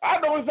 I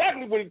know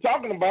exactly what he's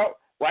talking about.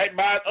 Right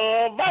by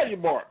Value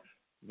Mart.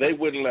 They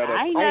wouldn't let us.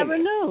 I never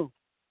knew.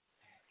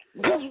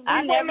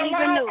 I never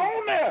even knew.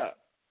 On there.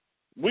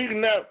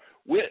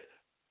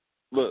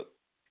 Look.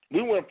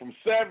 We went from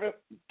 7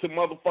 to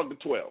motherfucking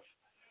 12.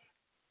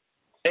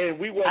 And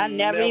we wasn't I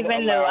never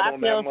even knew. I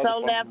feel so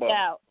left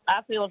out.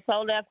 I feel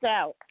so left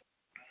out.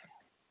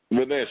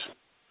 Vanessa,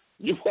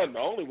 you wasn't the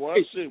only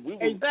one. Shit,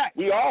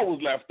 we all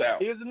was left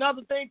out. Here's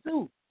another thing,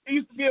 too. There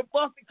used to be a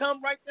bus that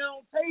come right down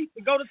on Tate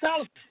to go to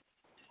Towson.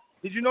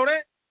 Did you know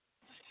that?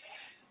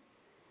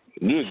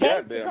 You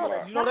goddamn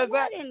right. You know that?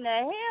 What in the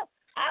hell?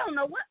 I don't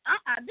know what.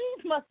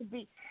 These must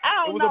be.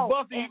 I don't know. It was a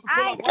bus that and used to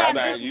I ain't trying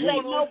to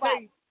disrespect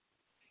nobody.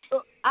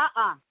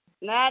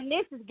 Now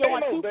this is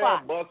going too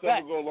far. Bus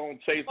ever go along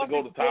Chase to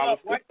go to Tyler.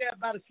 Right there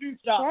by the shoe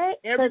shop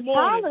every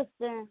morning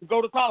to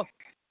go to Tyler.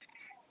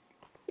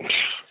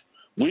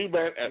 We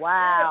met at,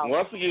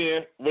 once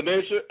again,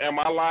 Vanessa, am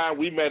I lying?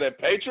 We met at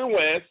Patriot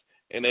West,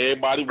 and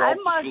everybody walked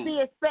to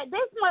school.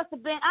 This must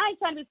have been, I ain't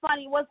trying to be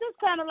funny, was this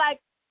kind of like,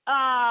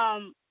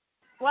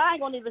 well, I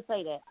ain't going to even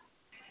say that.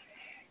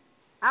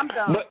 I'm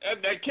done. But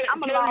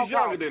Carrie's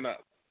younger than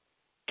us.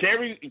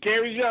 Carrie's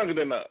younger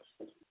than us.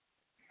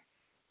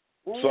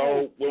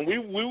 So when we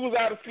was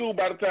out of school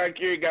by the time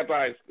Carrie got to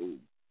high school.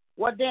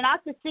 Well, then I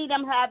could see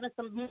them having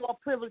some more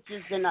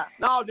privileges than us.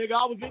 No, nigga,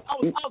 I was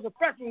a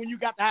freshman when you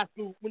got to high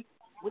school.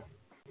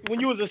 When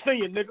you was a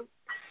senior, nigga.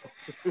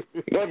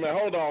 Wait a minute,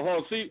 hold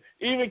on. See,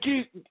 even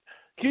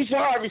Keisha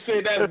Harvey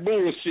said that's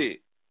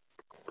bullshit.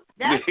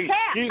 That's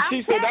cat.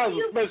 She said that was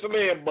a special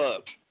ed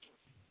bus.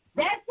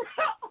 I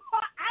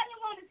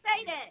didn't want to say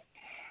that.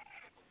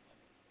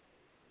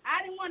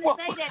 I didn't want to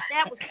say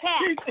that was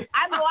cat.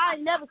 I know I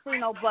ain't never seen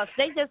no bus.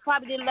 They just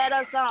probably didn't let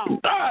us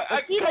on.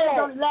 She lives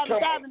on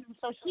 11th Avenue,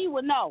 so she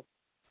would know.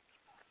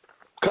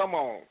 Come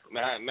on.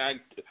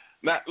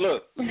 Now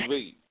look,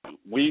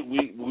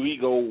 we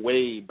go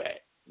way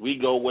back. We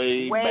go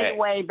way back.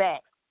 Way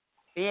back.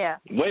 Yeah.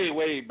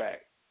 Way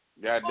back.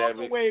 God damn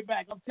it. Way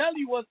back. I'm telling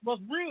you what's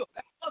real.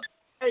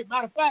 Hey,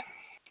 matter of fact,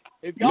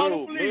 if y'all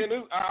don't believe,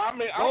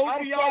 I'm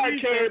sorry,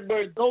 Carrie,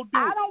 but go do it.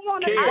 I don't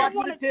want to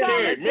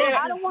challenge you.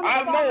 I don't want to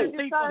challenge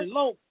you, sir.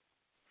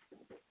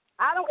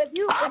 I don't. If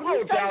you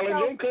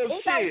challenge him because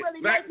shit.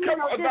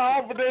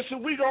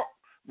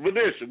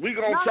 Vanessa, we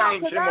gonna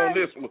challenge him on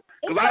this one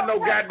because I know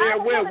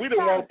goddamn well we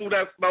done walked through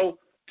that snow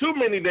too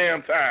many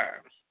damn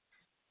times.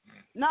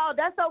 No,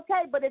 that's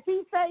okay. But if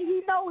he say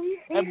he know his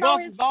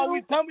truth,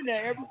 always coming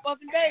there every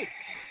fucking day.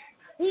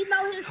 He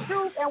know his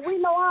truth, and we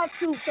know our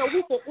truth, so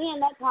we can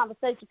end that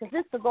conversation because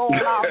this could go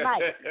on all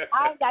night.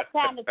 I ain't got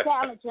time to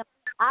challenge him.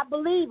 I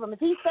believe him. If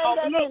he say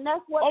that, then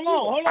that's what. Hold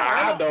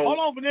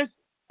on, Vanessa.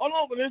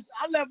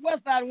 I left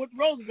Westside and went to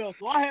Roosevelt,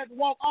 so I had to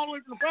walk all the way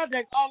from the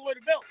project all the way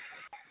to Belt.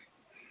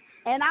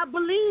 And I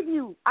believe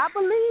you.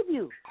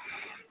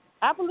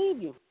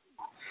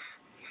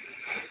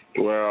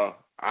 Well,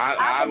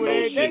 I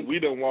know shit. We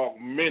done walked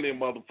many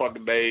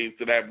motherfucking days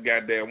to that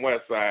goddamn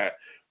West Side.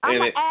 I'm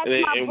going to ask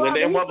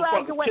my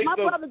brother. My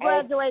brother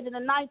graduated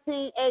in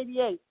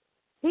 1988.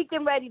 He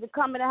getting ready to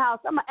come in the house.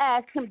 I'm going to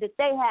ask him did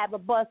they have a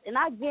bus, and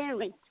I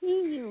guarantee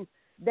you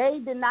they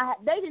did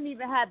not. They didn't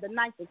even have the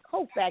 9th and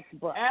Colfax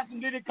bus. Ask him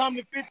did it come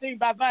to 15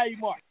 by Value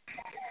Mart.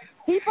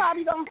 He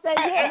probably don't say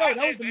yeah. That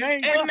was the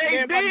main bus. And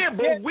they did,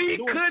 but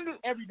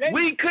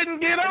we couldn't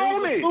get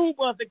on it. The school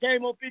bus that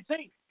came on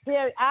 15.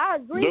 Carrie, I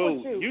agree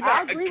with you.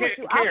 I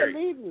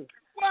believe you.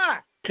 Why?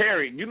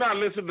 Carrie, you're not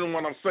listening to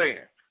what I'm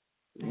saying.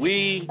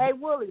 Hey,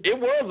 Willie. It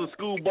was a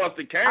school bus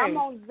that came.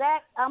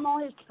 I'm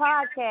on his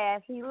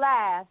podcast. He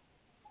laughed.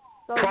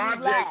 So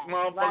Project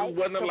motherfucker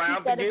wasn't allowed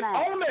to get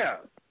on there.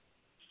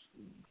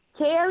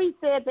 Carrie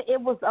said that it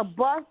was a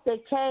bus that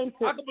came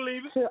to. I can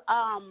believe it.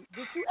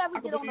 Did you ever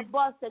get on a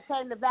bus that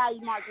came to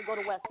Value Mart to go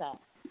to West Side?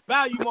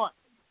 Value Mart.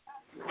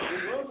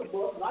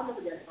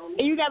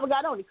 And you never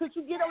got on it. Could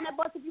you get on that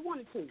bus if you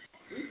wanted to?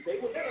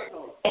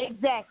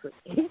 Exactly.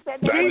 He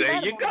said that.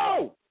 There you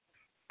go.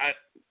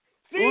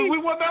 We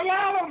wasn't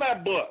allowed on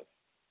that bus.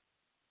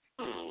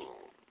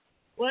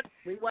 What?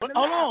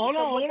 Hold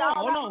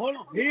on.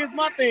 Here's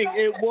my thing.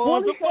 It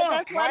was a bus.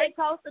 That's why they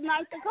cost the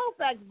 9th and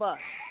Colfax bus.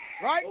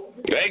 Right?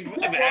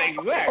 Exactly.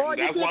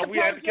 That's why we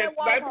had to catch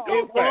the 9th and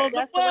Colfax. It was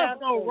a bus,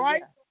 though,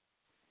 right?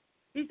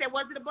 He said,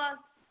 was it a bus?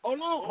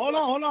 Hold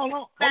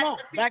on.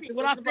 Back to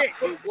what I said.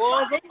 It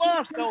was a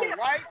bus, though,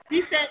 right?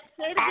 He said,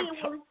 say it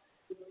again,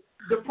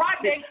 the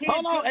project.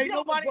 Hold on, ain't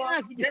nobody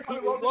asking you. It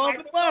was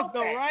a bus,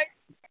 though, right?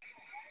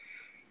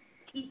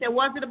 He said,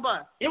 was it a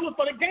bus? It was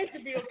for the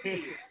Gangsterville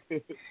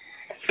kids.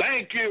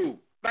 Thank you.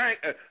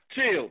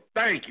 Chill.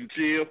 Thank you,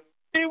 Chill.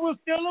 It was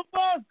still a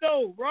bus,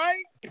 though,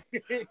 right?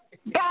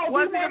 No, we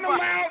wasn't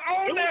allowed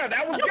on there.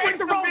 That was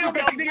Gangsterville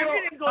that could get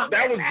on.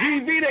 That was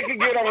GV that could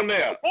get on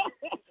there.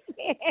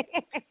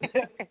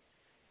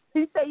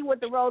 He said you went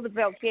to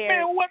Roosevelt, Karen.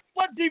 Man,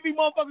 what TV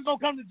motherfucker gonna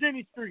come to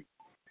Jenny Street?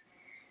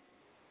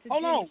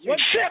 Hold on. What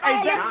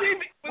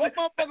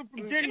motherfucker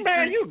from Jenny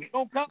Street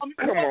gonna come? What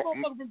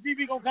motherfucker from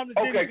TV gonna come to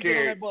Jenny Street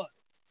on that bus?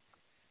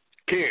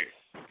 Karen,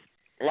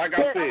 like I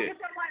said. It's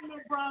all right,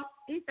 little bro.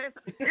 He says,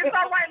 it's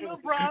all right,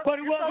 little bro. But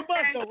it was a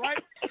bus, though,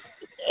 right?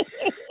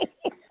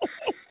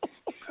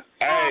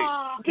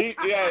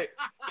 Hey,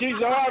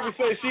 Keisha Harvey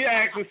said she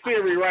asking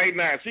Siri right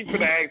now. She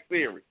could ask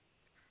Siri.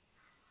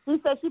 She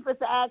said she put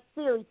to ask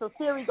Siri, so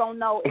Siri gonna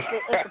know if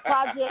the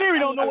project. Siri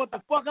don't know what the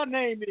fuck her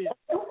name is.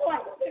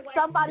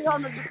 Somebody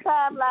on the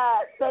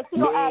timeline said she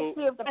gonna ask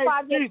Siri if the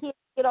project kids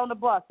get on the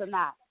bus or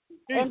not,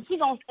 and she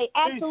gonna say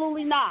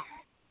absolutely not.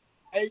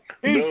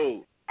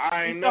 Dude,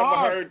 I ain't never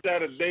heard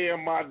that a day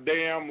in my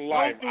damn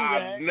life.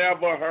 I've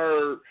never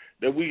heard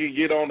that we could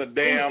get on the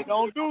damn.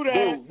 Don't do that.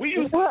 Dude, we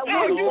used to.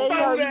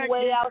 You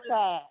way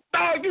outside.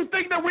 No, you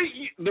think that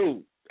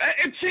dude?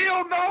 And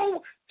chill,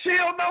 no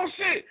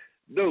shit,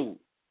 dude.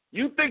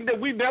 You think that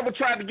we never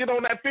tried to get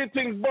on that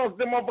 15 bus?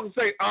 Them motherfuckers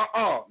say,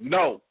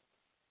 no.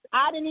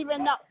 I didn't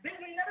even know. They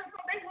wouldn't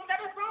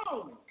let us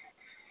on.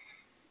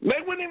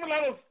 They wouldn't even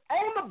let us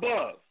on the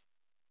bus.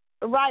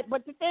 Right,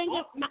 but the thing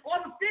is,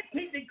 on the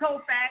 15th in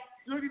Colfax,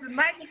 it was either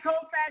 19th in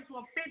Colfax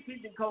or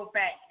 15th in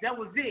Colfax. That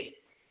was it.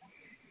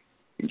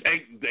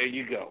 Hey, there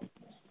you go.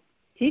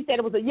 He said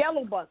it was a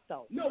yellow bus,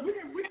 though. No, we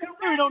didn't. We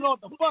don't know what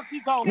the fuck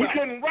he talking about. We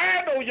couldn't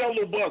ride no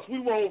yellow bus. We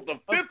were on the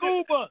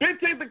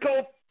 15th in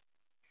Colfax.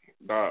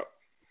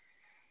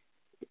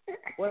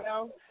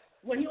 Well,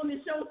 was he on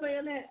the show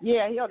saying that?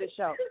 Yeah, he on the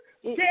show.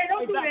 Don't do that.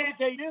 I'm gonna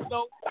tell you this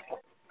though.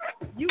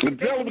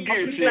 Tell him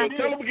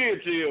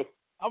again, Chill.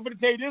 I'm gonna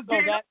tell you this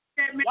though, that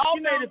y'all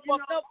made it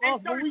fucked up for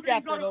us when we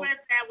got there though.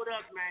 With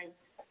us, man.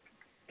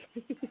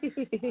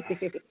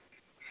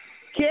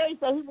 Kerry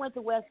said he went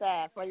to West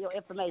Side for your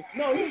information.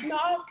 No,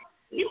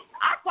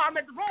 I saw him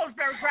at the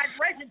Roosevelt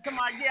graduation. Come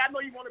on, I know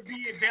you want to be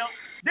here, Bill.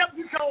 That's what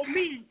you told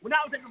me when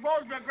I was at the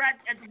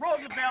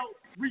Roosevelt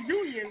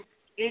reunion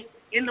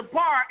in the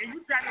bar, and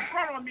you tried to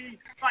front on me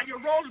by your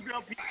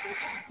Roosevelt people.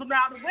 So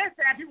now the West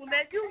Side people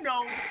let you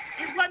know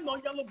it wasn't no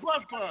yellow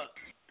bus for us.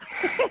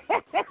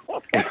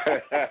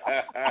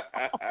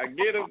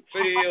 Get him,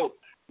 Chill.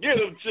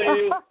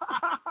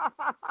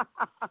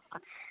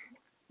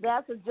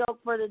 That's a joke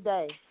for the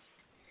day.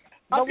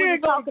 But what you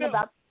talking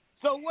about?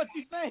 So what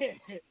you saying?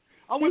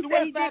 I went to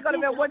West Side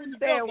too. What you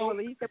saying,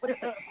 Willie?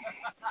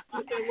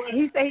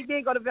 He said he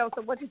did go to Vail.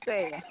 So what you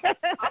saying?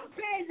 I'm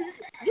saying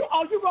you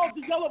wrote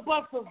the yellow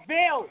bus for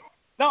Vail.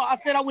 No, I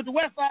said I went to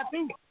West Side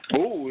too.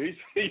 Ooh,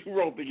 he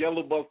wrote the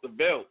yellow bus to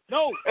Vail.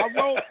 No, I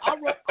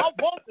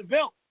walked to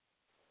Vail.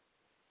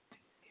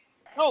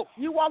 No,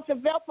 you walked to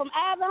Vail from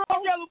Ivanhoe?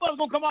 The yellow bus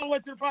gonna come all the way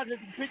to the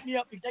project and pick me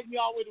up and take me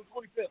all the way to the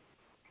 25th.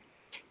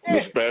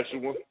 The special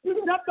one.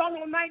 You jumped on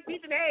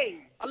 19th and Hayes.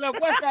 I left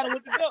West Side and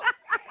went to Vail.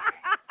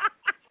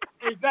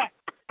 Exactly.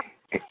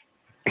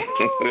 You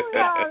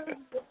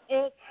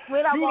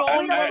and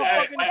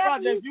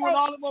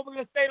all the motherfuckers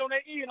that stayed on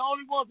that E, and the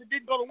only ones that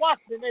didn't go to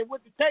Washington, they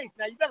went to Chase.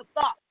 Now you better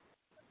stop.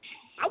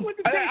 I went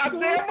to Chase.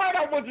 Damn right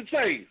I went to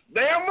Chase.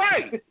 Damn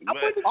right. I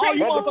went to Chase. All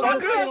you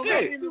motherfuckers that stayed on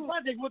that E in the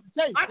project went to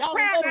Chase. Y'all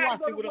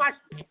didn't go to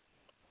Washington.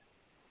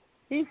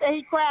 He said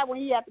he cried when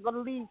he had to go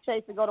to leave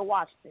Chase to go to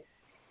Washington.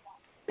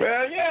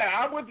 Well, yeah,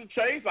 I went to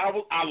Chase. I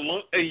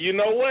looked, and you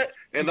know what?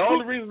 And the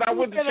only reason I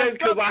went to Chase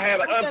because I had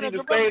an auntie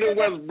that stayed in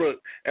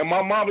Westbrook, and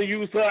my mama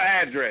used her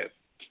address.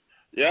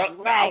 Yep,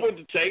 I went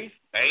to Chase,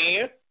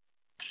 and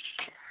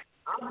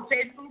I'm a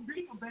Chase School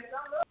Beaver, baby.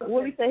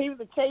 Willie said he was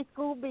a Chase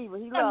School Beaver.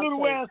 He loved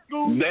Chase.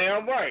 School.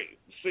 Damn right.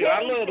 See,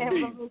 I love the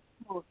Beaver.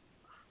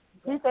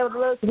 He said it was a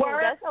little school.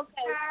 That's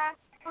okay.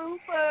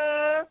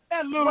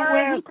 That little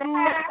ass school.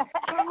 Why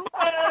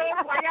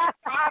y'all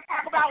talk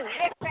about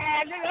West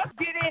Side? Let's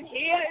get in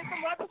here. There's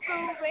some other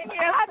schools in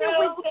here. How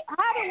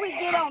did we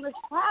get on the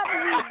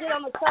subject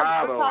of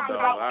talking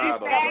about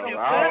East Side?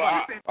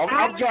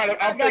 I'm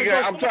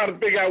trying to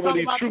figure out where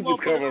these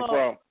troopers coming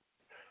from.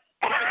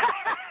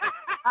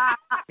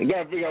 I'm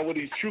trying to figure out where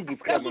these troopers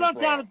coming from. That's what I'm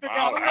trying to figure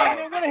out.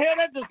 Where the hell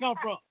that just come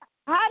from?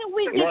 How did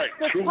we get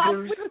to talk?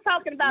 We were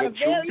talking about a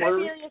very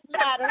serious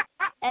matter,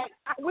 and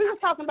we were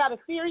talking about a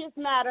serious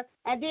matter,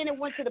 and then it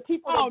went to the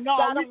people that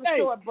got on the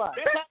short bus.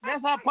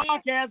 That's how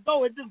podcasts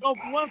go. It just goes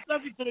from one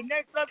subject to the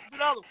next subject to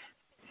the other.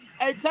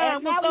 Hey,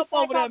 Tom, what's up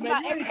over there,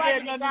 man? You ain't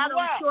said nothing got on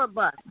the short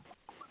bus.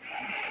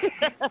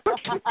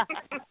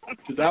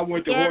 Because I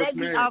went to Horse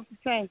Man.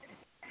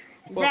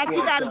 Zach,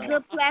 you got a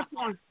good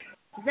platform.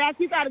 Zach,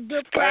 you got a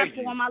good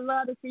platform. I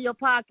love to see your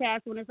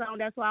podcast when it's on.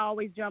 That's why I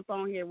always jump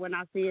on here when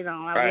I see it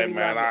on.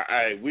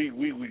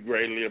 We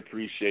greatly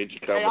appreciate you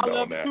coming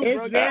on that.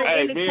 It's very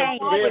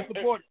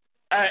entertaining.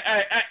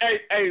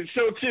 Hey,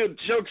 show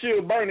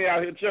chill Bernie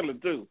out here chilling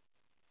too.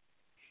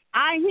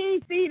 He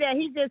ain't see that.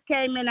 He just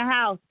came in the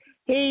house.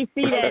 He ain't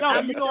see that.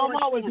 I'm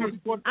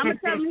gonna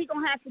tell him he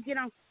gonna have to get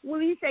on. Well,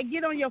 he said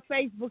get on your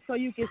Facebook so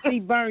you can see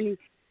Bernie.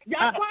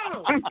 Y'all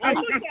follow.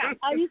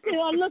 You see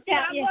on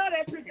lookout? I love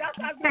that picture. I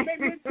thought he made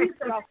me a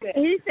t-shirt off that.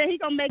 He said he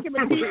gonna make him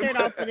a t-shirt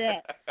off of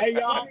that. Hey,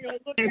 y'all.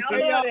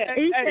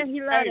 He said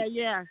he loved it,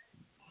 yeah.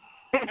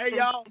 Hey,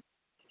 y'all.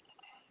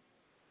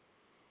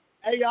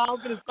 Hey, y'all, I'm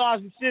finna start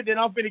some shit, then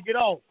I'm finna get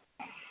off.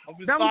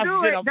 Don't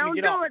do it. Don't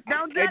do it.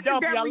 Don't Hey, let the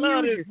Duffy, I devil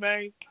love use this, you.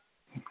 man.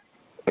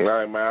 All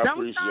right, man, I Don't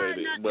appreciate start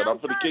it. nothing. But I'm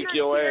finna kick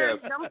your ass.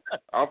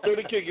 I'm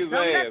finna kick his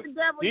Don't let ass. the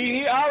devil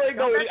He already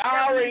know.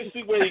 I already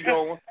see where he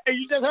going. Hey,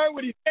 you just heard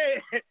what he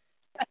said.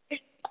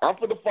 I'm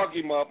finna fuck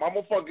him up. I'm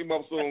gonna fuck him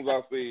up as soon as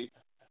I see him.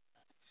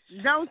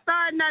 Don't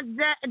start nothing,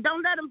 Zach.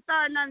 Don't let him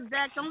start nothing,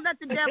 Zach. Don't let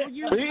the devil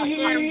use you.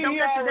 He Don't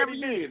let the devil already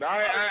use did.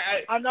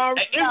 I know.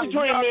 it's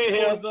between me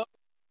and him.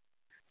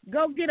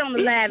 Go get on the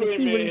live and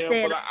see what he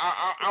said.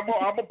 I'm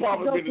gonna pop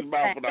him in his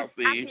mouth when I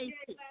see him. I can't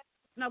see.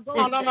 No, go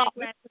No. I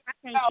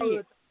can't see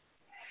it.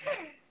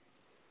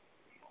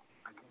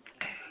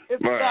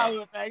 It's a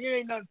childhood thing. It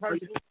ain't nothing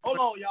personal. Hold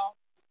on, y'all.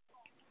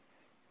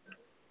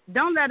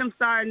 Don't let him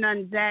start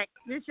nothing, Zach.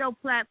 This your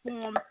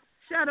platform.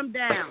 Shut him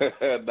down.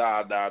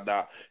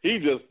 Nah. He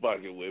just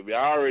fucking with me.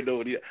 I already know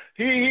what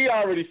he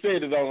already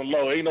said it on the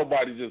low. Ain't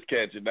nobody just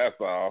catching. That's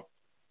all.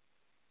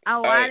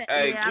 Oh, I'm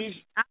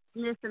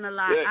missing a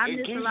lot. Yeah, I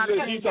missed a lot of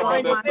things talking over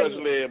about my that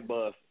special head. ed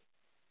bus.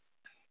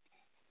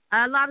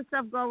 A lot of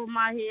stuff go over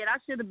my head. I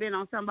should have been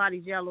on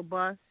somebody's yellow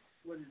bus.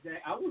 What is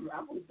that? I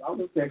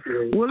was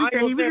secretary. Willie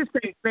said he was a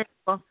special ed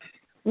before.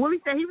 Willie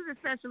said he was a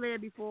special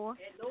ed before.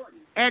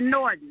 At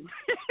Norton.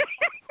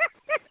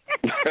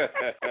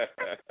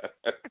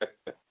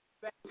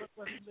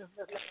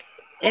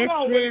 Hold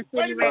on, Willie.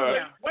 Wait,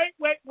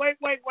 Willie.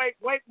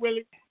 Wait,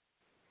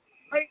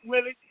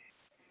 Willie.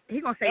 He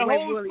gonna say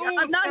wait, Willie.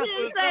 No, he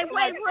didn't say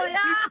wait, Willie.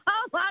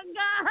 Oh my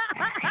God.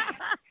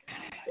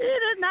 He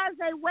did not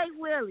say wait,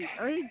 Willie.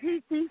 Oh,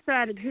 he's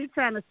trying to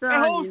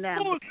son you now.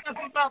 The whole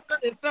school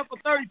except for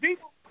 30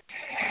 people.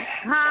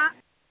 Huh?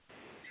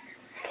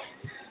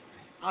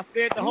 I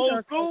said the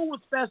whole school was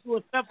special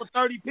except for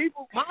 30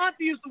 people. My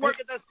auntie used to work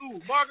at that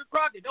school, Margaret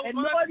Crockett. That was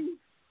my auntie.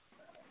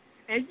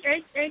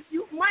 And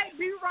you might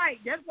be right.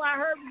 That's why I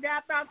heard you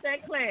got out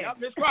that class. Yep,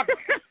 Miss Crockett.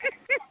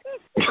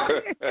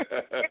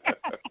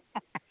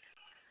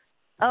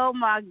 Oh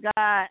my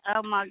God!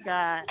 Oh my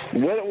God!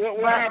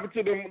 What happened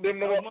to them?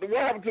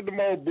 What happened to them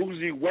old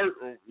bougie work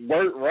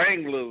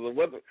wranglers, or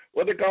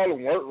what they call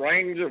them? Work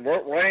wranglers.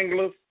 What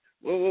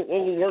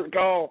was work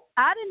called?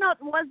 I didn't know.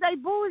 Was they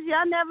bougie?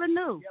 I never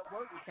knew.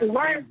 They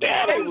was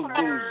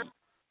bougie.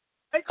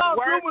 They called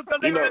Cubans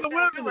because they were in the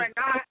wilderness.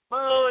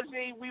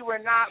 We were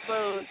not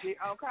bougie.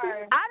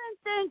 Okay. I didn't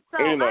think so.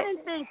 I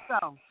didn't think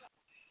so.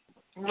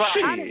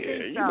 Right. I didn't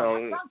think so.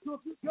 I thought two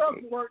girls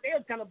work. They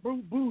was kind of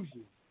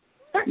bougie.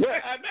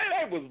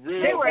 That was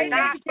real. They were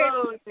not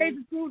bougie. They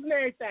the schools and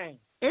everything.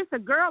 It's a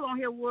girl on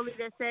here, Willie,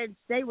 that said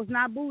they was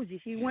not bougie.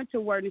 She went to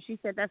work and she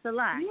said that's a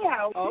lie.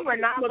 Yeah, we were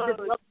not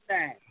bougie.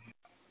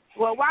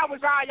 Well, why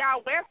was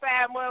y'all West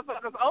Side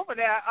motherfuckers over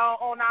there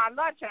on our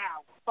lunch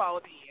hour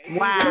for then?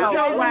 Wow.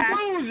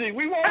 Bougie.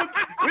 We wanted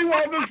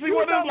to see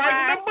what it's like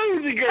the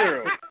bougie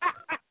girl.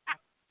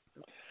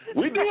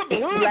 We knew what the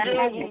hood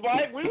girls was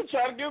like. We were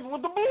trying to get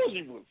what the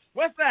bougie was.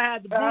 West Side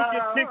had the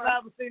bougiest chicks I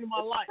ever seen in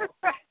my life.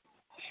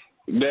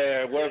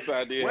 Yeah, West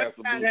Side did have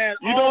some bougie.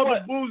 You know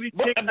what? The bougie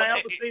chicks I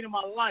ever seen in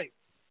my life.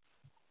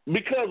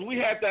 Because we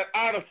had that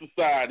honor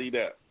society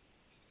there.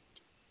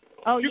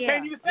 Oh, you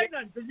can't even say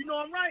nothing because you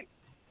know I'm right.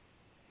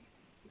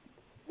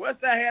 West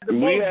Side had the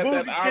most We had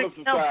bougie that honor chicks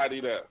society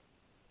ever. there.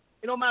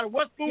 It don't matter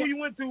what school you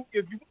went to,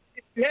 if you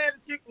had a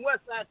chick from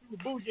West Side, she was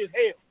bougie as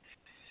hell.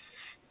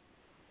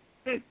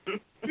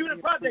 Even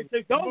the project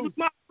chicks, those was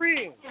my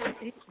friends.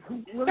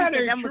 That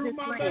ain't true.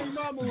 My baby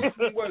mama was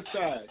from West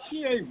Side.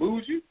 She ain't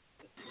bougie.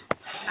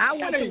 I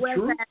went to West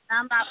Side.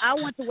 I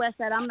went to West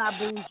Side. I'm not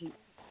bougie.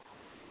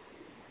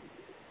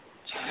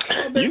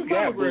 You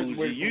got bougie.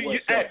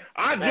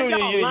 Our junior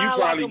year, you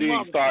probably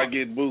didn't start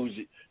getting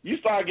bougie. You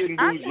started getting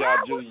bougie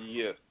our junior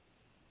year.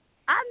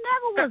 I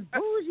never was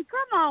bougie.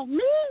 Come on,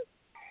 me.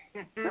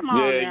 Come on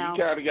now. Yeah, you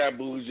kind of got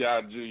bougie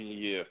our junior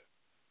year.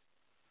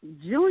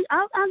 Junior,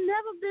 I've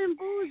never been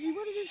bougie.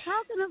 What are you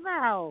talking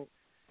about?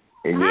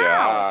 Yeah,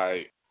 all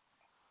right.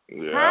 Yeah,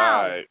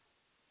 all right.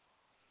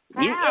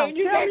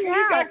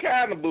 You got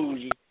kind of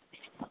bougie.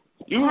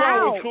 You was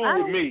always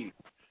cool with me.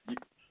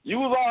 You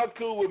was always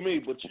cool with me,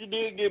 but you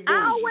did get bougie.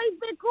 I always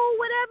been cool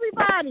with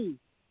everybody.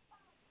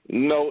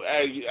 No,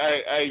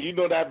 hey, you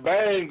know that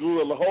bang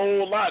grew a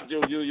whole lot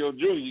your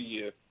junior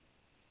year.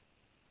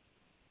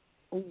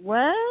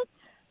 What?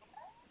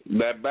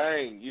 That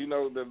bang, you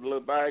know the little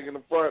bang in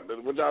the front,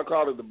 what y'all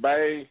call it, the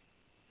bang?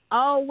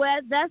 Oh,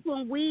 well, that's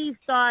when we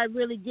started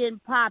really getting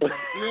popping,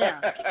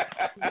 yeah.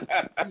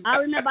 I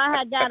remember I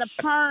had got a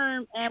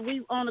perm, and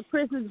we on a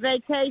Christmas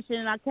vacation,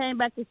 and I came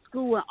back to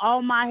school, and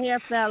all my hair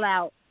fell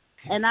out,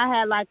 and I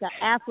had like an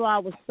afro. I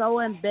was so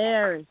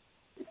embarrassed.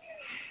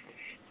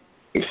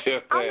 I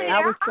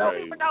don't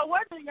even know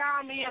what do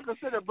y'all mean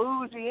consider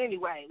bougie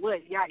anyway.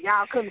 What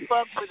y'all couldn't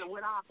fuck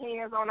with our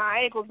pants on our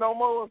ankles no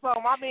more or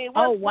something? I mean,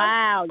 oh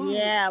wow,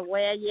 yeah,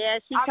 well, yeah,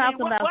 she talking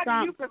about what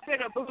something. What do you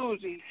consider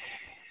bougie?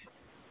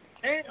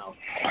 Damn.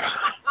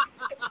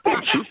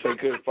 She said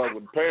couldn't fuck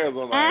with pants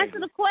on her Answer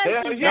ankles. the question.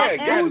 Hell yeah, Answer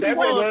goddamn the it,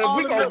 question.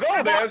 we gonna go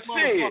there,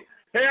 shit.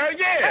 Hell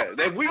yeah,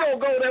 if we gonna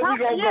go there, we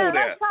gonna go there.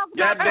 Let's talk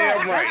about Goddamn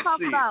that. right, Let's talk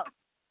shit. about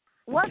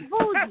what's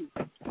bougie.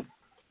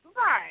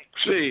 Right.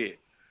 Shit.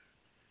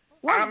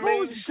 What's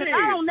bougie? 'Cause shit.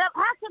 I don't never.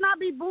 How can I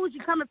be bougie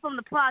coming from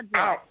the project?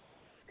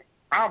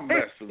 I'm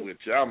messing with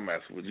you. I'm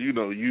messing with you.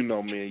 You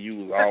know me and you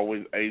was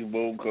always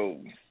able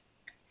cold.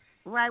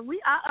 Right.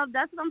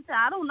 That's what I'm saying.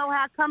 I don't know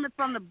how coming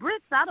from the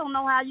bricks. I don't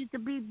know how you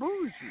could be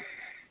bougie.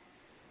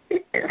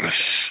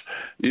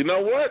 You know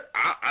what?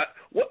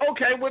 Well,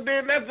 okay, well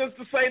then that's just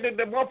to say that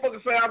the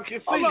motherfucker say I'm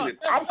conceited.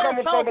 I'm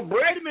coming from the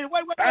brick. Wait a minute.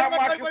 Wait. That's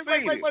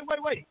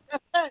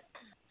that.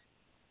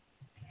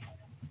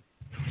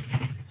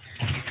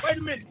 Wait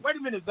a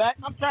minute, Zach.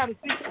 I'm trying to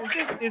see.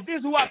 Is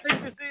this who I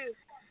think this is?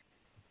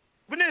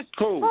 Vanessa.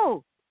 Cool.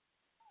 Who?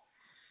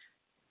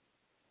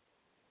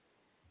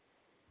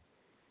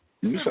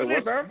 You say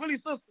what now? Willie's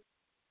sister.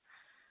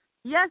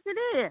 Yes, it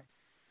is.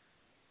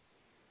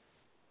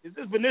 Is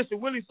this Vanessa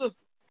Willie's sister?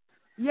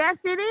 Yes,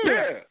 it is.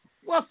 Yeah.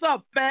 What's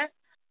up, Pat?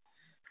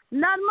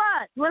 Not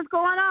much. What's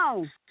going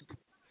on?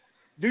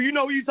 Do you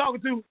know who you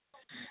talking to? You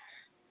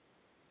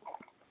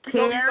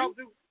know who you Carrie.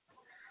 talking to?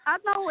 I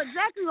know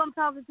exactly who I'm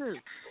talking to.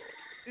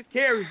 It's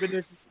Carrie,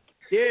 Vanessa.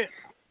 Yeah.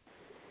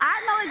 I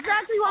know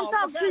exactly who I'm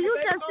talking to. You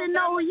just didn't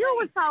know who you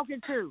was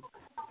talking to.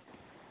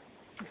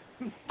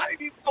 I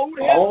didn't even know who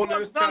the hell All was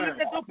this trying to time.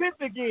 look at your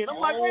picture again. I'm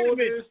like, wait a All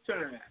minute. this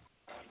time.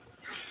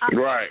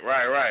 Right.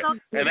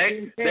 And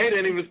they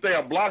didn't even stay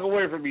a block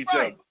away from each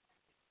other.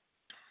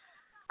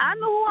 I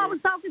knew who I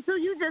was talking to.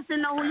 You just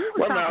didn't know who you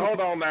was Wait a minute, talking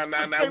hold on now.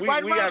 We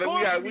right got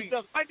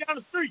right down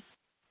the street.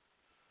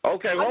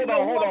 Okay, hold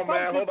on,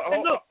 man.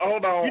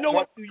 Hold on. You know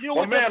what?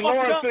 My man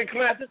Lawrence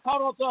Sinclair. I just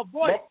called on to her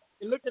voice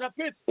and looked at her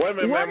picture. Wait a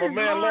minute, What man. My is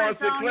man Lawrence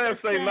Lawrence Sinclair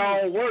say on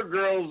no, work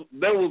girls,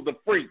 they was the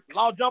freaks.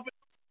 Law jumping.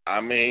 I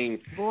mean,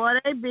 Boy,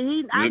 they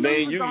be. I knew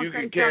he was you gonna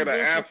say can care to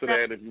something answer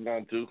disrespectful. that if you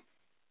want to.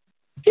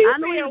 I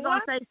knew he was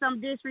gonna say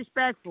something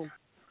disrespectful.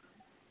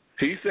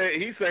 He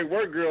said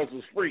work girls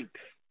was freaks.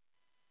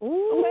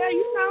 Ooh. Well,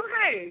 you know,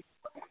 hey,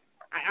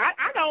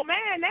 I don't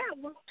mind that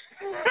one.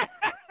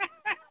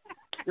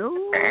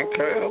 Ooh.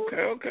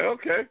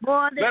 Okay.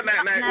 Boy, Now, wait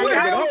a minute,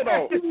 hold on.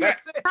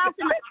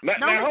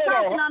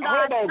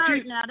 Now, hold on,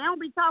 Keisha. Now, they don't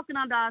be talking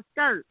under our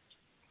skirt.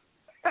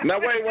 Now,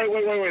 wait.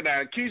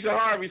 Now, Keisha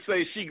Harvey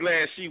say she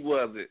glad she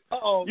wasn't.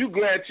 Uh-oh. You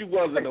glad you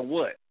wasn't a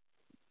what?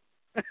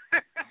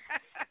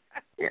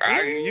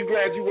 You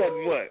glad you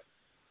wasn't what?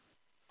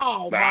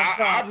 Oh, now, my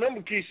God. I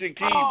remember Keisha and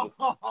Kiva.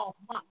 Oh,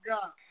 my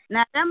God.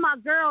 Now, them my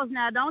girls.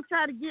 Now, don't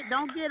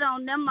get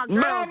on them my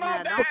girls.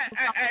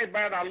 Hey,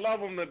 man, I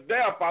love them to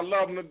death.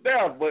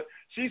 But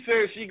she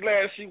said she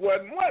glad she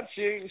wasn't what?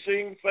 She didn't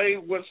say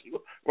what she.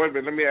 Wait a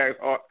minute, let me ask.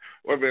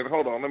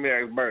 Hold on. Let me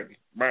ask Bernie.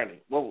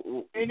 What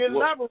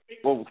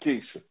was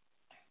Keisha?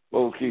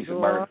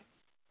 Bernie?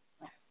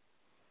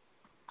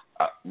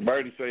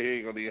 Bernie say he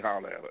ain't gonna even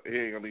holler at her. He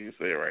ain't gonna even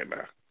say it right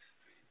now.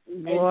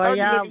 Boy,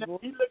 y'all.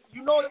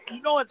 You know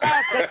it's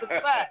ass cut to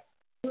the side.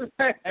 I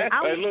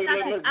wish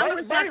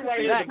I could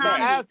see the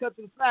comment. Ass cut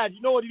to the side.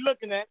 You know what he's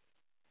looking at.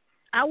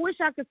 I wish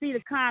I could see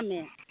the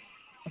comment.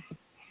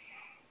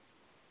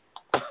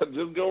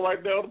 Just go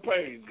right there on the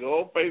page. Go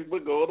on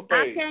Facebook. Go on the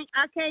page.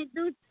 I can't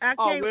You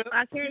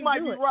might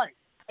do be it. right.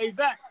 Hey,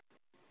 Zach.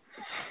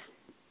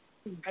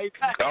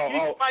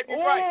 Keisha might be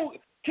right.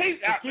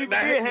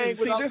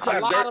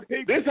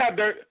 This how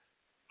dirty.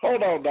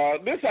 Hold on,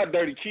 dog. This how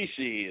dirty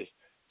Keisha is.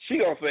 She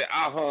gonna say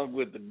I hung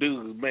with the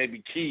dudes,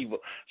 maybe Kiva.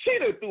 She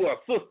done threw her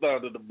sister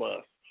under the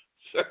bus.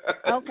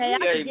 Okay, I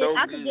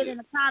can get in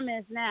the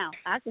comments now.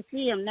 I can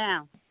see him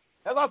now.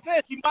 As I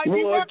said, she might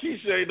be right.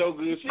 Keisha ain't no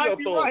good. She gonna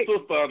throw her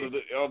sister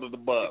under the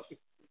bus.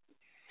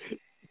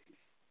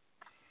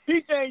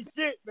 Keisha ain't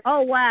shit, man.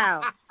 Oh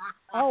wow.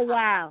 Oh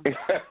wow.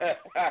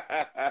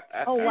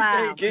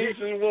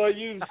 Keisha, boy,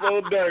 you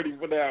so dirty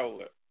for that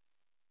one.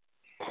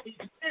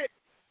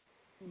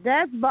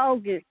 That's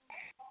bogus.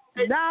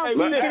 No,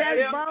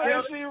 that's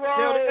bogus. She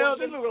wrong.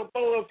 She gonna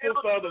throw her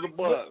sister under the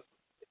bus.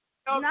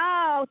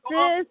 No,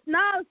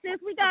 sis,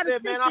 we gotta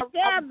stick together.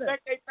 I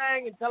respect their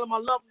thing and tell them I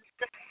love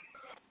them.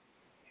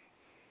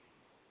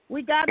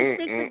 We gotta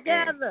stick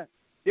together.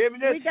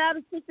 We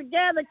gotta stick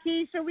together,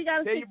 Keisha. We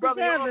gotta stick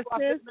together,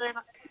 sis.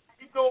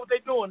 Keep doing what they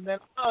doing, man.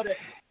 I love that.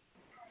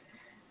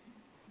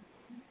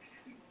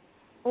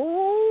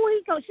 Ooh,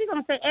 she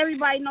gonna say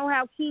everybody know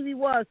how Kiwi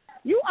was.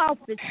 You off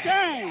the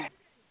chain.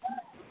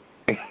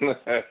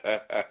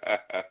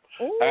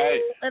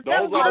 Hey,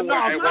 those are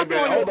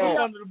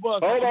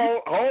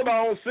hold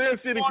on. Sin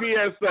City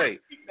PSA.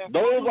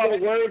 Those are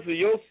the words of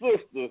your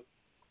sister,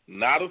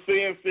 not a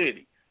Sin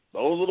City.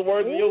 Those are the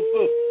words of your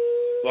sister.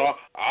 So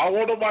I don't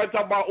want nobody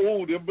talking about,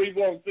 them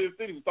people on Sin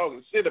City was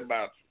talking shit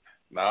about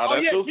you. Nah,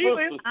 that's your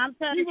sister. I'm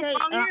telling you,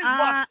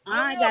 I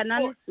ain't got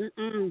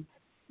nothing.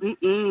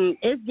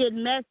 It's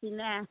getting messy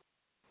now.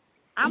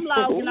 I'm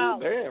logging off.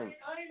 Damn.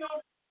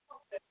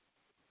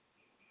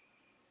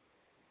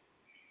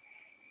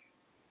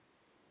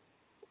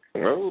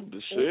 Oh,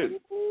 the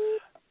shit.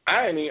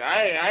 I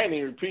ain't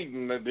even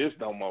repeating this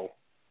no more.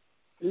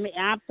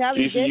 I'm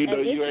telling Keisha, you know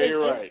you ain't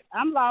right.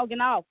 I'm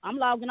logging off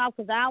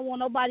because I don't want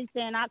nobody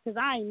saying because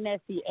I ain't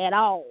messy at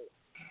all.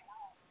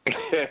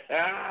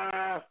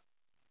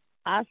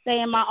 I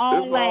stay in my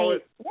own lane.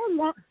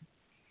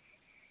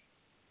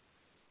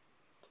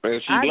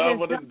 And she love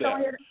her to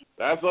death.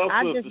 That's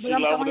her sister. She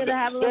love her to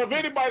death. So if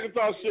anybody can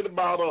talk shit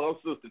about her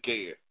sister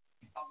can.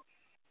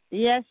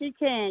 Yes, she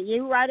can.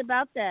 You're right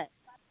about that.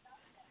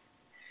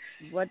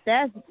 But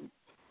that's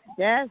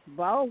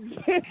bogus.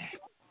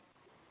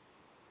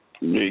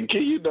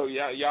 You know,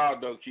 y'all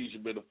know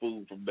Keisha been a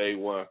fool from day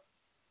one.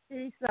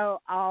 She's so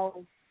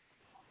off.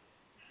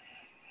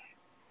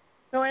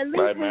 So at least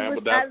right, man,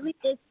 at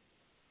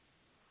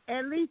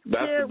least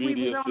that's the we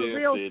beauty was of on the Sin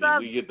real City.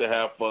 subject. We get to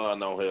have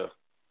fun on here.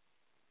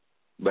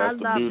 That's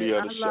the beauty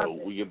of the show.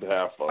 We get to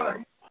have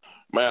fun.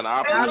 Man, I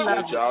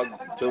appreciate y'all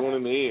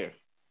tuning in.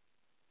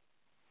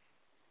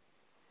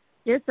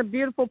 It's a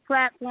beautiful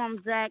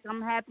platform, Zach.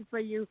 I'm happy for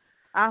you.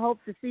 I hope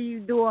to see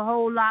you do a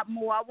whole lot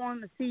more. I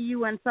want to see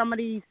you in some of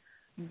these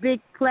big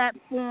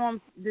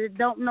platforms that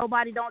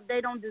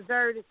they don't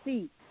deserve to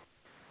see.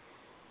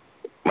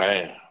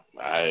 Man,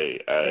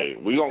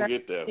 we gonna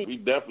get there. We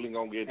definitely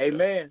gonna get there.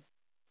 Amen.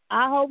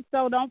 I hope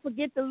so. Don't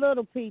forget the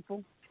little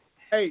people.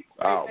 Hey,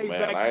 man,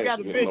 Zach, I ain't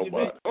forgetting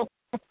nobody.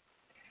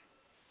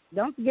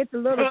 Don't forget the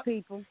little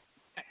people.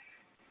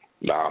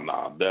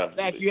 Nah, definitely.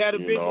 Zach, you had a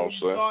vision when you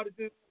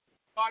started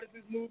started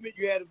this movement.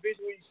 You had a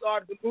vision when you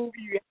started the movie.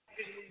 You had a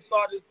vision when you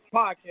started this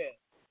podcast.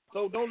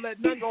 So don't let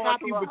nothing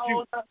stop you but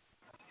you.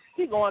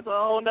 He going to a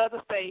whole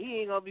nother state. He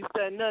ain't gonna be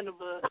studying none of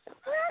us.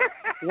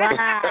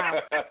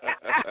 Wow.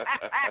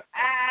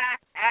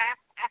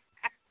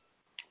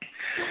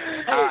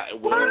 I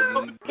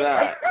will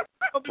not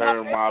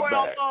turn my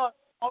back.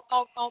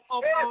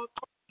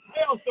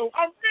 So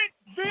I'm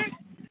rich.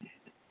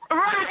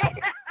 Right.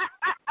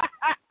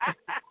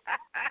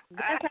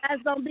 That's how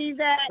it's gonna be,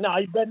 that. No,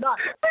 you better not.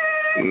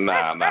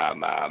 Nah.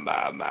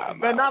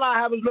 Better not. I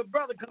have a little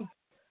brother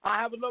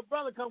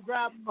come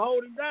grab him and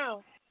hold him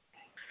down.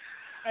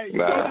 Hey, you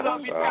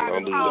don't do that. I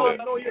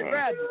know you're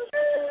grabbing.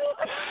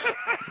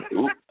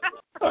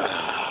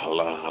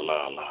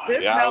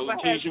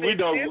 Keisha, we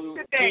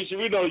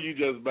know you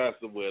just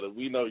messing with her.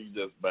 We know you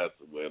just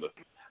messing with her.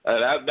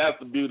 That's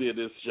the beauty of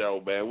this show,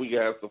 man. We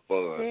got some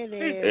fun.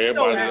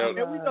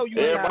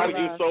 Everybody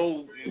gets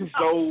so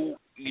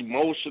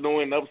emotional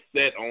and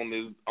upset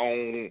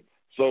on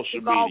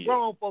social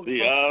media.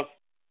 See,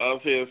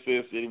 us here in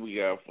Sin City, we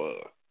got fun.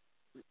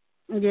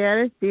 Yeah,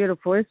 it's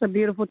beautiful. It's a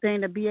beautiful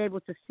thing to be able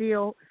to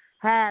still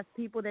have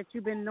people that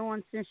you've been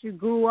knowing since you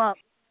grew up.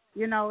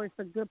 You know, it's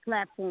a good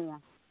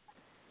platform.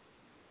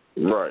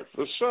 Right,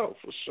 for sure.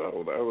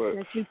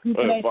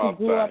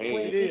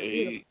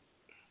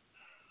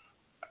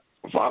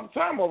 Father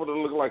Time over there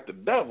look like the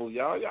devil,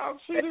 y'all. Y'all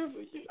see this?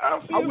 I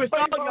wish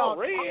all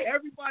y'all,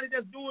 everybody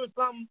that's doing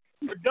something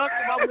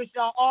productive, I wish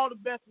y'all all the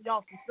best in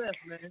y'all success,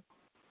 man.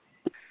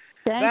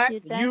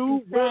 Thank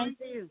you.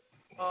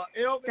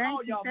 Elvin,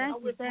 all y'all, man. I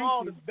wish them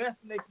all the best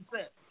in their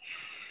success.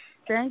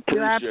 Thank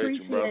you. I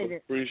appreciate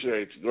it.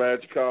 Appreciate you.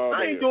 Glad you called.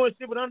 I ain't doing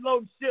shit but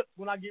unloading ships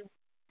when I get.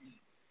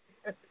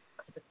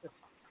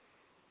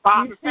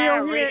 Father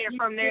Sam reading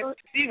from that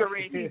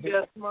cigarette he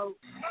just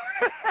smoked.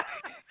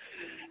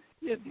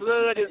 His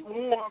blood is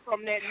warm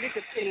from that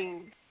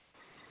nicotine.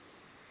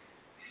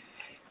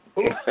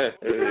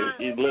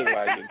 He look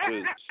like it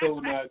too. So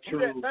not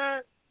true.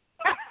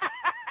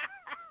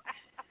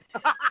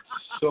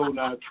 So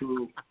not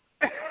true.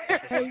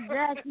 Hey,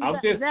 Zach,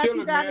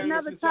 you got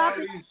another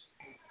topic?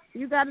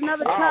 You got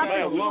another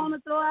topic you want to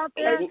throw out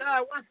there? Hey,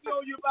 what's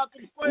you about the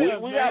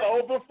we got an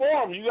open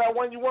forum. You got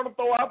one you want to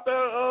throw out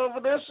there,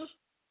 Vanessa?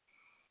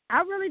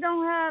 I really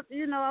don't have.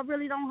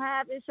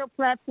 It's your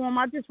platform.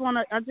 I just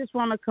want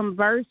to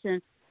converse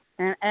and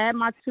add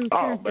my 2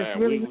 cents. Man,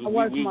 really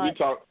we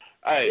talk.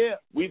 Hey,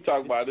 we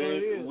talk about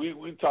it.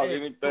 We talk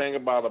anything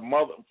about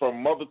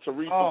from Mother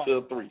Teresa to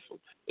a threesome.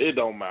 It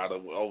don't matter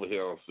over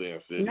here on Sin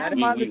City. We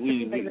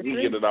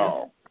get it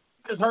all.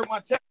 Just hurt my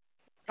chest.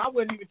 I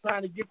wasn't even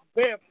trying to get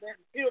prepared for that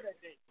until that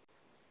day.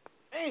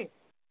 Damn.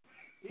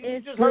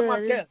 It just hurt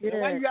my chest.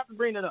 Why you have to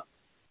bring it up?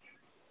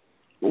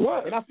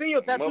 What? And I see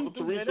your tattoo. Mother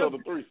Teresa or the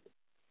threesome?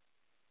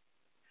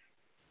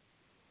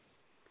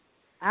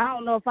 I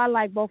don't know if I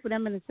like both of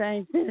them in the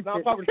same sentence. No,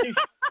 I'm talking to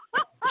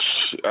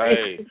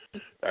Hey,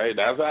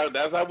 that's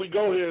how we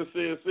go here in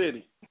Sin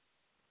City.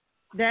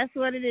 That's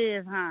what it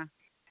is, huh?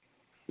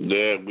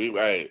 Yeah,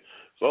 it's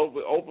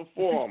open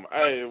forum.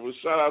 Hey, well,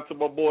 shout out to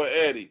my boy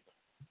Eddie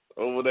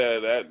over there.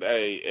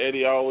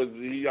 Eddie always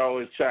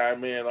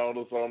chime in on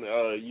us on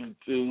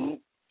YouTube.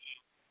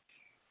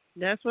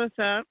 That's what's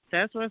up.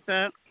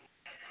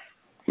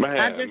 Man,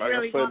 I just like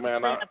really I said, want to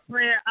send a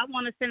prayer. I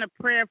want to send a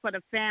prayer for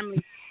the family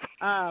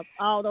of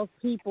all those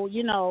people,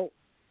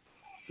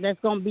 that's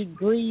going to be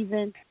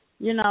grieving,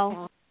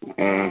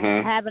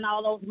 having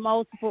all those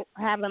multiple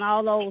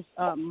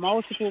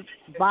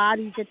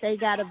bodies that they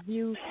got to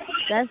view.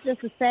 That's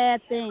just a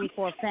sad thing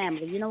for a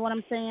family. You know what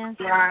I'm saying?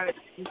 Right.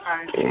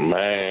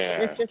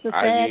 Man, it's just a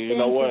sad you thing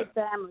know for what?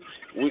 the family.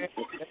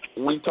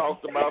 We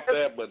talked about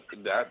that, but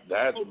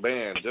that's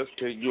man. Just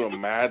can you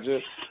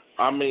imagine?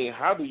 I mean,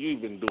 how do you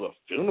even do a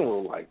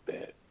funeral like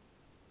that?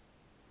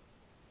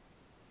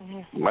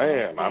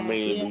 Man, I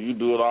mean, do you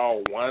do it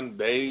all one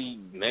day,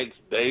 next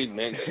week?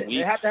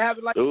 They have to have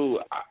it like. Dude,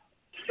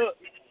 look,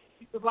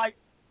 it was like,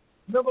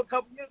 remember a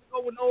couple years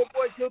ago when the old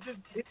boy killed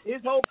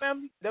his whole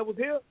family that was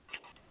here?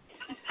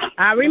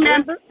 I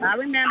remember.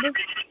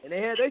 And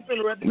they had their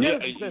funeral at the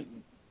Genesis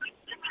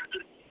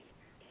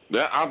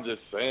Center. I'm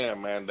just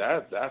saying, man,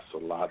 that's a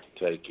lot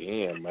to take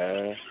in,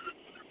 man.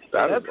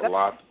 That is a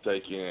lot to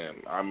take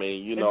in. I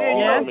mean, you know,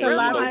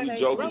 we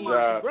joking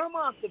guys.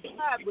 Grandma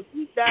survived, but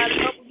she died a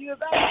couple years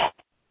after.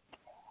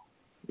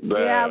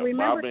 Yeah, I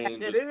remember I mean,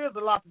 that. It is a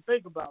lot to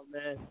think about,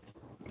 man.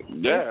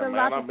 Yeah, it's a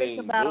lot to think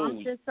about. Dude.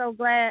 I'm just so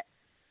glad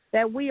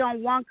that we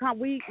on one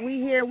we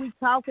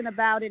talking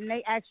about it and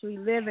they actually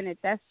living it.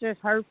 That's just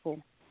hurtful.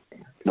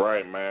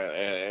 Right, man,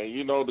 and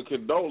you know the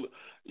condolence.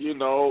 You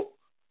know,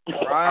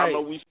 right. I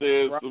know we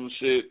said some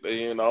shit,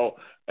 you know,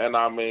 and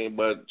I mean,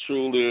 but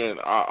truly,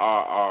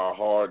 our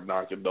hard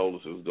knock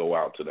condolences go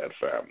out to that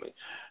family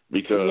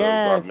because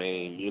I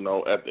mean, you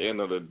know, at the end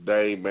of the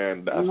day,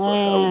 man, that's a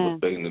hell of a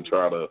thing to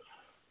try to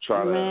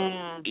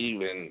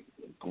even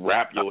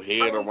wrap your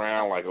head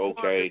around. Like,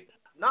 okay,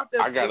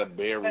 I gotta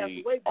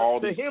bury all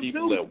these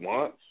people at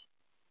once.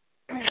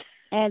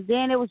 And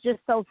then it was just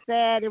so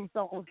sad. It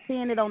was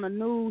seeing it on the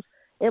news.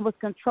 It was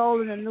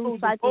controlling the news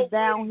cycles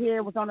down here.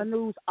 It was on the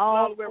news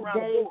all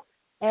day,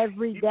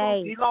 every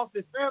day. He lost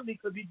his family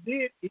because he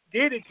did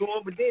it to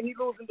him, but then he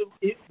losing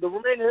the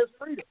remainder of his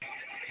freedom.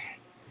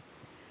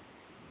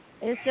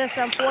 It's just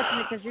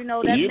unfortunate because you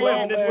know that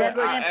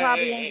man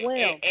probably ain't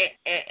well.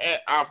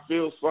 I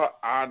feel so.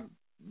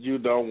 You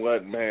know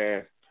what,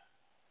 man?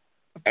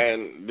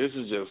 And this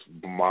is just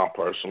my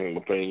personal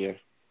opinion.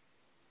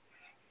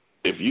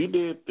 If you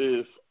did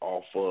this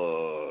off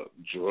drug,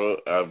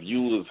 if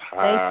you was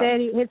high, they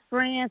said his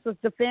friends was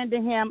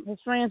defending him. His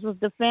friends was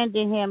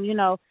defending him. You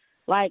know,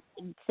 like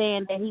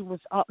saying that he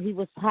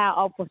was high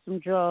off of some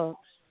drugs.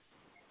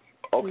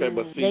 Okay,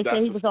 but see, they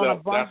said he was on a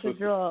bunch of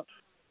drugs.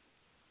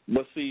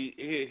 But see,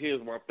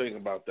 here's my thing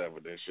about that,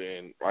 Vanessa.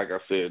 And like I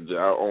said,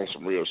 I own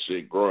some real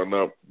shit. Growing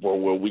up,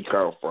 where we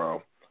come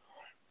from,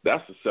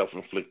 that's a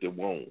self-inflicted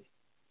wound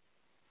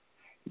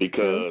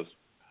because.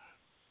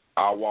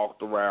 I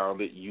walked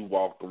around it. You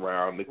walked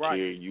around the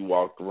kid. You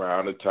walked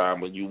around the time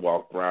when you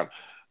walked around.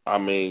 I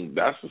mean,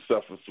 that's a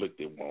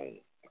self-inflicted wound.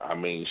 I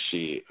mean,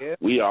 shit. Yeah.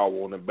 We all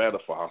wanted better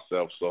for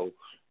ourselves, so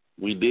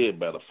we did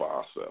better for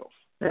ourselves.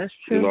 That's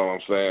true. You know what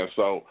I'm saying?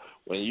 So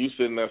when you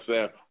sitting there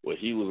saying, well,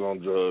 he was on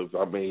drugs,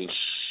 I mean,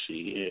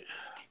 shit.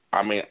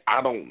 I mean,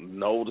 I don't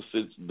know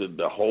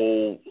the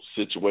whole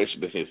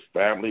situation of his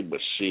family, but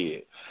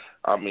shit.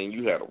 I mean,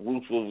 you had a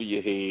roof over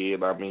your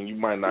head. I mean, you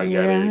might not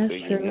get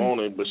everything you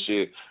wanted, but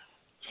shit.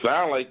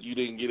 Sound like you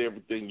didn't get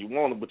everything you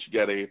wanted, but you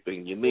got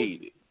everything you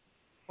needed.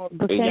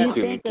 But can you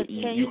think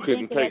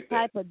of that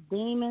type of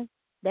demon,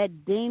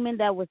 that demon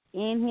that was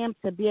in him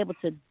to be able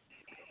to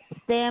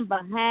stand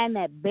behind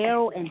that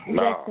barrel and do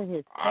that to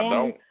his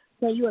family?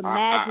 Can you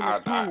imagine the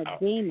kind of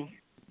demon?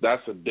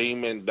 That's a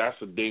demon. That's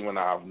a demon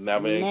I've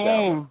never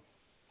encountered.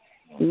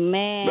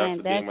 Man, that's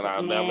a demon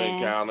I've never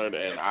encountered,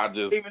 and I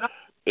just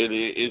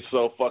it's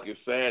so fucking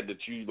sad that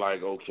you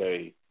like,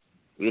 okay.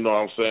 You know what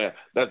I'm saying?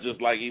 That's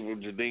just like even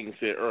Jadine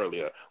said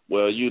earlier.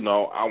 Well, you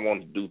know, I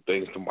want to do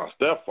things to my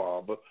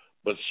stepfather,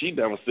 but she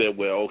never said,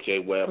 well, okay,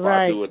 well, if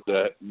I do it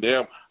to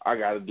them, I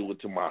got to do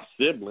it to my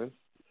siblings.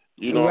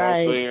 You know what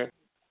I'm saying?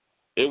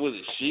 It was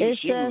she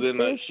was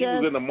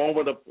in the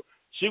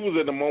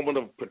moment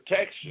of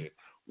protection.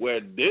 Where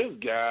this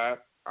guy,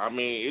 I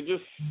mean, it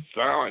just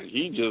sounds like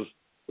he just.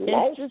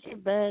 It's just a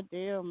bad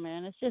deal,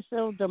 man. It's just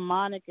so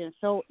demonic and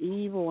so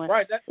evil, and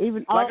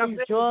even like all these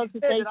drugs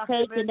that they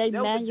take and they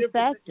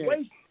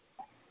manufacture.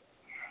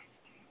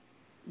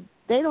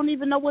 They don't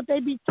even know what they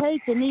be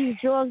taking. These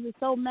drugs are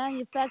so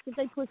manufactured.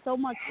 They put so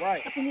much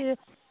stuff in here.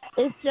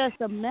 It's just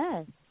a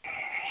mess.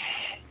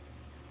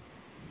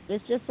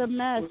 It's just a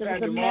mess.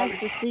 It's a mess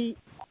to see.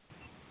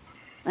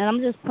 And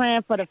I'm just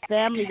praying for the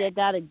family that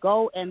got to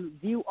go and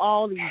view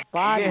all these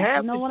bodies.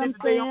 You know what I'm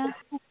saying?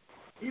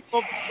 He's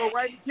supposed to go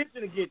right in the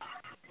kitchen and get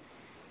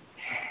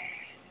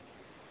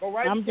it.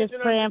 I'm just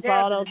praying for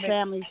all those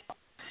families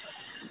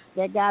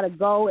that got to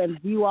go and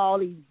view all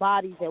these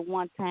bodies at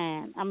one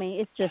time. I mean,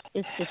 it's just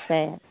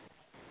sad.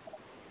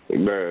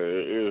 Man,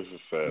 it is a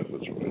sad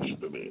situation.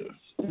 It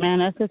is. Man,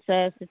 that's a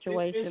sad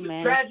situation,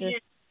 man.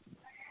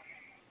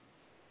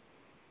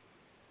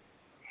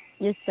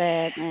 It's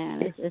sad,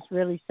 man. It's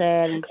really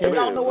sad. And just,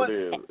 y'all know what?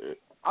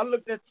 I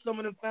looked at some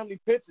of them family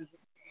pictures.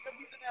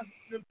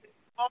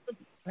 All the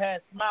people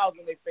had smiles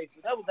on their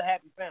faces. That was a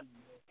happy family.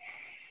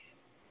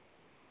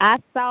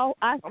 I'm talking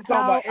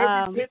about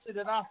every picture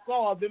that I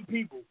saw of them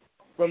people,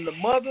 from the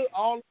mother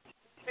all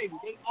baby.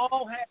 They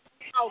all had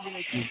housing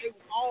and shit. They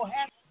was all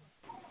happy.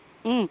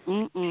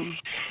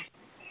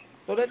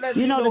 So that let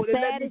me know.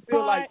 That let me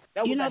feel like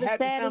that was a happy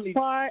family.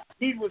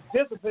 He was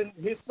disciplining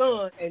his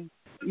son, and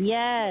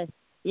yes.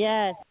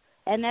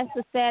 And that's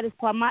the saddest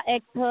part. My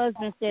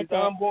ex-husband said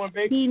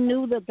that he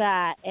knew the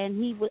guy,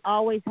 and he would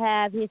always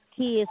have his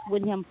kids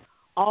with him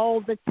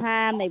all the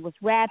time. They was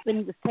rapping.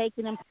 He was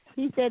taking them.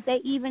 He said they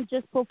even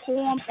just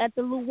performed at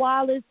the Lew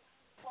Wallace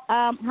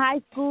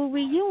high school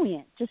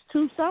reunion just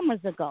 2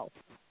 summers ago.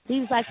 He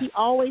was like he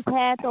always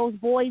had those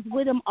boys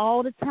with him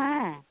all the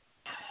time.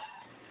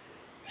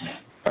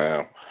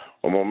 Well,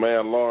 my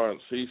man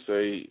Lawrence, he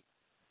say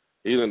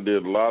he done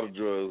did a lot of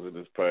drugs in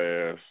his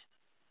past.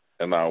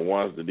 And not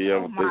once did he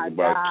ever think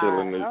about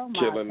killing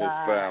his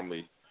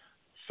family.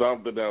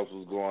 Something else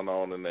was going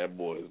on in that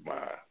boy's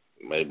mind.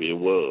 Maybe it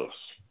was.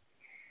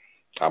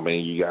 I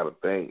mean, you got to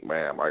think,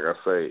 man. Like I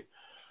say,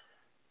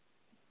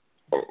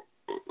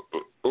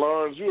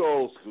 Lawrence, you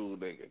old school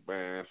nigga,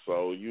 man.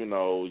 So you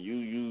know,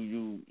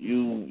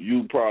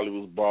 you probably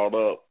was brought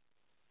up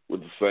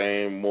with the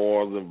same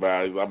morals and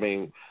values. I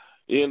mean,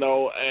 you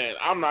know, and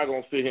I'm not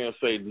going to sit here and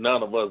say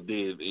none of us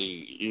did.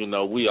 You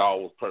know, we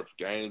all was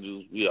perfect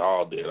angels. We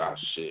all did our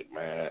shit,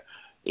 man.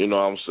 You know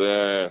what I'm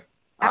saying?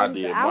 I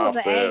did my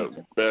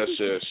best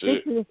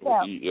shit.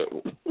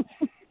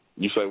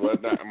 You say, well,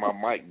 my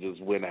mic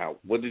just went out.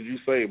 What did you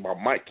say? My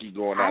mic keep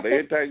going out.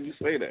 Every time you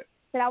say that.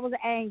 Said I was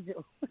an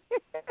angel.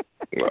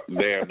 Well,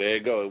 there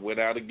you go. It went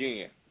out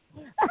again.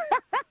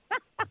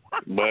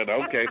 But,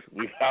 okay,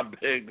 I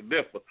beg to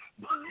differ.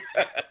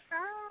 Oh,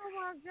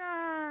 my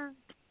God.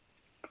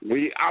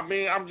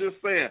 I'm just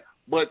saying,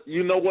 but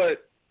you know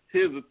what?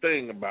 Here's the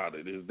thing about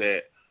it is that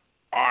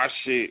our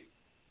shit,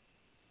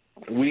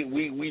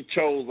 we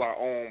chose our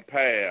own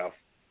path,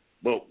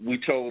 but we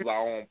chose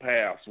our own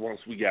paths once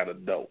we got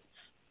adults.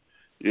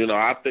 You know,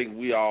 I think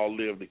we all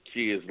lived a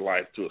kid's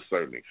life to a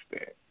certain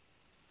extent.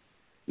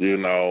 You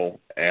know,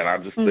 and I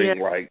just think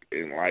like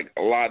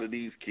a lot of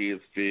these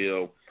kids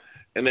feel,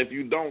 and if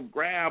you don't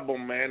grab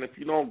them, man, if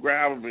you don't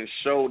grab them and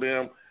show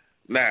them,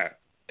 now,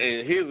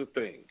 and here's the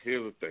thing.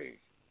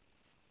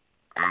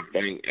 I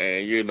think,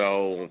 and you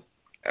know,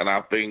 and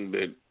I think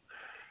that,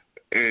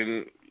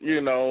 and you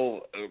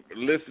know,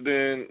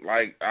 listening,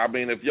 like, I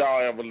mean, if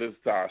y'all ever listen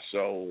to our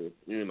show,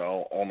 you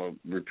know, on a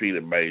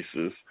repeated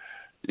basis,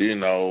 you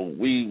know,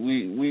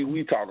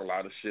 we talk a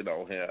lot of shit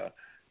on here,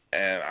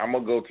 and I'm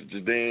gonna go to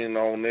Jadine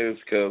on this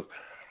because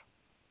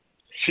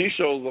she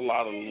shows a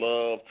lot of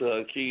love to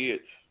her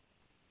kids,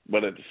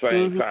 but at the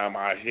same time,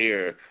 I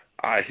hear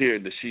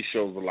that she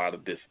shows a lot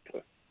of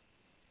discipline.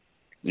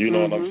 You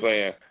know what I'm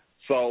saying?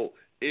 So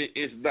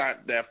it's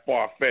not that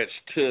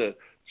far-fetched to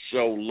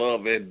show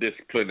love and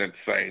discipline at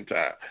the same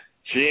time.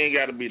 She ain't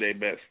got to be their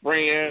best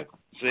friend.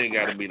 She ain't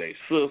got to be their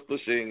sister.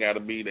 She ain't got to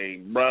be their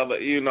brother.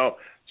 You know,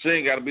 she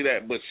ain't got to be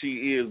that, but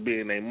she is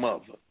being their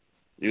mother.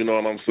 You know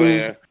what I'm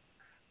saying?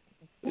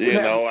 You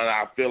know, and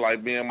I feel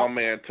like being my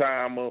man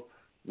Timer,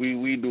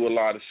 we do a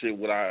lot of shit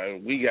with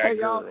we got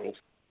girls.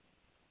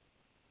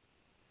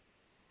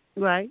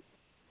 Right.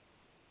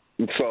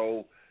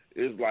 So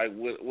it's like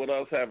with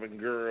us having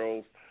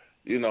girls,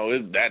 you know,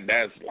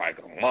 that's like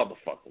a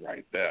motherfucker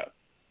right there.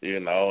 You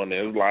know, and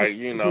it's like,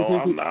 you know,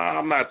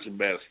 I'm not your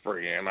best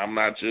friend. I'm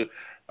not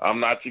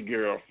your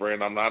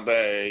girlfriend. I'm not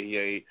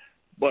that,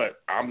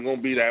 but I'm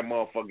gonna be that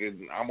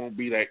motherfucker. I'm gonna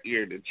be that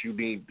ear that you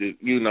need to,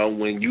 you know,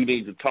 when you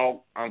need to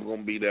talk, I'm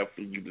gonna be there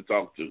for you to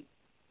talk to.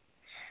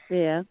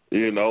 Yeah.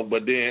 You know,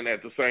 but then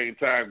at the same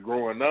time,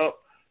 growing up,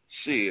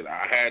 shit,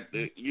 I had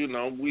to, you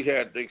know, we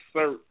had to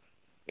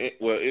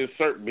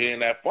insert being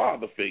that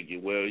father figure.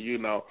 Well, you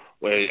know,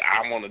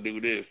 I want to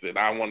do this and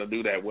I want to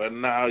do that. Well,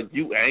 no,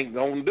 you ain't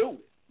gonna do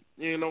it.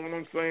 You know what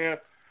I'm saying?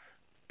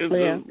 It's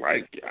just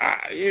like,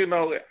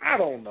 I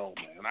don't know,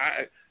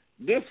 man.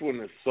 This one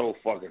is so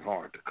fucking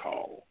hard to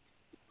call.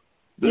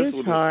 This one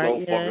is so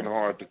fucking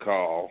hard to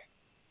call.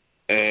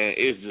 And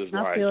it's just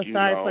I feel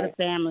sorry for the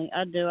family.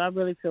 I do. I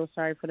really feel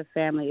sorry for the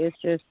family.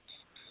 It's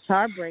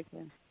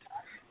heartbreaking.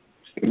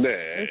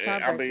 Yeah,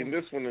 I mean,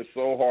 this one is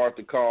so hard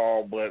to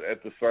call, but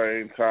at the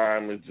same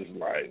time, it's just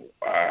like,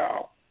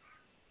 wow.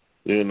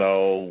 You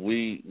know,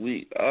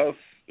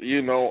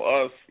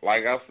 us,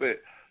 like I said,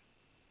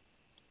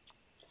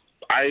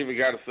 I even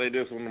got to say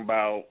this one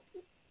about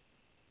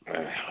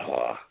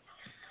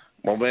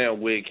my man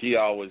Wick. He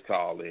always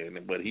call in,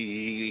 but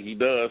he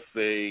does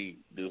say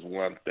this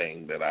one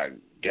thing that I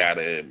got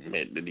to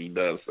admit that he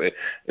does say.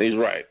 And he's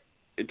right.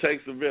 It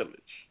takes a village.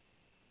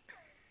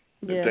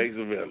 It takes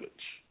a village.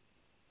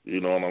 You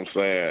know what I'm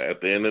saying?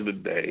 At the end of the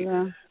day,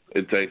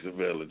 it takes a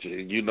village.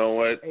 And you know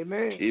what?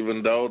 Amen.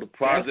 Even though the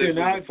project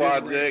was a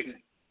project,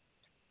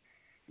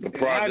 the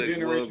project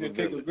was a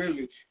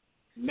village.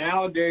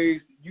 Nowadays,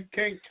 you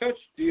can't touch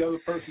the other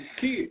person's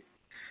kid.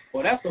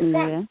 Well, that's a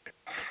fight.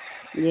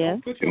 Yeah.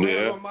 Don't put your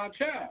hands on my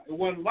child. It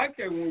wasn't like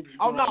that when we was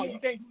growing up. You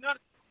can't do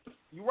nothing.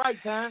 You're right,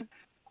 Tom.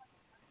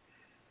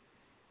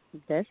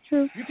 That's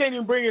true. You can't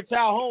even bring your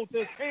child home to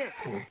his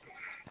parents.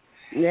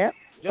 Yep.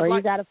 Or like,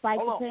 you got to fight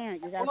the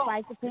parent. You got to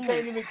fight the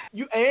parent.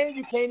 You can't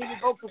even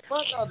go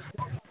confront the other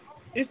parent.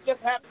 This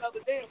just happened the other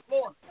day in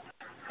Florida.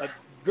 A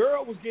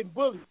girl was getting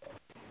bullied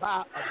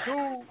by a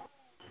dude,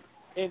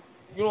 and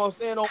you know what I'm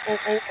saying, on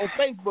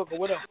Facebook or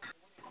whatever.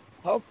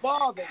 Her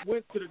father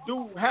went to the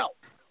dude's house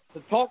to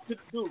talk to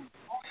the dude.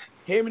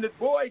 Him and the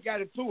boy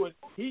got into it.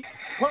 He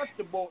pushed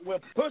the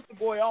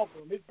boy off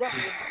him. His brother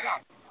was the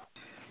cop.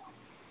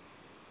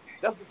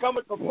 That's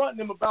coming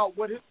confronting him about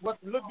what the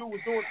little dude was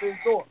doing to his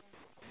daughter.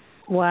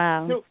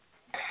 Wow.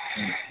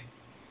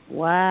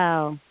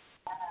 Wow.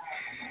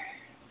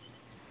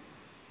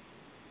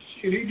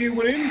 Shit, he did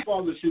what any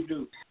father should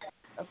do.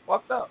 That's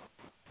fucked up.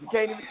 You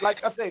can't even, like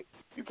I said,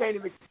 you can't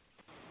even.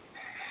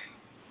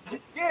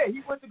 Yeah,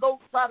 he went to go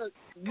try to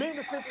mend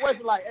the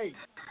situation like, hey,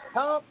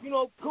 Tom,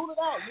 cool it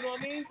out, you know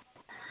what I mean?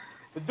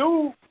 The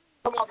dude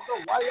come out the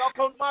door, why y'all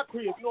come to my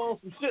crib, on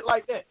some shit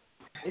like that.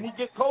 And he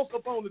gets close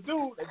up on the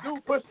dude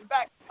pushes him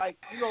back, like,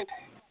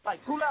 like,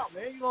 cool out,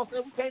 man, you know what I'm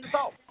saying? We came to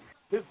talk.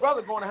 His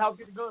brother going to the house,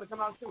 get the gun, and come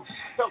out and shoot.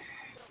 So,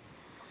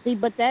 see,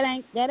 but that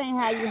ain't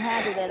how you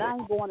handle that. I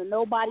ain't going to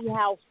nobody's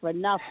house for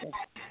nothing.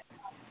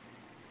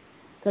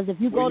 Because if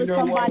you go to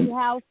somebody's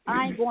house,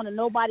 I ain't going to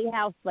nobody's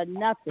house for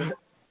nothing.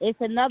 It's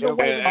another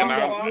way to do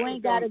that. You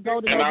ain't got to go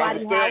to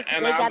nobody's house.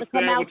 They got to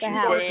come out the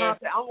house.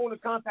 I want to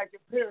contact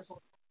your parents.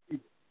 They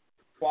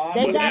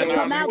got to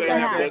come out the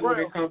house.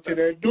 They come to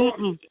their door.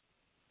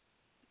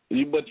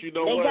 But you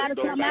know what? They got to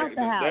come out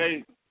the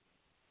house.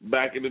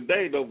 Back in the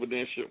day, though,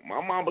 Vanessa, my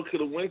mama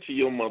could have went to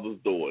your mother's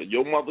door.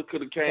 Your mother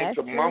could have came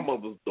to my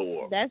mother's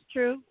door. That's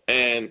true.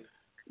 And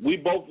we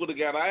both would have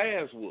got our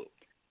ass whooped.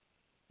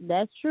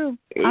 That's true.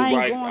 I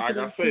ain't going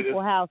to these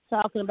people's house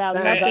talking about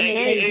nothing.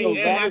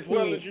 And as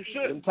well as you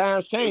shouldn't.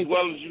 Times change. As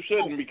well as you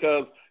shouldn't,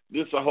 because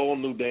this is a whole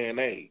new day and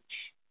age.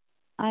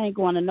 I ain't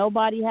going to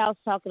nobody's house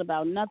talking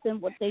about nothing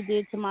what they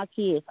did to my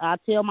kids. I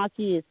tell my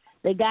kids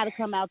they got to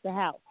come out the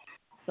house.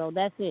 So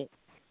that's it.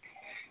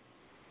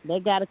 They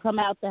got to come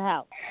out the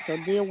house. So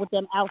deal with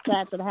them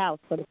outside of the house.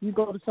 But if you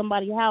go to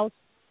somebody's house,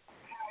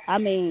 I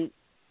mean,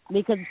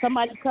 because if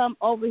somebody come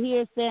over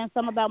here saying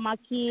something about my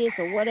kids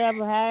or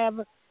whatever,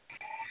 however,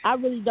 I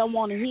really don't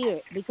want to hear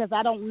it because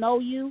I don't know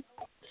you.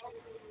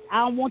 I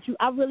don't want you.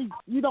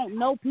 You don't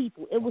know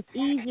people. It was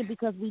easier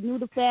because we knew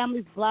the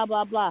families, blah,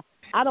 blah, blah.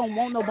 I don't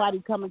want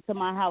nobody coming to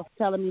my house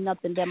telling me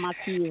nothing that my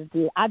kids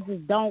did. I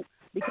just don't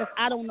because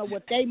I don't know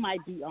what they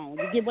might be on.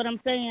 You get what I'm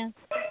saying?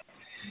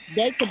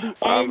 They could be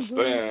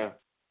angry.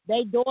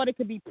 Their daughter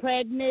could be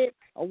pregnant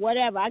or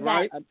whatever. I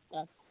got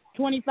a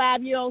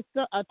 25-year-old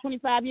son, a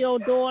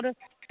 25-year-old daughter,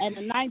 and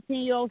a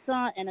 19-year-old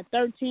son and a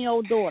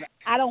 13-year-old daughter.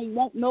 I don't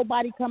want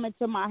nobody coming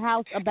to my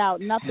house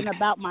about nothing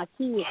about my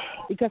kids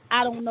because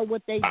I don't know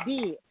what they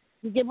did.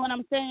 You get what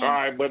I'm saying? All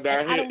right, but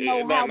now I don't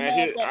know how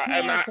mad that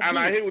parent could be.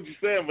 I hear what you're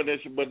saying,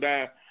 Vanessa, but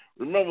now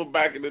remember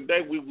back in the day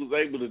we was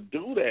able to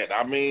do that.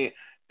 I mean,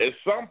 at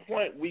some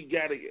point we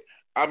got to get.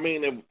 I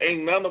mean, if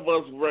ain't none of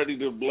us ready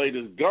to lay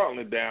this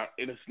gauntlet down,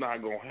 it's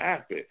not going to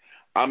happen.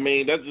 I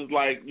mean, that's just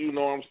like, you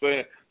know what I'm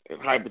saying,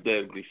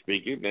 hypothetically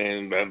speaking,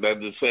 and that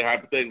just say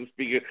hypothetically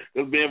speaking,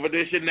 because being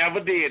Vanessa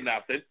never did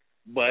nothing.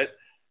 But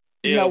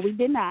no, we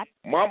did not.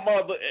 My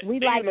mother, we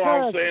you like know what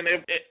I'm saying?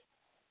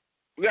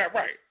 Yeah,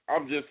 right.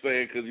 I'm just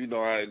saying because, you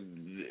know,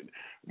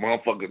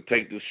 motherfucker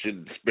take this shit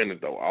and spin it,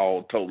 though,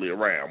 all totally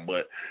around.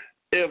 But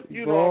if,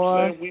 you know what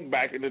I'm saying, we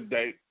back in the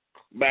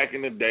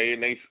day,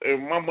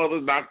 and my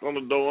mother knocked on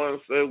the door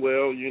and said,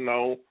 well, you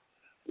know,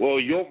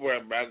 your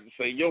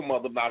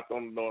mother knocked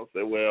on the door and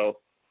said, well,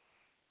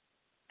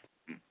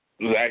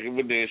 Zach and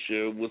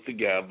Vanessa was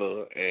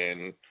together,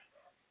 and,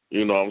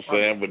 you know what I'm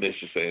saying,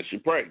 Vanessa said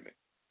she's pregnant.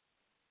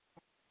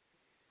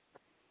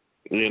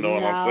 You know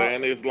what I'm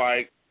saying? It's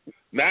like,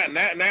 now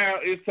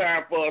it's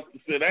time for us to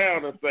sit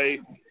down and say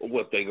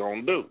what they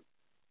going to do.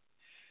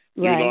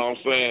 Right. You know what I'm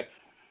saying?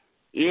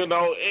 You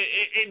know,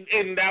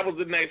 and that was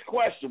the next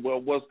question. Well,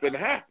 what's going to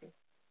happen?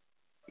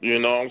 You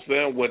know what I'm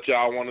saying? What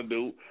y'all want to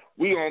do?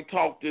 We going to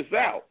talk this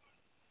out.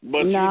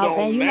 But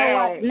know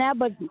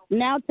what?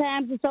 Now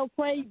times are so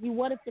crazy.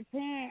 What if the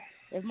parent,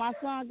 if my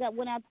son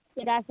went out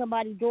to got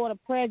somebody's daughter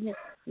pregnant,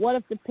 what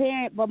if the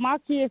parent, but my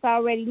kids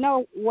already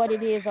know what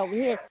it is over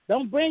here.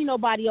 Don't bring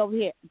nobody over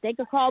here. They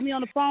could call me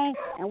on the phone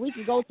and we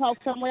can go talk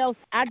somewhere else.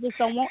 I just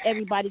don't want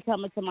everybody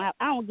coming to my house.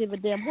 I don't give a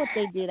damn what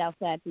they did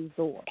outside these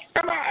doors.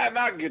 And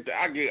I get that.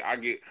 I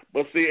get.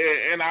 But see,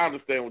 and I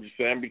understand what you're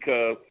saying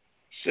because,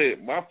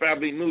 shit, my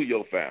family knew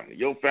your family.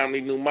 Your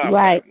family knew my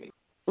family.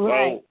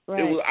 Right, so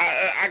it was.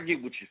 I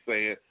get what you're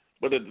saying,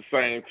 but at the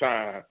same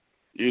time,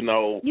 you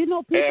know,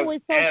 people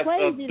is so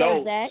crazy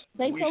though, Zach.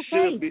 They so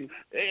crazy,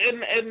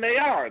 and they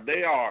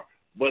are.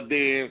 But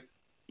then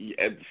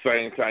at the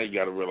same time, you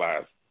got to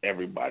realize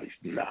everybody's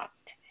not.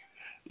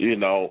 You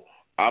know,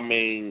 I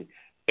mean,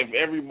 if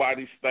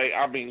everybody stay,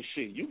 I mean,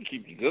 shit, you can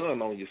keep your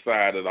gun on your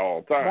side at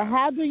all times. But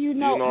how do you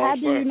know? How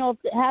do you know?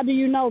 How do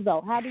you know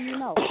though? How do you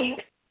know?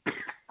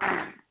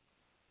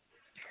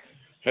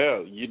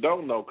 Hell, you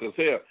don't know, because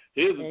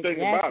here's the thing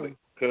about it.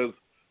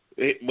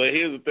 But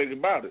here's the thing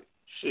about it.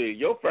 Shit,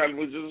 your family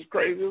was just as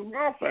crazy as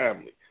my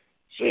family.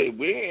 Shit,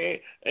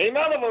 we ain't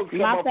none of us come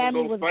My up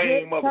family with was those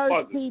same good church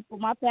motherfuckers. people.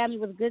 My family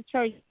was good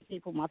church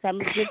people.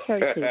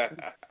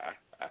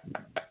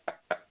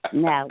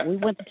 Now we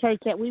went to church.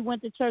 We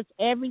went to church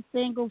every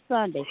single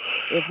Sunday.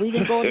 If we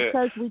didn't go to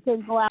church, we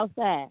couldn't go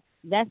outside.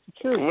 That's the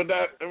truth. But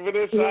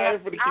this I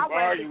ain't for to keep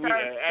arguing with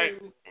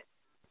that.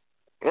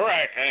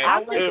 Right. I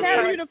would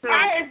tell you the fact.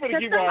 I ain't for to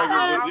keep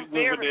arguing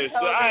with this.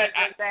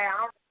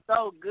 I'm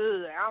so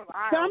good.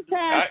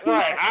 Sometimes.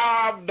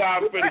 I'm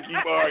not for to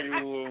keep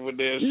arguing with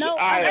this. No,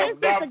 I am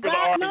not for to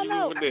argue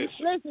no. with this.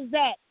 Listen,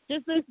 Zach.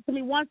 Just listen to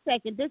me 1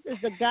 second. This is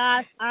the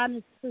God's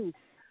honest truth.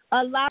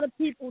 A lot of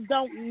people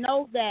don't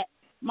know that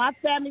my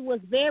family was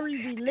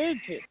very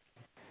religious.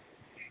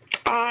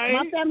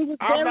 My family was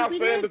very religious. I'm not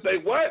saying that they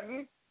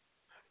wasn't.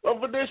 But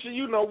for this,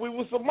 we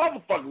was some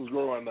motherfuckers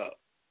growing up.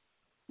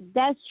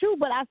 That's true,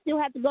 but I still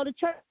had to go to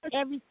church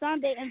every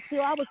Sunday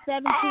until I was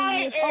 17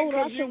 years old.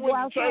 I couldn't go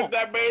outside. Church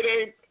that made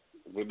a.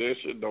 But this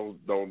shit don't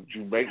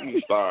you make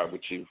me start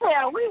with you.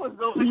 Yeah, we was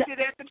doing shit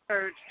at the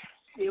church.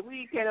 Yeah,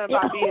 we can't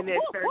about being in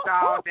that church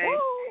all day.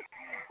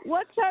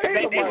 What church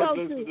did you go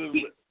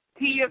to?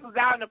 He just was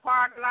out in the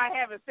parking lot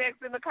having sex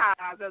in the cars.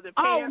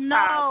 Oh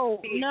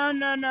no.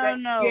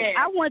 Yeah.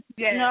 I went.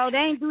 No, they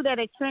ain't do that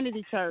at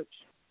Trinity Church.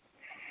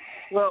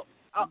 Well,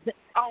 on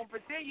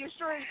Virginia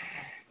Street.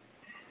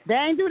 They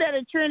ain't do that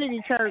at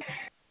Trinity Church.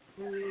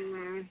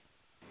 Mm-hmm.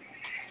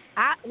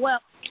 That's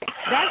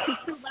the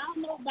truth.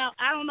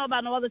 I don't know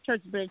about no other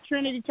churches, but at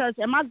Trinity Church,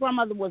 and my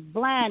grandmother was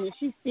blind, and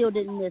she still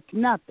didn't miss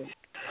nothing.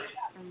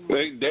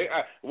 I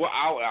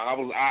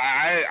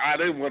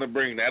didn't want to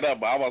bring that up,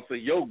 but I was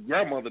saying your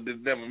grandmother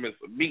did never miss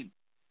a beat.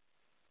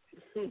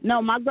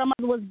 No, my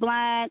grandmother was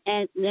blind,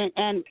 and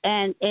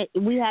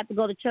we had to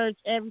go to church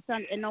every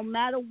Sunday, and no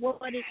matter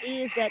what it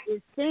is that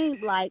it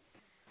seems like,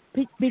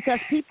 because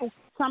people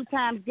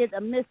sometimes get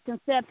a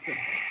misconception.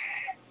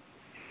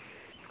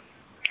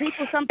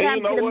 People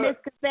sometimes get a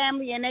misconception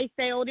family, and they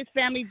say, "Oh, this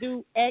family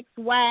do X,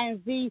 Y,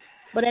 and Z,"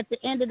 but at the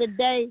end of the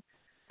day,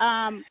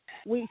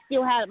 we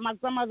still had. My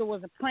grandmother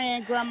was a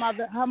praying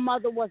grandmother. Her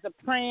mother was a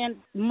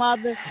praying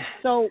mother.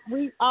 So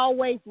we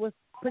always was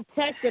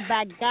protected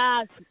by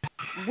God's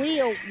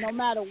will, no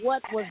matter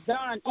what was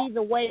done.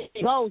 Either way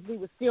it goes, we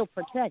were still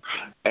protected.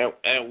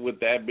 And with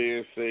that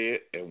being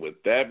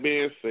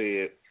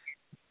said,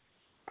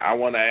 I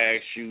want to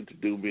ask you to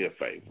do me a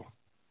favor.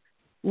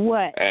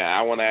 What? And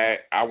I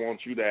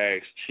want you to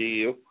ask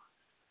Chill,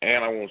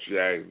 and I want you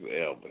to ask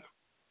Elvin.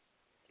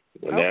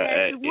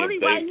 Okay, Willie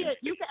right here.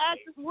 You can ask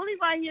Willie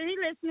right here. He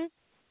listening.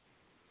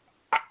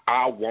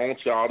 I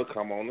want y'all to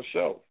come on the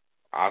show.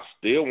 I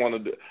still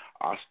want to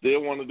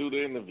do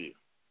the interview.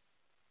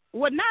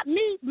 Well, not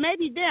me.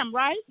 Maybe them,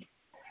 right?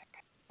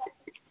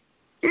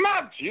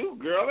 Not you,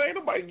 girl. Ain't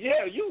nobody.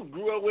 Yeah, you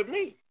grew up with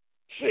me.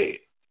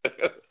 Shit.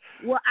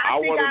 Well, I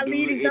think I'll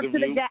lead us up to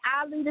the guy.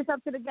 I'll lead us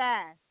up to the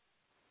guys.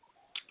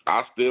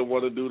 I still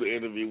want to do the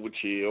interview with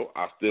Chill.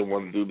 I still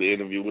want to do the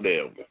interview with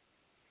Elvin.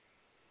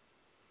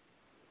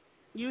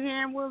 You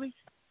hear him, Willie?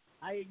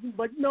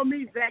 But you know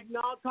me, Zach. You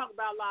know, I'll talk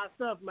about a lot of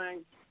stuff,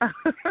 man.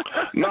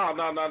 No.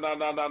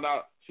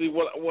 See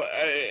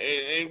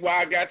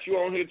why I got you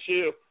on here,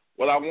 Chill.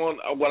 I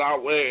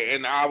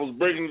was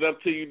bringing it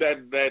up to you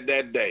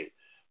that day,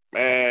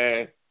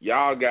 man.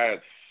 Y'all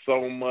got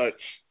so much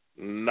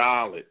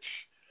knowledge,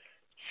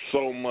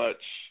 so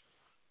much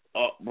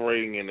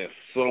upbringing, and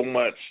so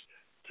much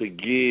to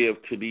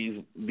give to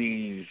these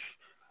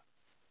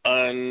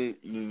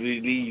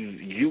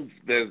youth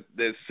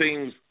that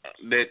seems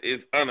that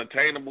it's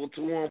unattainable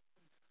to them.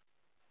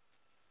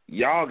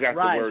 Y'all got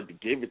the word to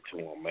give it to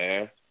them,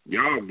 man.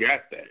 Y'all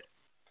got that.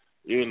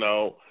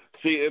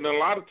 See, and a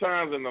lot of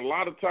times,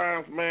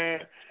 man,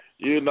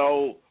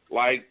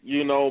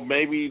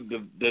 maybe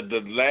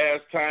the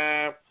last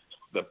time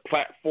the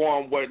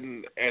platform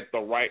wasn't at the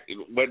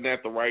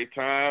right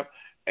time.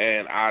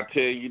 And I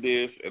tell you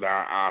this, and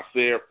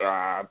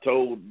I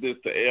told this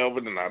to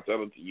Elvin, and I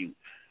tell it to you.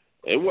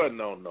 It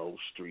wasn't on no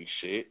street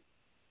shit.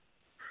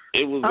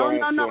 It was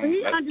on no.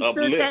 He understood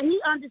uplift. that. He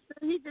understood.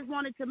 He just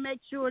wanted to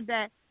make sure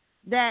that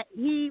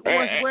he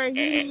was where he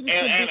needed to be.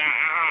 And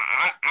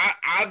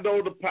I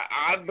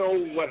know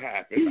what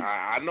happened.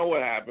 I know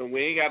what happened.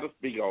 We ain't got to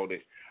speak on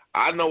it.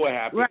 I know what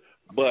happened. Right.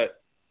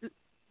 But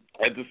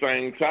at the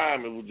same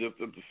time,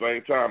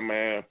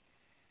 man.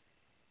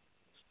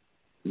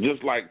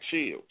 Just like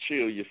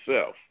chill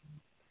yourself,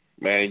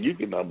 man. You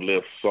can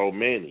uplift so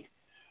many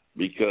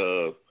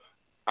because,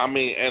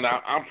 and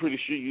I'm pretty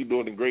sure you're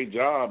doing a great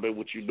job at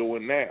what you're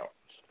doing now.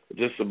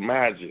 Just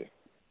imagine,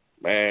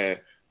 man,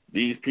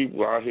 these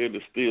people out here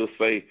that still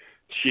say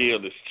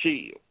chill is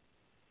chill.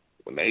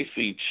 When they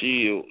see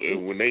chill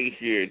and when they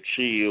hear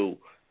chill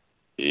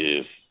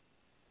is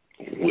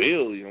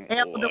William,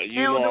 or,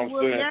 you know what I'm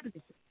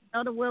saying?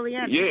 Elder Willie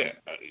Anderson.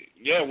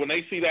 Yeah. When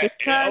they see that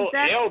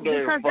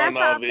elder in front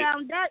of it,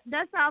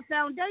 that's our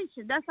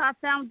foundation. That's our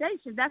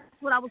foundation. That's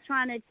what I was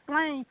trying to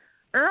explain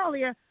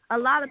earlier. A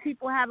lot of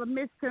people have a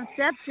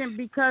misconception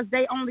because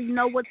they only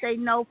know what they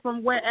know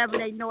from wherever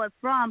they know it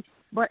from.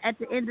 But at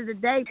the end of the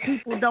day,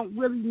 people don't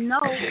really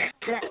know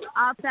that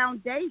our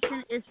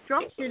foundation is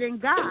structured in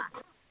God.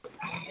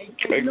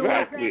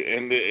 Exactly,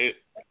 and this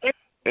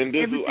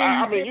is,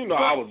 I mean,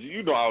 I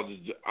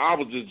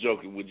was just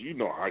joking with you. You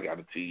know, I got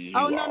to tease you.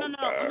 Oh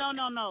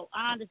no.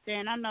 I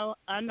understand. I know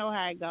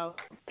how it goes.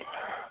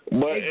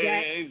 But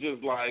it's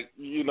just like,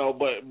 you know,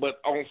 but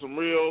on some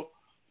real,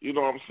 you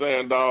know what I'm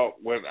saying, dog.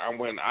 When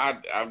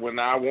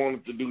I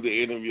wanted to do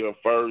the interview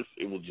at first,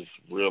 it was just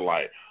real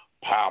like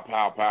pow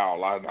pow pow.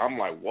 Like, I'm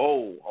like,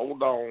 whoa,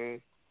 hold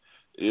on.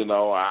 You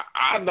know,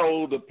 I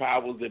know the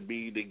powers that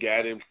be that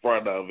got in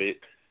front of it.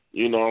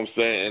 You know what I'm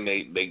saying? And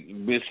they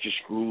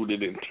misconstrued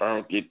it and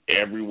turned it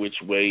every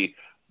which way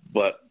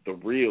but the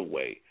real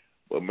way.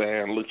 But,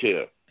 man, look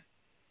here.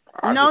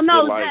 No,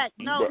 Zach.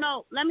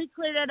 No. Let me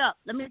clear that up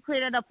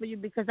for you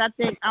because I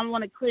think I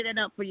want to clear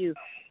that up for you.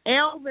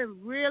 Elvin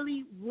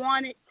really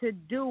wanted to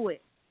do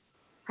it.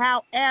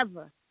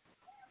 However,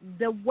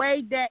 the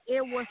way that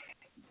it was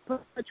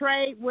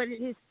portrayed with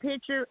his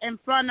picture in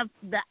front of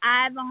the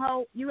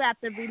Ivanhoe, you have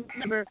to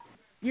remember,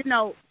 you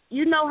know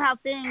how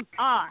things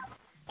are.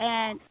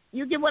 And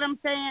you get what I'm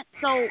saying?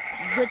 So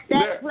with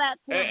that platform,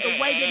 the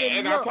way that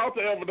it looked. And I talked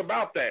to Elvin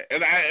about that.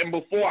 And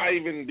before I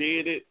even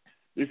did it,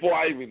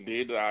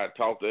 I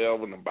talked to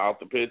Elvin about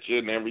the picture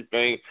and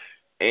everything.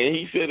 And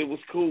he said it was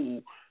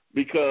cool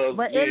because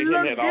but it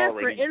looked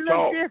different. It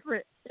looked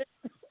different.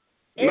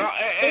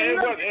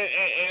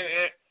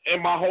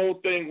 And my whole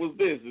thing was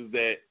this, is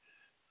that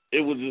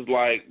it was just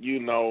like, you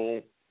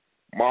know,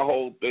 my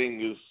whole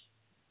thing is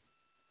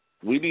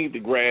we need to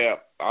grab,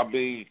 I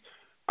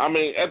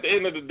mean, at the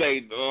end of the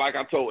day, like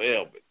I told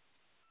Elvin,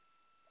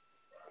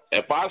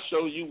 if I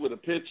show you with a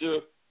picture,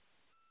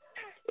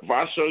 if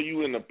I show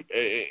you in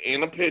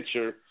a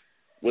picture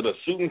with a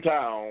suit and tie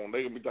on,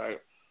 they're going to be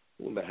like,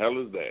 who the hell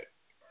is that?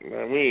 You know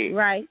what I mean?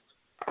 Right.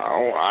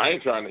 I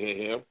ain't trying to hit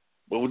him.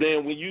 But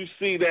then when you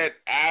see that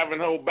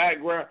Ivanhoe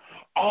background,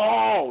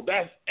 oh,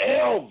 that's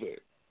Elvin.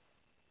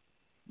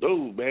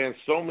 Dude, man,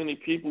 so many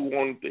people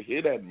wanted to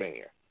hear that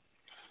man.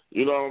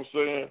 You know what I'm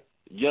saying?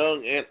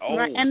 Young and old.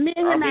 Right. And me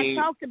and him I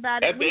talked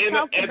about it. At the end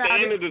of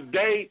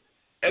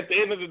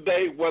the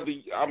day, whether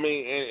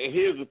and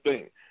here's the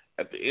thing.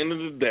 At the end of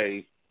the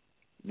day,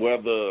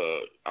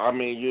 I'm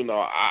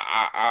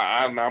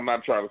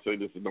not trying to say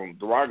this in a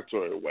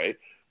derogatory way,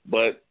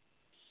 but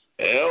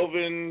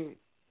Elvin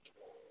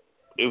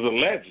is a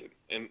legend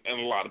in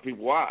a lot of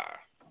people's eyes.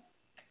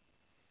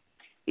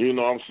 You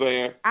know what I'm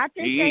saying? I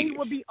think he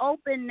will be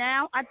open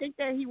now.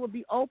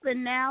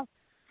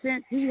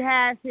 Since he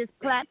has his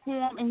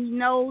platform and he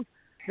knows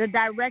the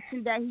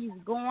direction that he's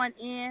going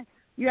in.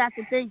 You have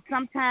to think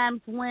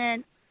sometimes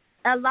when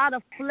a lot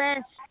of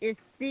flesh is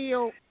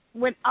still,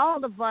 with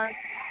all of us,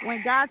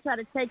 when God try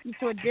to take you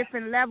to a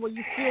different level,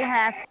 you still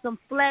have some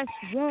flesh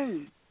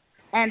wounds.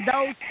 And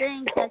those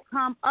things that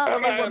come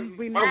up, they will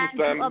remind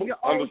you of your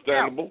old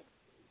self.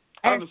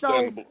 And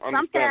so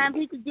sometimes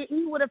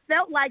he would have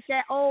felt like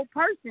that old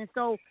person.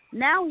 So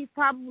now he's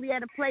probably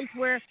at a place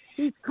where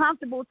he's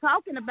comfortable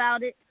talking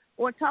about it,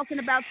 or talking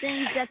about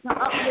things that can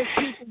uplift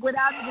people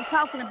without even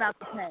talking about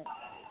the past.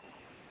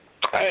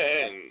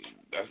 And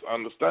that's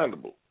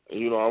understandable.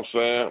 You know what I'm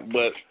saying?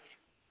 But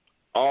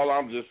all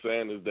I'm just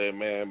saying is that,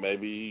 man,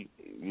 maybe,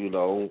 you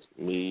know,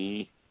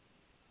 me,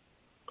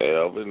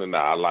 Elvin, and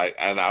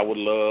I would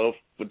love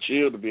for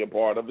Chill to be a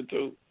part of it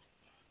too.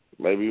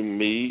 Maybe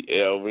me,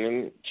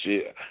 Elvin,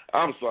 Chill.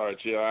 I'm sorry,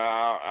 Chill.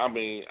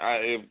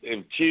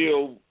 If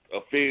Chill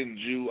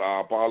offends you,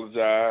 I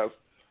apologize.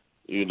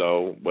 You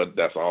know, but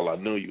that's all I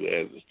knew you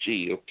as is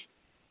Chill.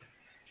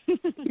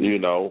 You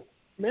know.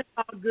 Man,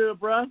 I'm good,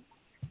 bro.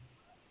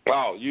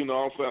 Oh, you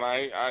know what I'm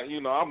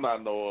saying? I'm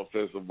not no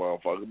offensive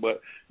motherfucker,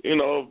 but, you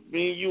know,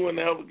 me and you and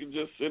Elvin can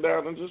just sit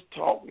down and just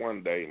talk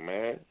one day,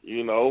 man.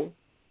 You know?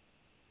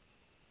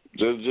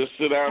 Just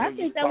sit down and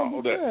just talk.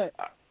 Would be good.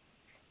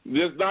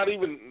 Just not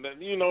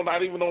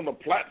even on the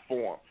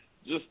platform.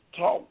 Just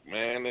talk,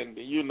 man, and,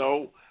 you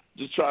know,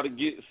 just try to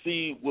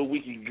see where we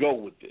can go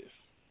with this.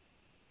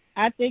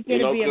 I think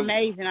it'll be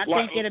amazing. I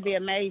think it'll be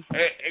amazing.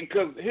 And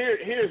because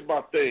here's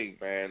my thing,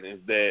 man, is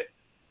that,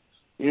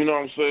 you know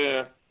what I'm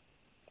saying,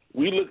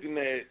 we looking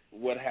at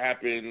what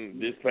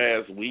happened this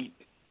past week,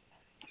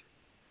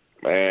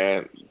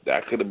 man,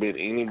 that could have been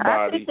anybody.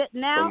 I think that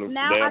now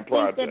I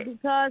think that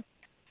because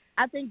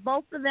I think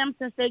both of them,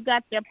 since they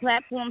got their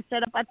platform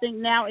set up, I think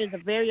now is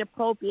a very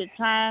appropriate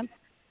time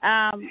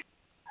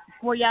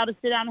for y'all to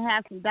sit down and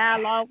have some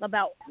dialogue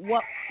about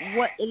what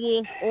it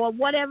is or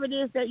whatever it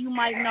is that you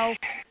might know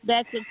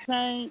that could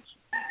change,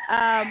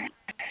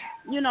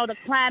 the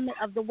climate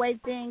of the way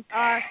things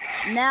are.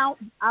 Now,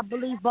 I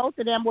believe both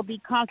of them will be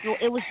comfortable.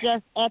 It was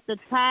just at the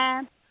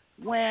time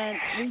when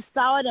we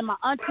saw it and my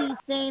auntie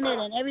seen it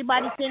and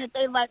everybody seen it,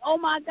 they were like, oh,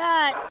 my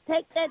God,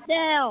 take that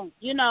down,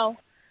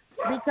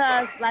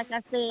 because, like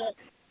I said,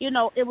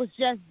 it was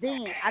just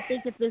then. I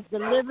think if it's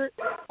delivered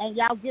and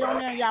y'all get on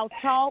there and y'all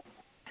talk,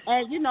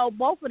 And, you know,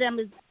 both of them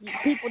is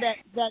people that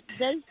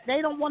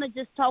they don't want to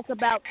just talk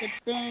about the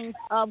things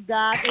of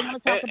God. They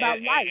want to talk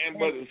about life.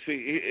 But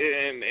see,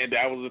 and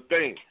that was the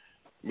thing.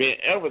 Me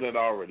and Evan had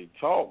already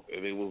talked,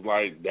 and it was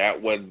like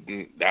that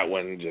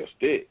wasn't just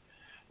it.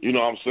 You know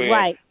what I'm saying?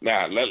 Right.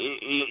 Now,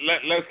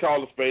 let's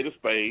call a spade a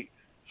spade.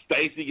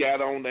 Stacey got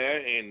on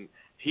there, and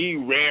he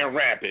ran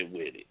rapid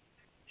with it.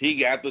 He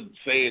got to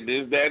saying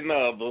this, that, and the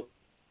other.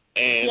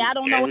 And I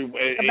don't know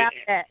anything about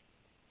that.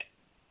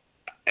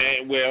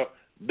 And, well,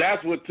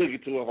 that's what took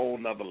it to a whole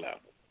nother level.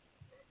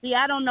 See,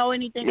 I don't know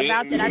anything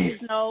about that. I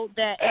just know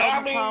that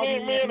Elvin called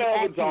me.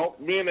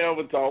 Me and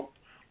Elvin talked.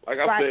 Like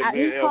I said,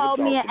 he called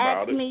me and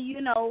about asked me,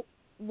 you know,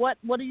 what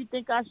do you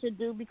think I should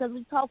do? Because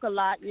we talk a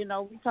lot, you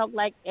know. We talk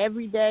like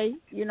every day,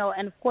 you know.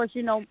 And, of course,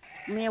 you know,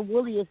 me and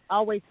Willie is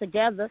always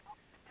together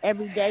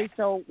every day.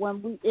 So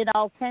when it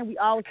all came, we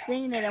all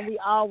seen it, and we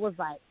all was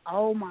like,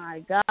 oh,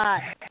 my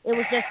God. It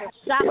was just a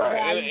shock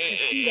value to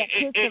see that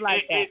picture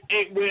like that.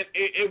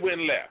 It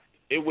went left.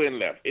 It went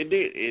left. It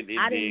did.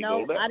 I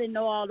didn't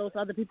know all those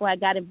other people had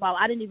got involved.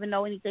 I didn't even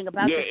know anything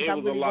about it because I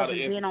really wasn't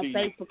being on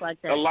Facebook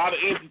like that. A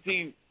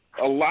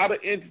lot of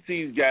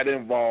entities got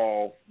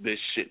involved that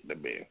shouldn't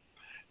have been.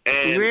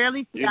 And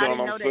really? You know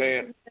what I'm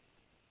saying?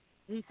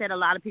 He said a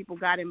lot of people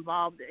got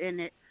involved in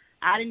it.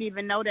 I didn't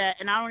even know that,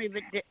 and I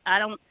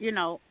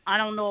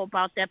don't know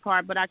about that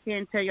part, but I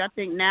can tell you, I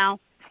think now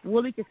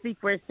Willie can speak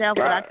for himself,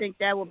 but I think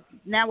that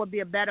would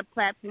be a better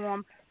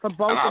platform for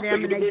both of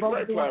them, and they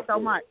both doing so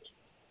much.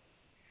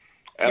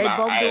 And they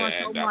both doing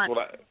so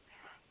much.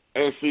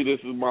 And see, this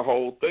is my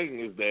whole thing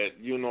is that,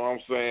 you know what I'm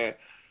saying,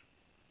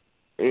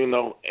 you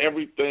know,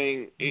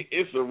 everything,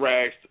 it's a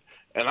rags,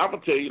 and I'm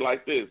going to tell you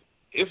like this,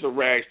 it's a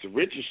rags to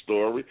riches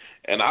story,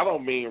 and I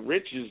don't mean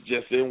riches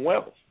just in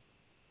wealth.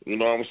 You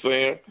know what I'm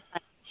saying?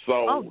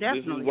 So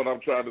this is what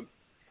I'm trying to,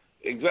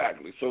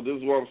 exactly. So this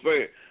is what I'm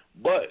saying.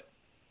 But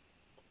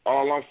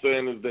all I'm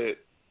saying is that,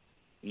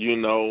 you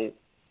know,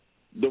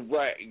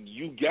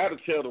 you got to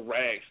tell the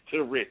rags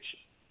to riches.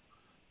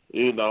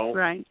 You know,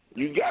 right?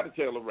 You got to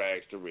tell the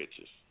rags to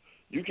riches.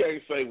 You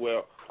can't say,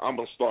 "Well, I'm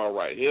gonna start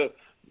right here,"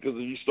 because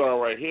if you start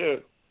right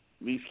here,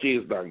 these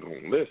kids not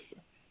gonna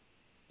listen.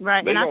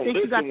 Right, and I think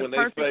you got the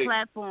perfect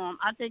platform.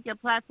 I think your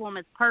platform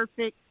is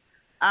perfect,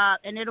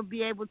 and it'll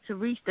be able to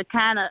reach the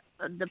kind of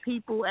the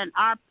people and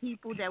our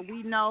people that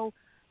we know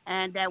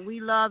and that we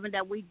love and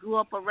that we grew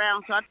up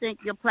around. So I think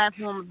your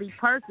platform will be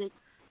perfect.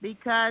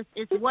 Because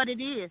it's what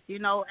it is, you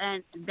know,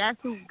 and that's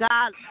who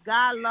God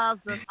loves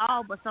us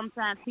all, but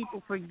sometimes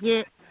people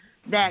forget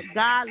that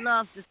God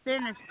loves the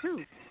sinners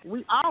too.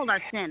 We all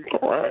are sinners.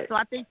 Right. So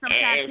I think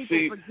sometimes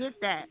people forget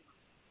that.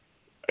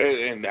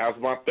 And that's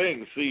my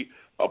thing. See,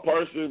 a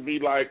person be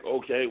like,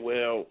 okay,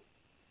 well,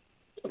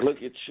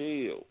 look at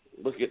Chill,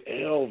 look at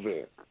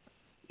Elvin.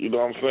 You know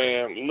what I'm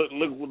saying?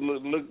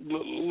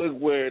 Look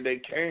where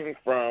they came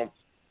from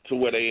to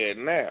where they at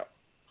now.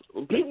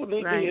 People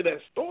need to hear that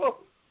story.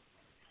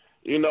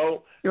 You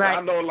know, right.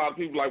 I know a lot of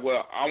people like,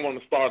 well, I want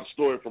to start the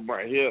story from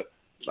right here.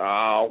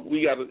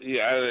 We got to,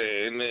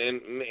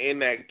 in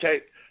that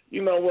case,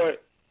 you know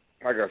what?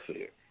 Like I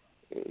said,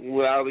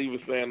 without even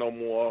saying no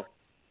more,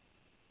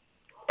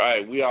 all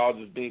right, we all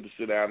just need to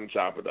sit down and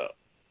chop it up.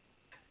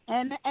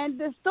 And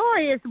the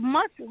story is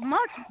much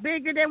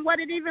bigger than what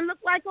it even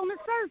looked like on the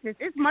surface.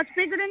 It's much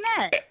bigger than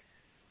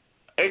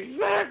that.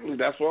 Exactly.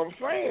 That's what I'm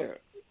saying.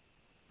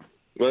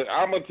 But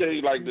I'm gonna tell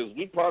you like this: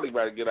 we probably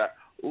about to get out.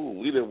 Ooh,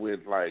 we done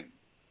went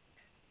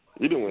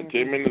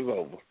 10 minutes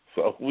over.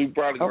 So we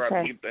probably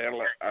gonna get the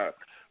hell out.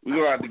 We're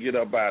gonna have to get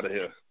up out of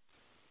here.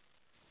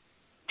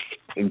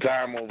 And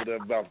time over there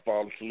about to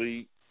fall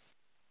asleep.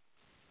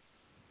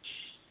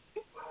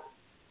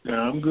 Yeah,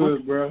 I'm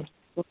good, bro.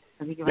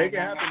 Make it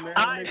happen, man.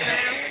 All right,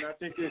 man.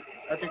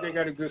 I think they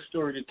got a good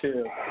story to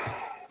tell.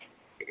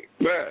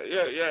 Yeah.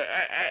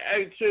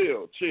 Hey,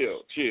 chill.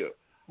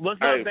 What's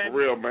hey, up, man? For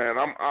real, man.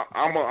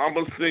 I'm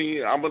gonna send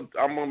you. I'm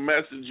gonna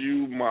message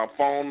you my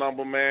phone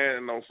number, man,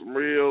 and on some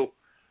real,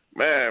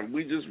 man.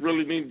 We just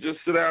really need to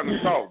just sit down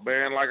and talk,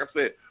 man. Like I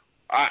said,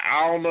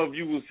 I don't know if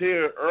you was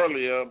here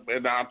earlier,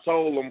 and I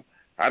told them.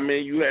 I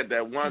mean, you had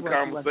that one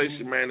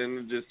conversation, man, and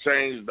it just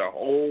changed the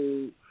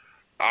whole,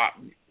 our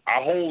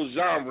whole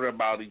genre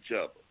about each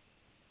other.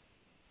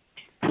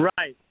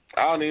 Right.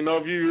 I don't even know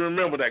if you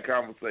remember that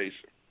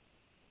conversation.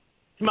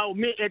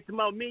 It's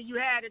about me you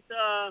had at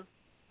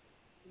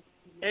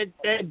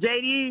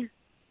JD's?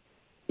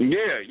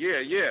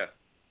 Yeah.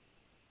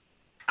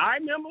 I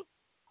remember.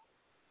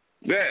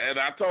 Yeah, and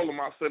I told him,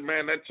 I said,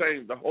 man, that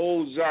changed the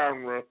whole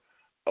genre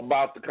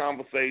about the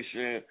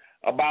conversation,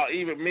 about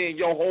even me and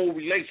your whole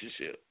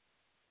relationship.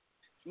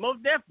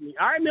 Most definitely.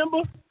 I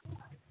remember.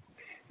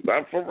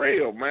 That's for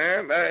real,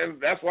 man.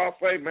 And that's why I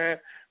say, man,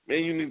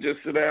 you need to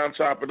just sit down,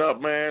 chop it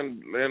up,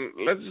 man, and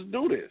let's just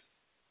do this.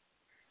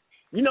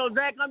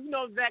 Zach, I'm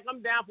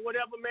down for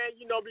whatever, man,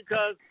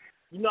 because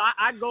you know,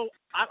 I'm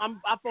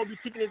supposed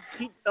to be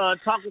keep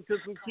talking to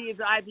some kids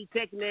at Ivy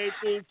Tech and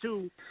everything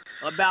too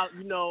about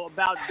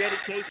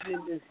dedication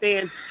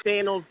and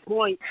staying on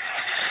point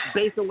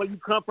based on where you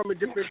come from and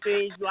different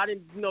things. You know, I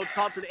didn't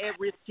talk to the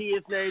at-risk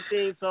kids and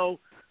everything, so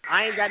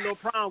I ain't got no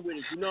problem with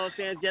it. You know what I'm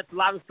saying? Just a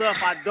lot of stuff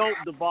I don't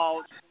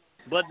divulge,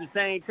 but at the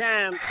same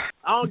time,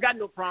 I don't got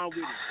no problem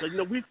with it. Because, you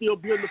know, we still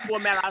building the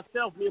format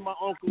ourselves, me and my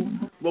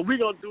uncle, but we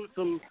going to do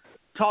some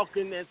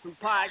talking and some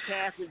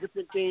podcasts and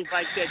different things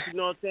like that. You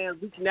know what I'm saying?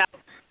 Reaching out,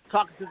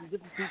 talking to some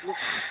different people.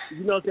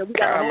 You know what I'm saying? We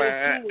got a whole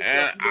team. You know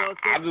what I'm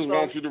saying? I just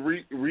want you to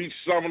reach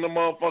some of the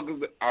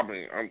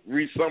motherfuckers.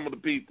 Reach some of the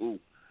people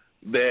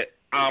that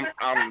I'm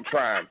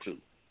trying to.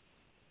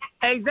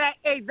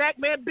 Exact,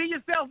 man. Be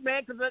yourself,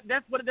 man, because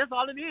that's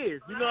all it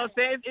is. You know what I'm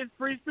saying? It's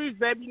free speech,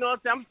 baby. You know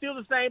what I'm saying? I'm still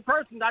the same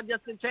person. I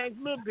just can change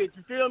a little bit.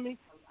 You feel me?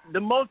 The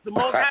most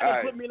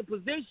high put me in a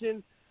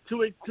position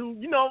to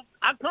you know,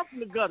 I come from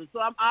the gutter, so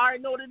I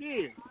already know what it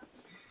is.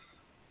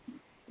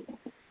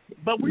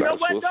 But we know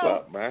what though?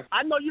 Up, man.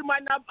 I know you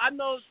might not. I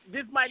know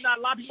this might not.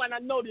 A lot of people might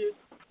not know this,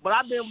 but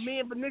me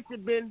and Vanessa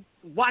been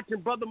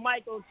watching Brother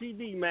Mike on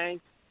TV, man,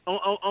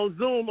 on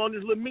Zoom, on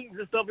his little meetings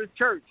and stuff at his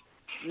church.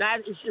 Now,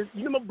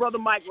 you know my Brother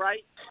Mike,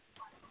 right?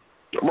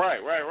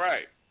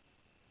 Right.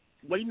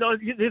 Well, you know,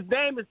 his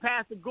name is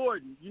Pastor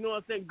Gordon. You know what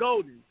I'm saying?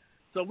 Golden.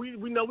 So we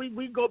know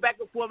we go back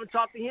and forth and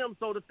talk to him.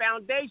 So the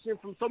foundation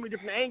from so many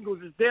different angles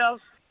is there,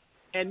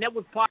 and that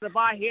was part of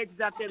our heritage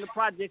out there in the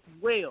project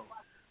as well.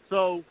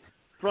 So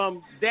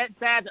from that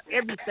side to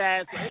every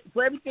side,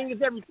 so everything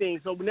is everything.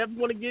 So whenever you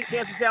want to get a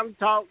chance to down and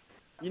talk,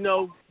 you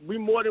know, we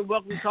more than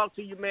welcome to talk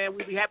to you, man.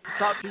 We'd be happy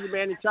to talk to you,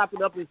 man, and chop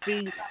it up and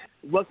see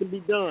what can be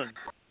done.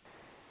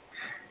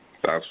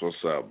 That's what's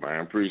up,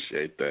 man.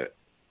 Appreciate that.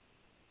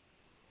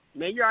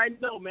 Man, you already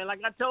know, man. Like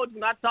I told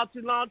you, I talked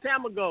to you a long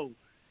time ago.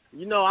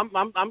 You know, I'm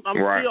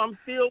right.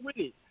 still with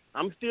it.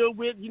 I'm still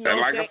with, you know. And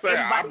like I said,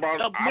 I brought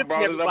it up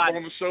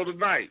on the show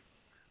tonight.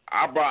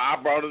 I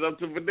brought it up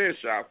to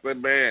Vanessa. I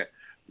said, man,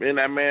 me and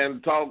that man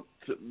talked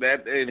to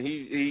that, and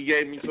he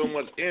gave me so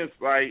much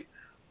insight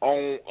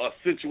on a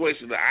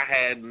situation that I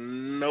had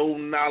no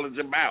knowledge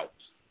about.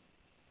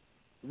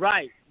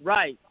 Right.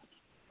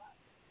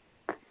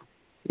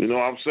 You know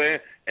what I'm saying?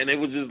 And it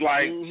was just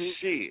like,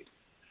 shit.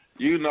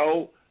 You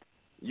know,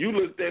 you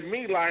looked at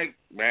me like,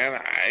 man,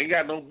 I ain't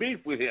got no beef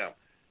with him.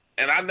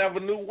 And I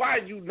never knew why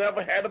you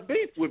never had a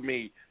beef with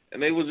me.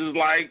 And they was just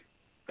like,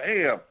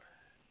 damn,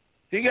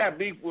 he got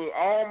beef with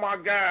all my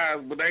guys,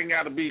 but they ain't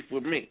got a beef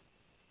with me.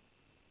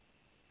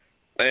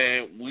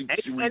 And we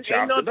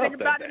chopped it up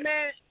that day.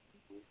 Man,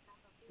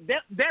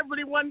 that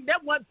really wasn't,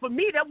 for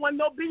me, that wasn't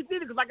no beef either,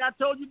 because like I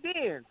told you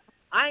then,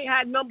 I ain't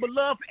had nothing but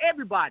love for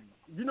everybody.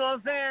 You know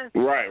what I'm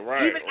saying? Right.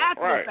 Even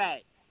after the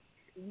fact.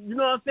 You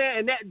know what I'm saying?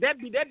 And that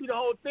be the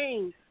whole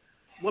thing.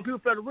 What people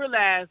fail to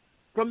realize,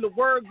 from the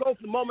word go,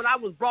 from the moment I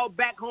was brought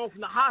back home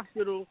from the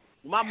hospital,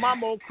 my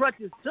mama on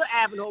crutches to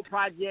Avanhoe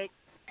Project,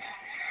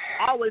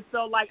 I always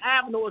felt like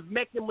Avanhoe was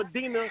Mecca,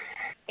 Medina,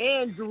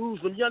 and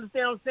Jerusalem. You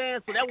understand what I'm saying?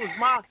 So that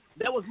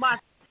was my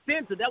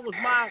center. That was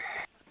my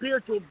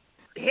spiritual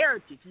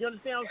heritage. You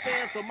understand what I'm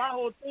saying? So my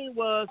whole thing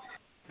was,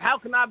 how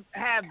can I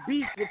have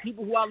beef with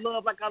people who I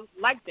love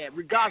like that,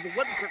 regardless of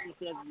what the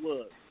circumstances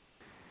was?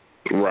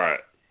 Right.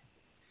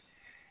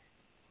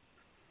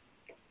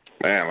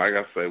 Man, like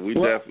I said, we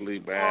definitely,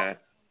 man.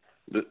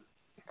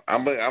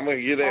 I'm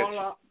gonna get at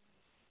you.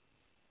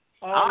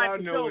 All I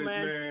know is,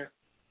 man,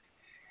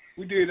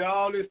 we did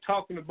all this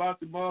talking about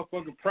the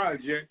motherfucking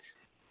project,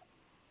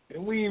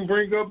 and we didn't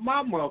bring up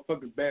my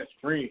motherfucking best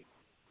friend.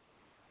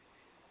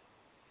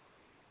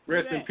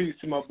 Rest in peace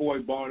to my boy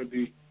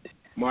Barnaby,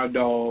 my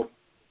dog.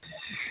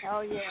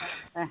 Oh yeah.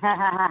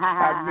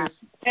 I miss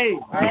him. Hey,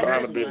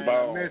 Barnaby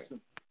Bone. I miss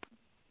him.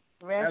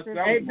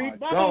 Hey, Big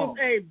Bone.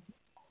 Hey,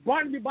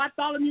 Barnaby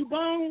Bartholomew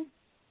Bone.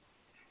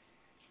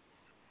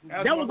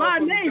 That was our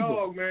neighbor.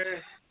 Dog, man.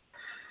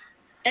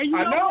 And you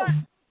know what?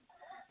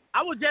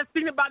 I was just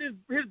thinking about his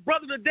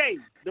brother today.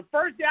 The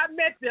first day I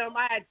met them,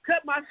 I had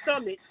cut my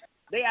stomach.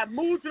 They had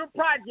moved to the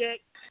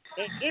project,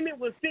 and Emmett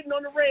was sitting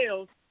on the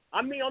rails.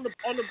 I mean, on the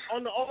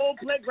old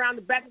playground,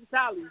 the back of the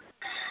college.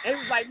 And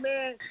he was like,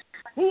 man,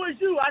 who is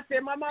you? I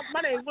said, my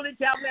name is Willie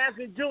Calvin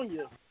Anthony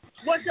Jr.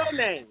 What's your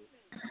name?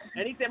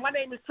 And he said, my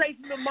name is Tracy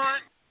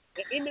Lamont.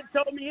 And Emmett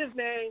told me his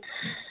name.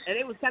 And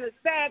it was kind of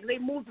sad because they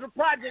moved to the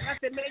project. I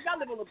said, man, y'all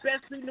live on the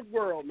best street in the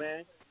world,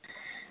 man.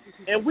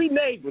 And we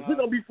neighbors. We're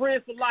going to be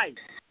friends for life.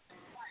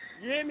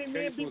 You hear me?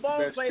 Me and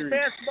B-Bone played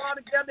basketball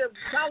together,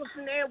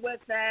 Charleston and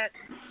Westside.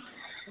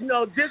 You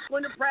know,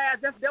 Discipline and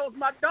Pride. That was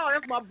my dog.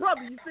 That's my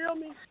brother. You feel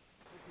me?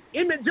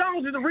 Emmett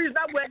Jones is the reason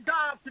I wear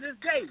jobs to this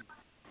day.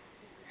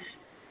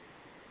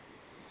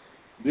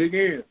 Dig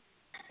in.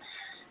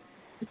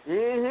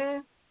 Mm-hmm.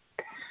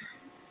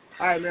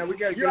 All right, man, we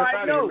got to get up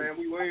out of here, man.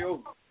 We way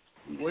over.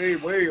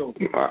 Way over.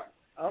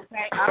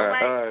 Okay, all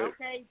right.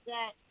 Okay,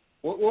 Zach.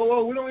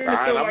 Whoa, we don't end the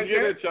show like that. I'm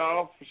get it,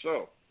 y'all, for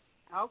sure.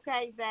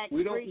 Okay, Zach,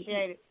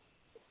 appreciate it.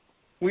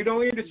 We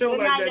don't end the show Good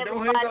like night, that. Don't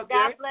everybody. hang up,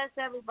 God Jack. bless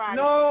everybody.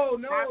 No,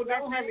 God bless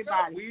don't hang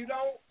everybody. up. We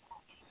don't.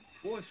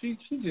 Boy, she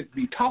just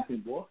be talking,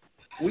 boy.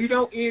 We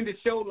don't end the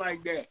show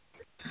like that.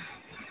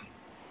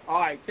 All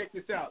right, check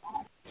this out.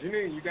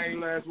 Janine, you got any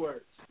last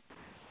words?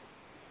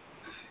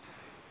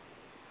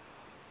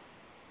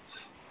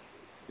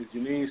 Is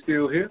Janine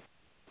still here?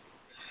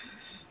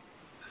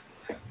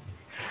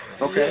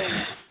 Okay.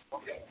 Yes.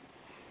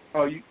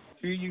 Oh,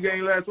 you got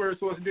any last words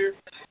for us, dear?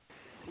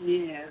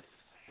 Yes.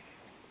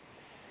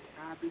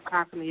 I'll be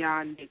talking to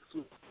y'all next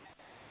week.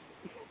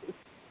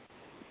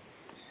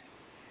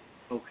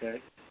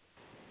 Okay.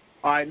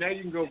 All right, now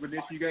you can go,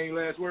 Vanessa. You got any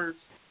last words?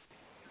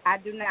 I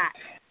do not.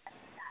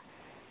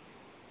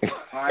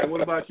 All right,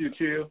 what about you,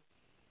 Chill?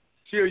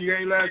 Chill, you got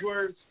any last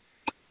words?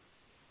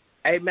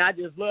 Hey, man, I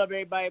just love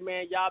everybody,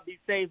 man. Y'all be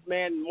safe,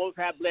 man. Most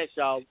High bless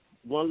y'all.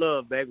 One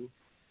love, baby.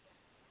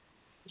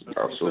 That's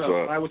what's up.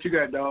 All right, what you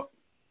got, dog?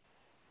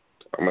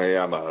 I mean,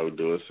 y'all know how we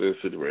do it. Sin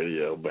City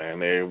Radio,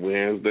 man. Every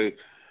Wednesday.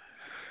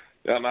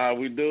 Y'all know how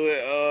we do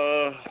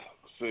it.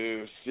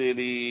 Sin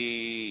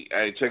City.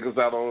 Hey, check us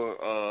out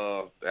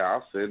on, I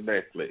said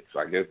Netflix.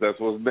 I guess that's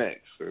what's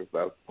next. Since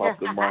that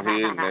popped in my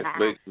head,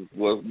 Netflix is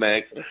what's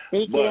next.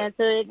 But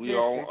we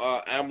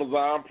on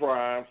Amazon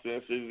Prime,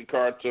 Sin City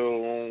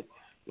Cartoon.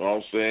 You know what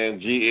I'm saying?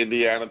 G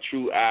Indiana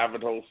True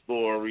Ivanhoe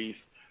Stories.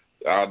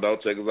 Y'all know,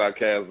 check us out,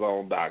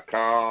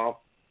 CastZone.com.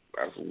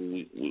 That's what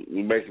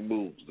we making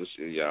moves this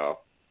year,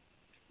 y'all.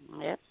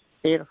 Yep,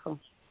 beautiful.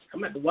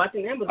 I'm at the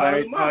watching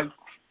Amazon tomorrow.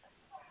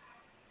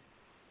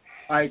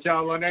 All right,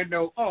 y'all, on that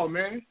note, oh,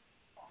 man,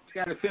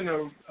 got to send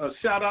a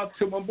shout-out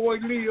to my boy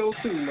Leo,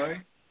 too,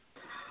 man.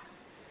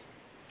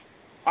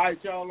 All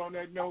right, y'all, on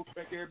that note,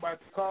 thank everybody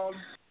for calling.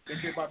 Thank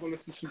everybody for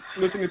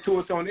listening to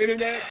us on the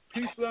internet.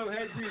 Peace, love,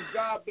 happy,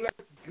 God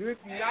bless. Good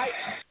night.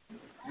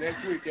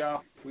 Next week,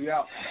 y'all. We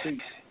out. Peace.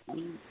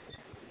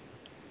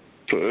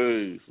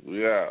 Peace.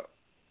 We out.